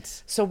 Okay.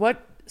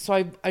 So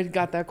I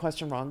got that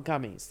question wrong.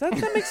 Gummies. That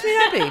makes me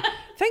happy.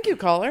 Thank you,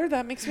 caller.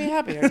 That makes me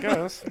happy, I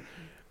guess.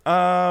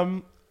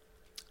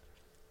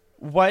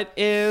 What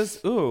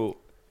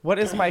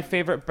is my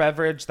favorite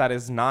beverage that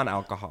is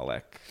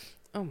non-alcoholic?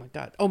 Oh my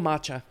God. Oh,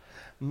 matcha.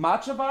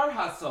 Matcha Bar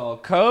Hustle.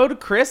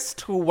 Code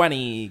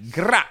Chris20.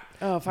 Gra.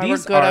 Oh, if I were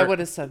good, I would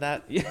have said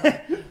that.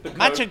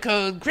 Matcha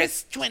code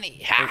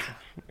Chris20. Ha.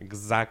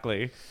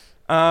 Exactly.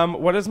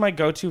 What is my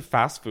go-to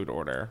fast food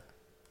order?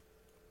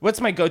 What's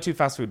my go-to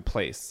fast food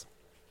place?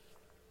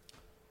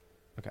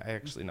 Okay, I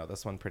actually know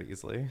this one pretty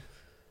easily.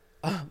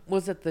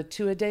 Was it the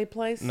 2-a-day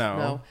place?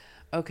 No.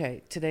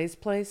 Okay, today's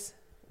place?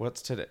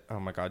 What's today? Oh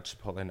my God,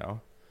 Chipotle,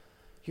 no.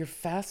 Your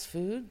fast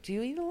food? Do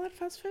you eat a lot of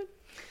fast food?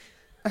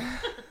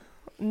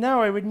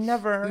 No, I would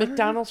never.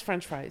 McDonald's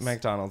French fries.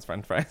 McDonald's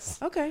French fries.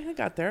 Okay, I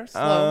got there.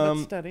 Slow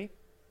but steady.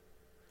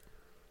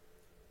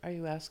 Are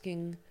you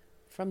asking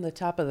from the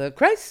top of the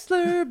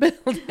Chrysler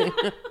building?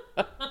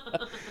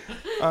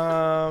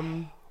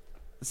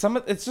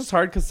 It's just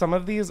hard because some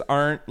of these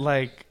aren't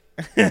like...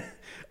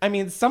 I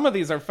mean, some of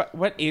these are...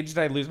 What age did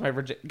I lose my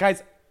virginity?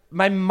 Guys,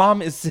 my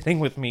mom is sitting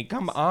with me.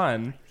 Come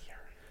on.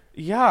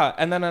 Yeah,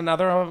 and then a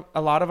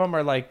lot of them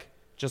are like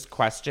just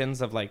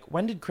questions of like,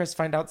 when did Chris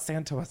find out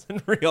Santa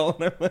wasn't real?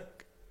 And I'm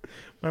like,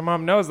 my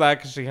mom knows that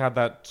because she had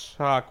that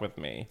talk with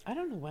me. I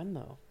don't know when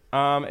though.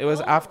 It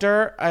was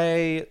after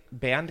a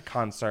band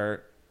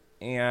concert,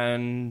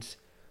 and it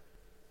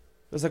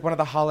was like one of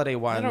the holiday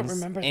ones. I don't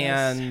remember this.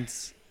 And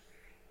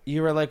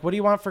you were like, what do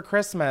you want for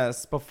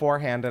Christmas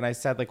beforehand? And I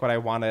said like what I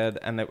wanted,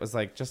 and it was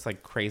like just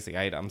like crazy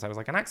items. I was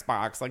like, an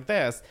Xbox, like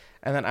this.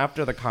 And then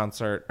after the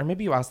concert, or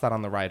maybe you asked that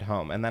on the ride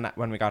home. And then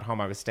when we got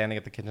home, I was standing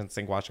at the kitchen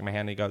sink washing my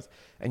hand, and he goes,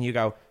 and you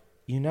go,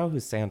 you know who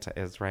Santa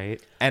is,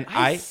 right? And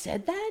I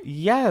said that?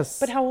 Yes.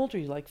 But how old are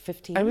you? Like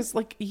 15? I was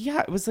like,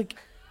 yeah, it was like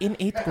in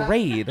 8th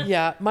grade.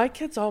 Yeah, my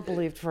kids all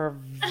believed for a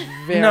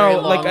very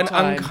long like an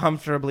time.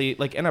 Uncomfortably,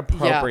 like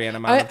inappropriate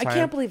amount of time. I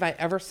can't believe I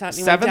ever sat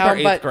anyone 7th down, or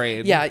 8th but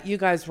grade. Yeah, you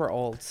guys were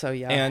old, so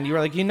yeah. And you were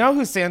like, you know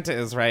who Santa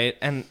is, right?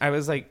 And I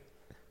was like,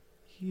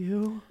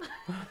 you?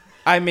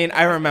 I mean,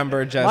 I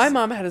remember just... My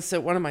mom had to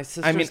sit one of my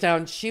sisters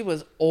down. She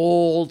was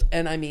old,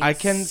 and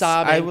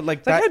sobbing. I would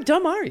like that. How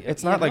dumb are you?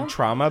 It's not like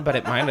trauma, but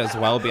it might as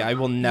well be. I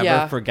will never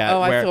Yeah. forget.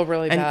 Oh, I feel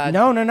really bad.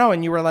 No.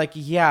 And you were like,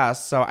 yeah,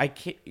 so I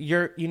can't,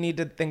 you need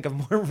to think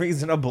of more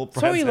reasonable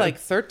presents. So were you like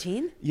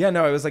 13? Yeah,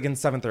 no, I was like in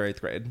 7th or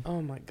 8th grade.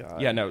 Oh my God.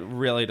 Yeah, no,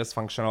 really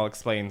dysfunctional.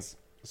 Explains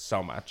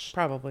so much.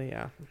 Probably,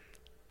 yeah.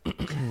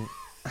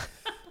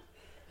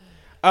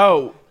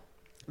 Oh,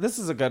 this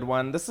is a good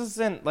one. This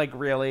isn't like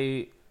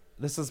really...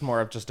 This is more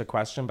of just a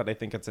question, but I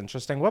think it's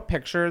interesting. What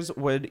pictures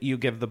would you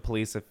give the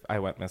police if I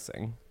went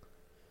missing?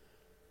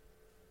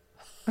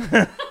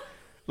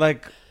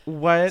 Like,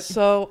 what?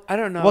 So, I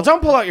don't know. Well,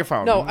 don't pull out your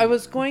phone. No, I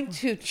was going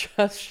to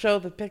just show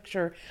the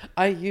picture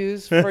I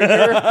used for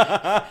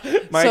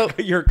your...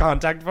 your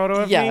contact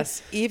photo of me?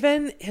 Yes.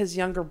 Even his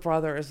younger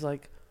brother is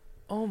like,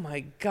 oh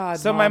my God,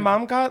 So my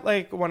mom got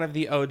like one of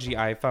the OG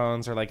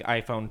iPhones, or like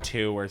iPhone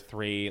 2 or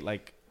 3.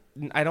 Like,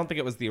 I don't think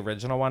it was the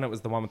original one. It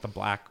was the one with the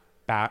black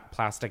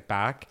plastic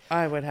back.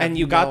 I would have And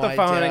you got no the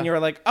phone idea. and you were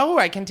like, oh,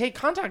 I can take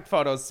contact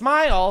photos.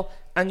 Smile.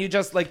 And you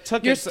just like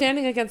took You're it.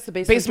 standing against the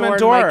basement door.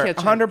 door in my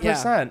kitchen. 100%.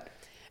 Yeah.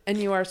 And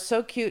you are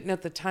so cute. And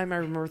at the time, I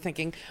remember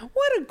thinking,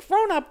 what a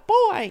grown-up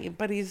boy.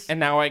 But he's... And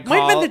now I might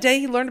have been call... the day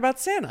he learned about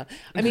Santa.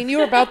 I mean, you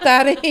were about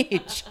that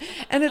age.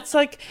 And it's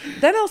like,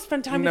 then I'll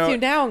spend time with you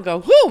now and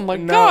go, oh my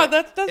God,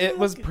 that doesn't... It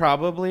was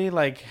probably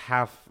like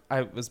half...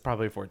 I was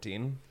probably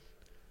 14.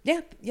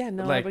 Yeah,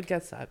 no, Like, I would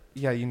guess that.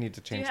 Yeah, you need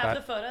to change that. Do you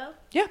have the photo?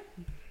 Yeah.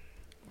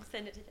 We'll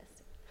send it to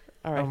Justin.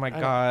 All right. Oh my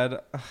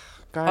God.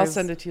 Guys. I'll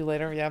send it to you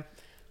later. Yeah.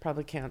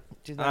 Probably can't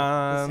do that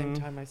at the same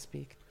time I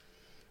speak.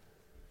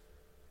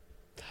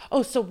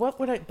 Oh, so what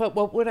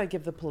would I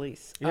give the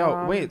police?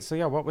 Wait. So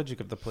yeah, what would you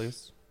give the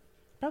police?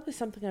 Probably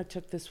something I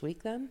took this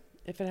week then.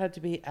 if it had to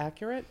be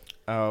accurate.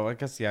 Oh, I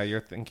guess, yeah, you're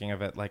thinking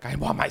of it like, I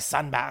want my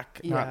son back.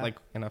 Not like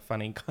in a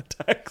funny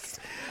context.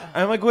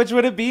 I'm like, which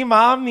would it be,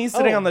 Mom? Me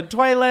sitting on the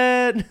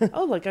toilet?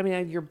 Oh, look, I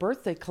mean, your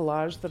birthday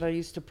collage that I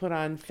used to put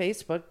on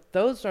Facebook,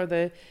 those are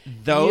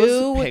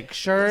those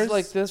pictures.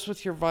 Like this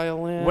with your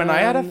violin. When I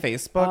had a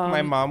Facebook,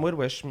 my mom would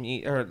wish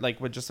me, or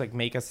like would just like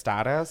make a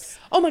status.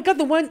 Oh my God,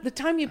 the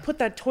time you put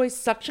that toy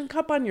suction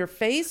cup on your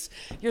face,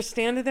 you're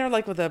standing there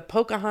like with a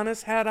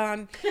Pocahontas hat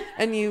on,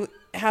 and you've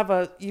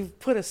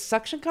put a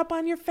suction cup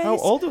on your face. How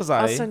old was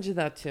I? I'll send you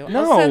that too.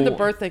 No. I'll send the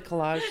birthday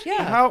collage.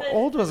 Yeah. How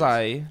old was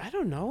I? I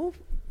don't know.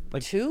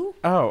 Like 2?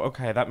 Oh,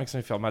 okay. That makes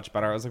me feel much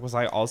better. I was like, was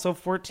I also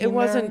 14? It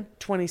wasn't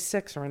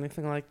 26 or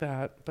anything like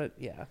that, but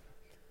yeah.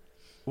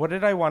 What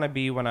did I want to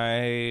be when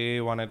I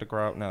wanted to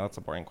grow up? No, that's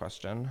a boring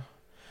question.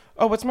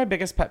 Oh, what's my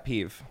biggest pet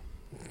peeve?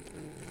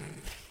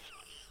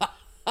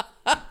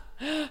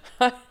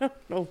 I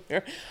don't know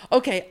where.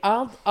 Okay,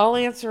 I'll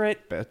answer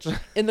it Bitch.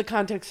 in the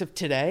context of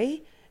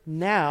today.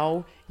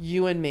 Now,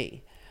 you and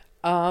me.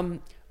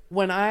 When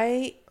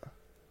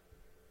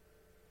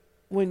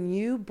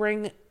you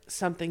bring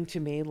something to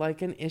me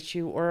like an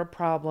issue or a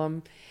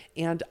problem,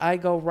 and I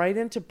go right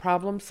into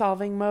problem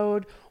solving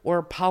mode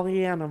or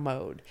Pollyanna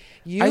mode.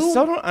 I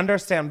still don't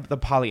understand the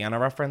Pollyanna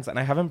reference, and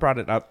I haven't brought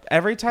it up.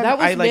 Every time that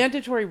was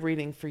mandatory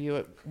reading for you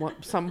at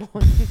some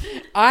point.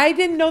 I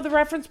didn't know the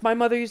reference. My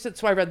mother used it,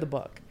 so I read the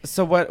book.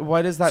 So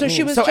what does that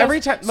mean? So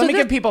every time, let me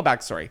give people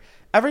backstory.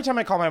 Every time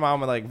I call my mom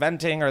with like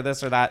venting or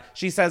this or that,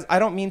 she says, I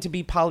don't mean to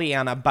be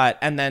Pollyanna, but,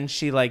 and then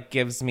she like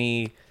gives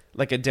me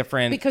like a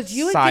different because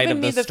you side had given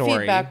of me the story.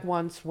 Feedback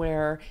once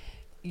where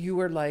you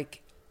were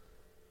like,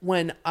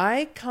 when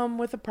I come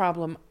with a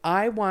problem,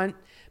 I want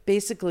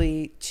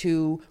basically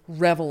to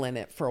revel in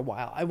it for a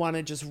while. I want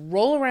to just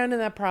roll around in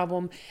that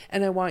problem,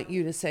 and I want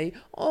you to say,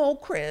 oh,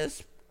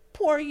 Chris,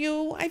 poor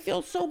you. I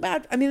feel so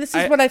bad. I mean, this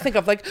is what I think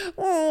of, like,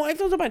 oh, I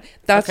feel so bad.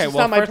 That's just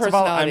not my personality. First of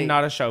all, I'm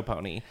not a show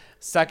pony.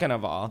 Second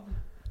of all,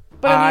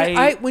 but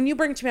I when you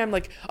bring it to me, I'm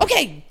like,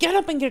 okay, get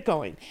up and get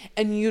going.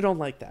 And you don't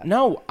like that.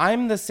 No,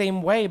 I'm the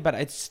same way, but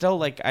it's still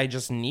like, I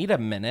just need a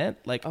minute.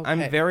 Like, okay.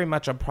 I'm very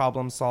much a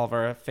problem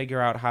solver,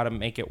 figure out how to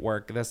make it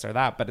work, this or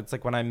that. But it's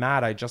like when I'm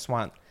mad, I just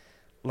want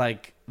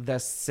like the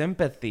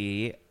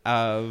sympathy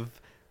of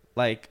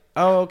like,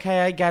 oh, okay,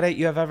 I get it.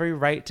 You have every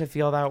right to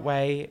feel that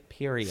way,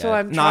 period. So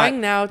I'm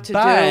trying now to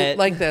do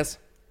like this.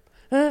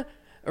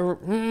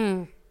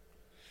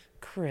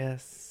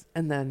 Chris.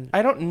 And then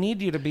I don't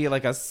need you to be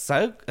like a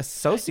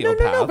sociopath.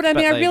 No, but I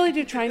mean, I really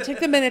do try and take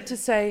the minute to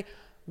say,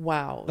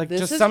 wow, like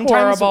this just is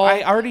sometimes horrible.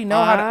 I already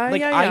know how to,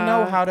 like, I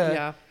know how to,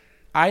 yeah.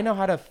 I know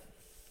how to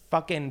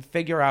fucking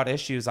figure out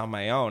issues on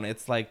my own.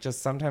 It's like,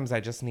 just sometimes I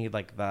just need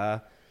like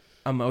the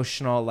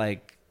emotional,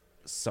 like,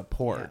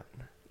 support,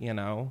 you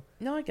know?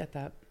 No, I get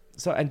that.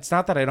 So it's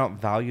not that I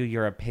don't value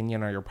your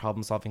opinion or your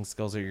problem solving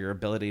skills or your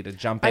ability to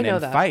jump in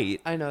and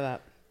fight. I know that.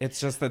 It's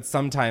just that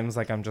sometimes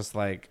like, I'm just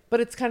like, but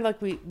it's kind of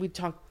like we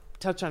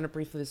touched on it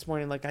briefly this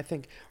morning. Like, I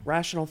think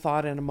rational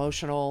thought and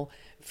emotional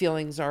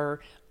feelings are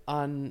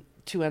on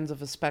two ends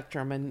of a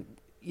spectrum. And,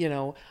 you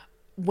know,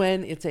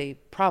 when it's a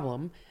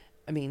problem,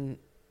 I mean,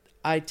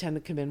 I tend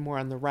to come in more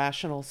on the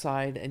rational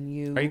side, and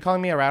you... Are you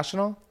calling me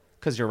irrational?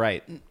 Because you're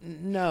right.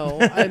 No.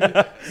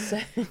 I'm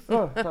saying...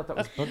 Oh, I thought that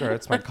was booger.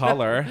 It's my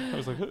collar. I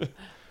was like...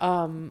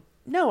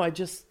 No, I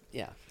just...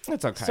 Yeah.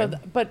 It's okay.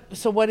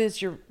 So what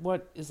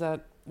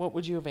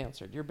would you have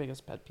answered? Your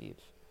biggest pet peeve?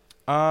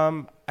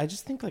 I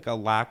just think like a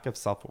lack of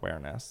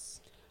self-awareness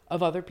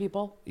of other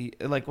people,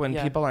 like when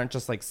people aren't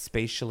just like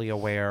spatially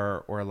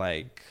aware, or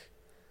like,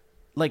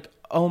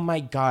 oh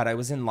my God, I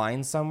was in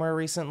line somewhere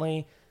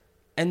recently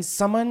and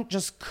someone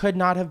just could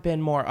not have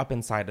been more up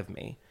inside of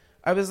me.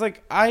 I was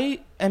like, I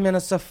am in a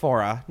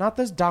Sephora, not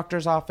this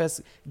doctor's office,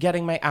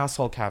 getting my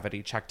asshole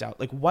cavity checked out.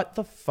 Like, what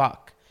the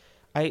fuck?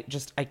 I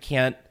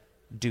can't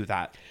do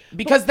that,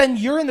 because then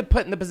you're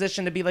put in the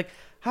position to be like,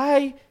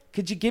 hi,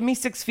 could you give me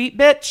 6 feet,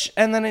 bitch?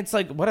 And then it's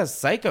like, what a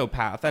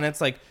psychopath. And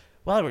it's like,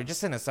 well, we're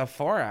just in a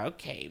Sephora.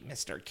 Okay,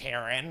 Mr.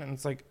 Karen. And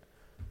it's like,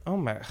 oh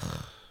my.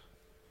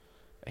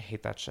 I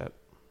hate that shit.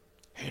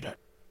 Hate it.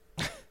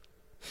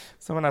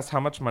 Someone asked, how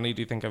much money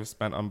do you think I've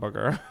spent on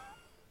booger?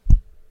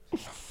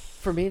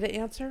 For me to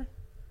answer?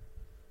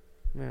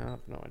 Yeah, I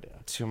have no idea.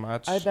 Too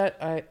much? I bet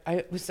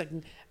I was like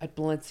at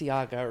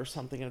Balenciaga or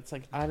something. And it's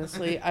like,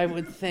 honestly, I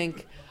would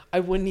think I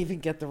wouldn't even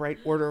get the right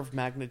order of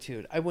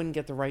magnitude. I wouldn't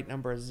get the right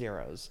number of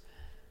zeros.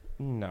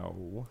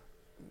 No.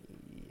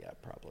 Yeah,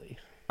 probably.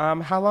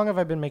 How long have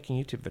I been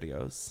making YouTube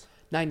videos?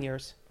 9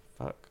 years.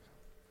 Fuck.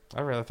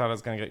 I really thought I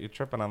was going to get you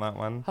tripping on that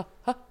one.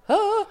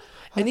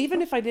 And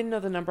even if I didn't know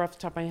the number off the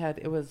top of my head,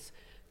 it was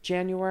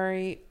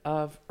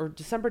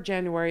December,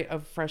 January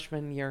of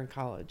freshman year in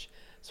college.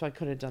 So I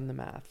could have done the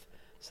math.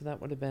 So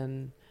that would have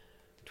been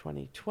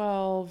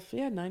 2012.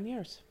 Yeah, 9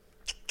 years.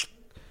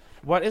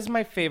 What is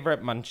my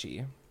favorite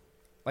munchie?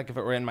 Like if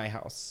it were in my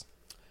house.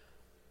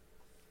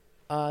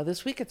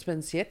 This week it's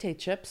been Siete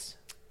chips.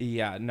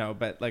 Yeah, no,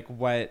 but like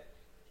what?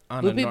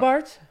 Loopy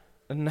Bart?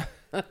 No.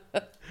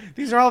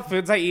 These are all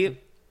foods I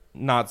eat,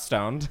 not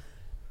stoned.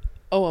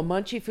 Oh, a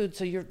munchie food.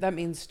 So that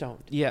means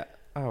stoned. Yeah.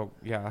 Oh,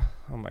 yeah.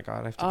 Oh, my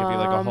God. I have to give you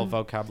like a whole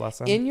vocab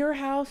lesson. In your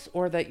house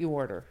or that you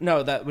order?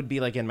 No, that would be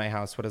like in my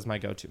house. What is my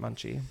go-to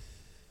munchie?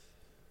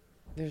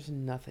 There's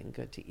nothing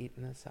good to eat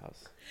in this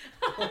house.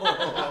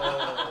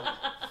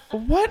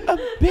 What a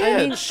bitch. I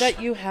mean,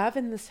 that you have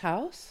in this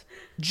house?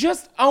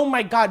 Just, oh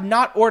my God,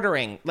 not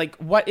ordering. Like,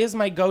 what is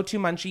my go-to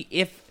munchie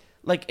if,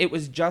 like, it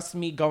was just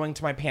me going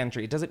to my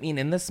pantry? It doesn't mean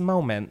in this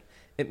moment.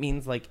 It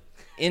means, like,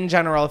 in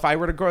general, if I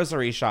were to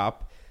grocery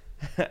shop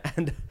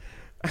and...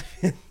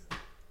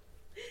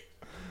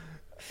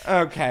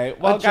 Okay,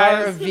 well, a jar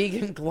guys, of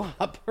vegan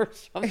glop or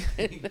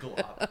something.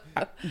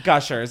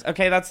 Gushers.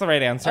 Okay, that's the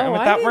right answer. Oh, and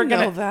with I that, didn't we're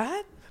gonna. know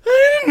that.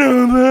 I didn't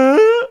know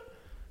that.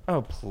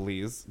 Oh,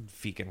 please,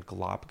 vegan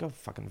glop. Go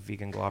fucking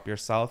vegan glop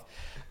yourself.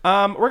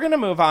 We're gonna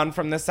move on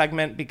from this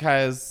segment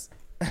because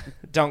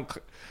don't.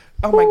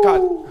 Oh my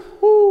God.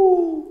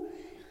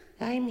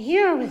 I'm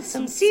here with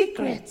some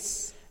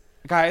secrets.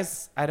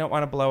 Guys, I don't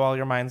want to blow all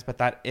your minds, but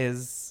that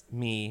is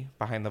me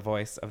behind the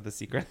voice of the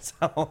Secret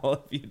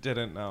Owl. If you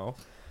didn't know.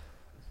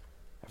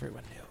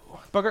 Everyone knew.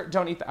 Booger,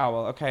 don't eat the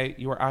owl, okay?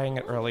 You were eyeing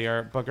it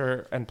earlier.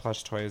 Booger and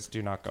plush toys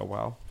do not go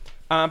well.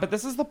 But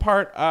this is the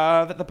part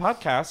of the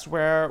podcast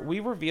where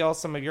we reveal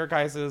some of your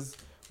guys'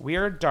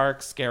 weird,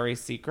 dark, scary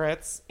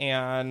secrets.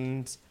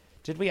 And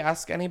did we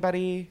ask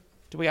anybody?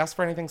 Did we ask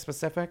for anything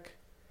specific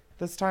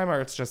this time? Or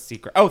it's just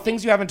secret? Oh,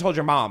 things you haven't told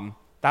your mom.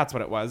 That's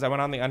what it was. I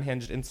went on the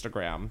Unhinged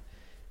Instagram.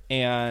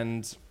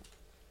 And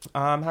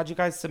how'd you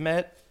guys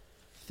submit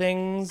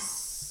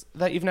things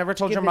that you've never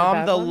told your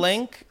mom? The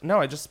link, no,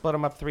 I just split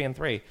them up 3 and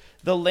 3.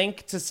 The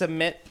link to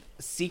submit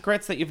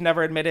secrets that you've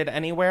never admitted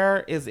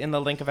anywhere is in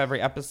the link of every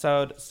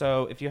episode.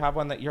 So if you have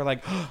one that you're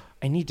like, oh,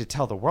 I need to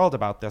tell the world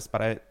about this,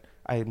 but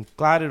I'm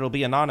glad it'll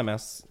be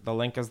anonymous, the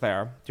link is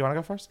there. Do you want to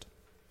go first?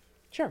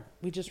 Sure.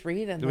 We just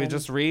read and Do we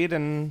just read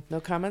and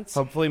no comments?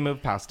 Hopefully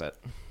move past it.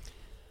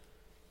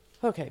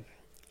 Okay.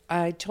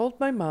 I told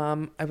my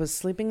mom I was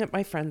sleeping at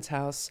my friend's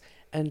house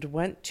and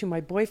went to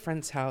my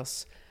boyfriend's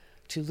house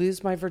to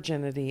lose my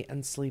virginity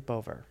and sleep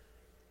over.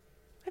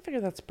 I figure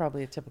that's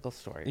probably a typical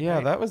story. Yeah,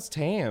 right? that was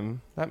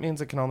tame. That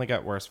means it can only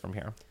get worse from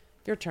here.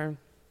 Your turn.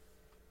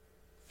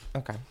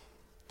 Okay.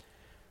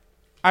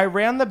 I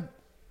ran the...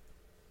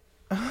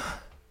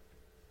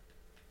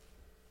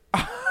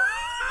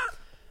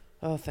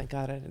 Oh, thank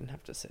God I didn't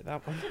have to say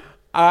that one.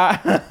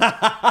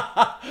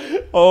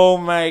 Oh,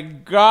 my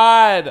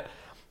God.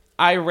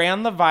 I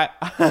ran the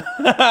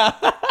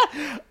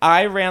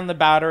I ran the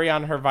battery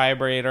on her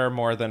vibrator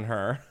more than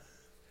her.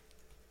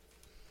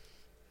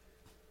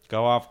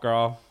 Go off,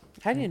 girl.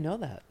 How do you know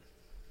that?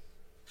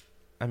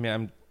 I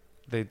mean,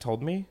 they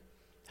told me.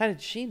 How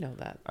did she know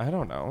that? I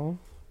don't know.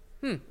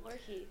 Or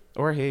he.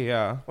 Or he,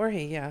 yeah. Or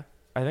he, yeah.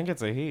 I think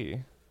it's a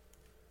he.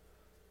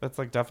 That's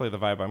like definitely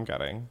the vibe I'm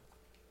getting.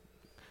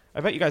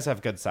 I bet you guys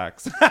have good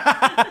sex.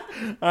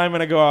 I'm going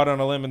to go out on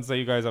a limb and say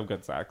you guys have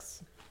good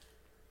sex.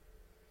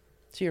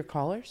 To your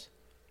callers?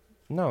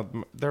 No,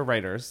 they're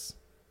writers.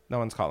 No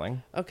one's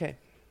calling. Okay.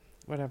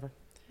 Whatever.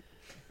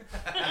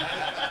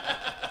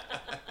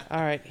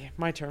 All right,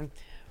 my turn.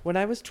 When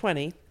I was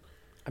 20,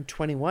 I'm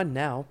 21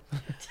 now,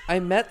 I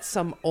met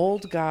some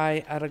old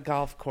guy at a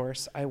golf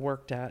course I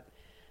worked at,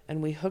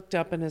 and we hooked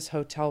up in his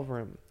hotel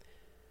room.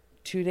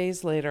 2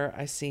 days later,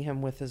 I see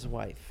him with his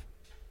wife.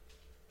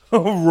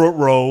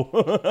 Ruh-roh.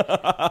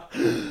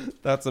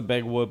 That's a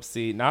big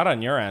whoopsie. Not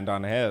on your end,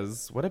 on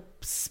his. What a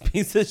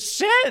piece of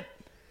shit.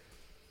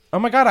 Oh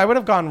my God, I would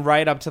have gone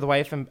right up to the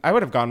wife and I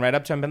would have gone right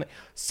up to him and been like,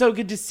 so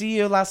good to see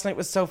you. Last night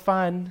was so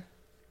fun.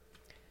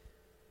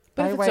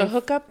 But Bye, if it's wife. a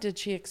hookup, did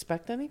she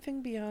expect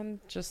anything beyond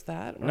just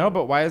that? Or? No,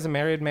 but why is a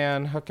married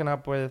man hooking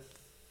up with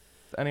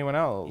anyone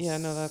else? Yeah,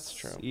 no, that's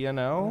true. You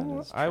know?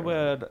 That is true. I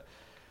would,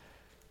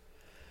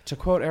 to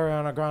quote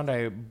Ariana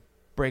Grande,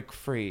 break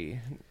free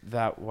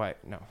that way.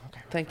 No,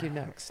 okay. Thank you,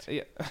 next.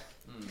 Yeah.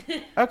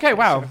 Okay,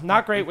 wow.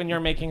 Not great when you're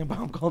making a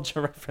pop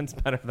culture reference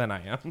better than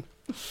I am.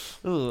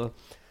 Ugh.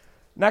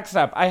 Next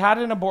up, I had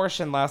an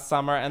abortion last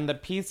summer, and the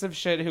piece of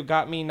shit who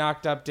got me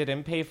knocked up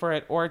didn't pay for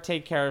it or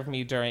take care of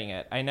me during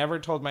it. I never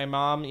told my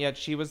mom, yet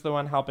she was the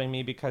one helping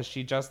me because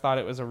she just thought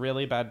it was a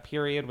really bad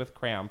period with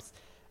cramps.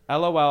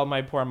 LOL,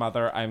 my poor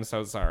mother. I'm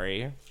so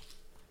sorry.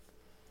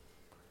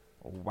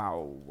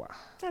 Wow.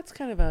 That's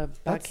kind of a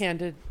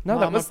backhanded No,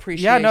 mom that was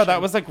appreciation. Yeah, no,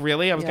 that was like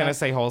really. I was Yeah. gonna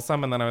say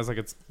wholesome, and then I was like,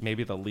 it's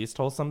maybe the least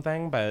wholesome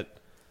thing, but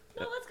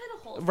No, that's kind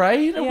of wholesome. right,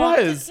 it Yeah.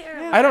 was. Take care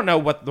of I don't know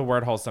what the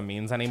word wholesome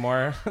means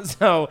anymore,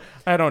 so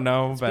I don't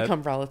know. It's but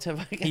become relative,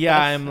 I guess.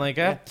 yeah, I'm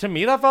like, to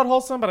me that felt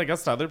wholesome, but I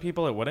guess to other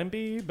people it wouldn't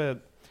be.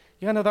 But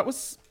yeah, no, that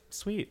was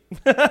sweet.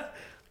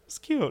 It's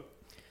cute.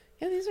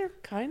 Yeah, these are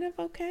kind of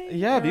okay.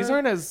 Yeah, these Or-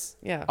 aren't as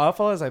Yeah.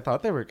 awful as I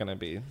thought they were gonna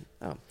be.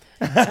 Oh.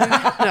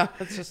 No,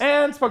 it's just,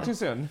 And spoke too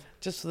soon.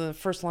 Just the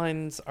first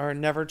lines are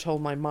never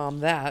told my mom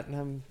that.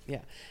 And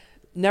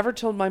never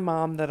told my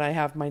mom that I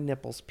have my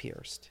nipples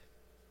pierced.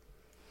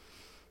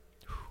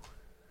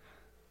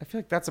 I feel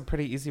like that's a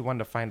pretty easy one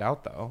to find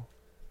out, though.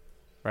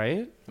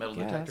 Right? Metal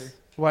Yes. detector.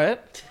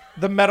 What?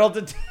 The metal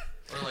detector.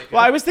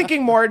 Well, I was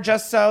thinking more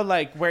just so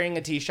like wearing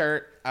a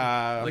t-shirt.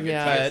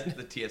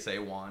 The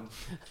TSA wand.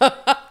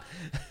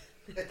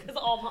 Because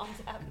all moms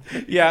have.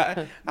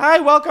 Yeah. Hi,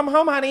 welcome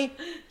home, honey.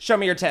 Show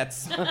me your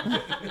tits.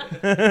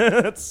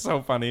 That's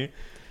so funny.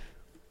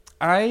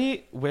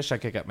 I wish I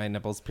could get my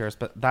nipples pierced,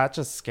 but that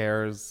just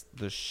scares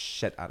the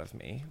shit out of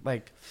me.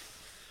 Like,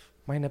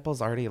 my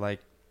nipples already, like,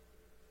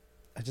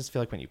 I just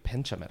feel like when you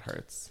pinch them, it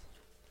hurts.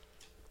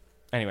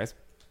 Anyways.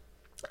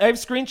 I have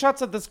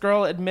screenshots of this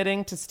girl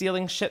admitting to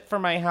stealing shit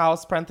from my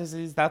house.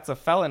 Parentheses, that's a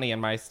felony in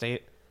my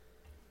state.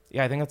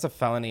 Yeah, I think it's a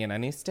felony in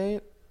any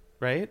state.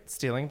 Right?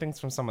 Stealing things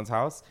from someone's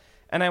house.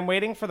 And I'm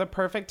waiting for the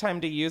perfect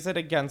time to use it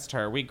against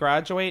her. We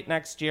graduate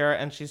next year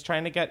and she's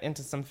trying to get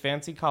into some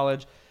fancy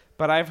college,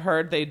 but I've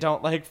heard they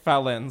don't like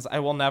felons. I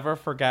will never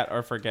forget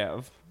or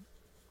forgive.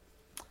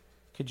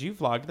 Could you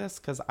vlog this?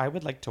 Because I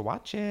would like to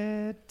watch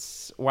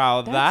it.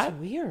 Wow, that's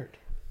weird.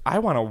 I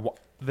want to...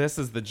 This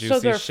is the juicy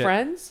shit. So they're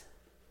friends?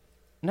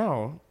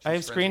 No. I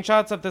have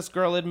screenshots of this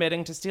girl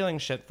admitting to stealing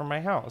shit from my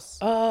house.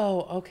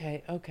 Oh,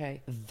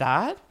 okay.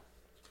 That?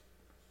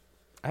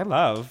 I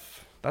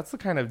love. That's the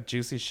kind of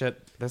juicy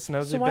shit this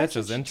nosy bitch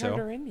is into. Turned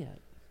her in yet?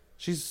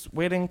 She's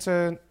waiting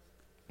to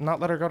not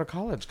let her go to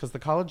college because the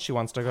college she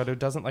wants to go to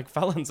doesn't like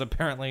felons,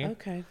 apparently.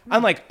 Okay.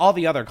 Unlike all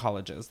the other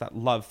colleges that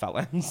love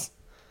felons.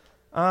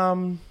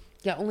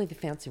 Yeah, only the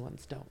fancy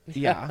ones don't.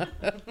 Yeah.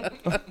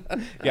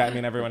 Yeah, I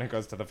mean, everyone who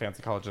goes to the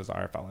fancy colleges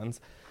are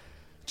felons.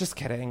 Just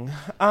kidding.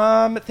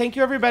 Thank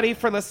you, everybody,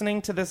 for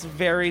listening to this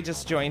very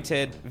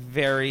disjointed,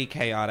 very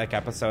chaotic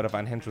episode of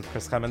Unhinged with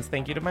Chris Clemens.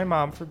 Thank you to my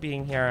mom for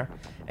being here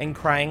and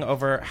crying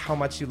over how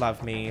much you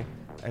love me.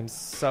 I'm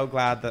so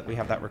glad that we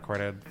have that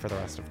recorded for the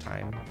rest of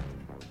time.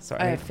 So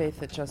I have faith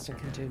that Justin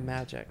can do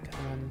magic.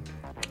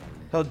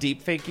 He'll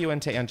deep fake you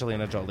into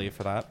Angelina Jolie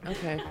for that.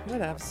 Okay,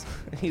 whatevs.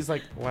 He's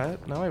like,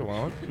 what? No, I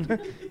won't.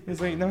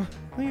 He's like, no,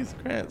 please,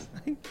 Chris.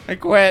 I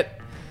quit.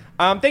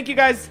 Thank you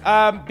guys.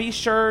 Be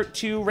sure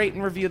to rate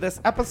and review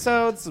this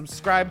episode.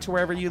 Subscribe to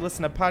wherever you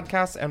listen to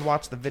podcasts and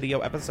watch the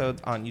video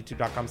episodes on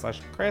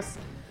youtube.com/Chris.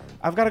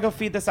 I've got to go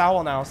feed this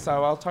owl now,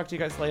 so I'll talk to you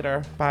guys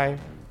later. Bye.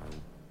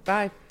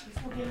 Bye.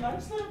 He's looking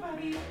nice there,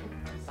 buddy.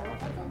 So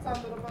if I comes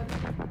out, little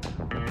buddy.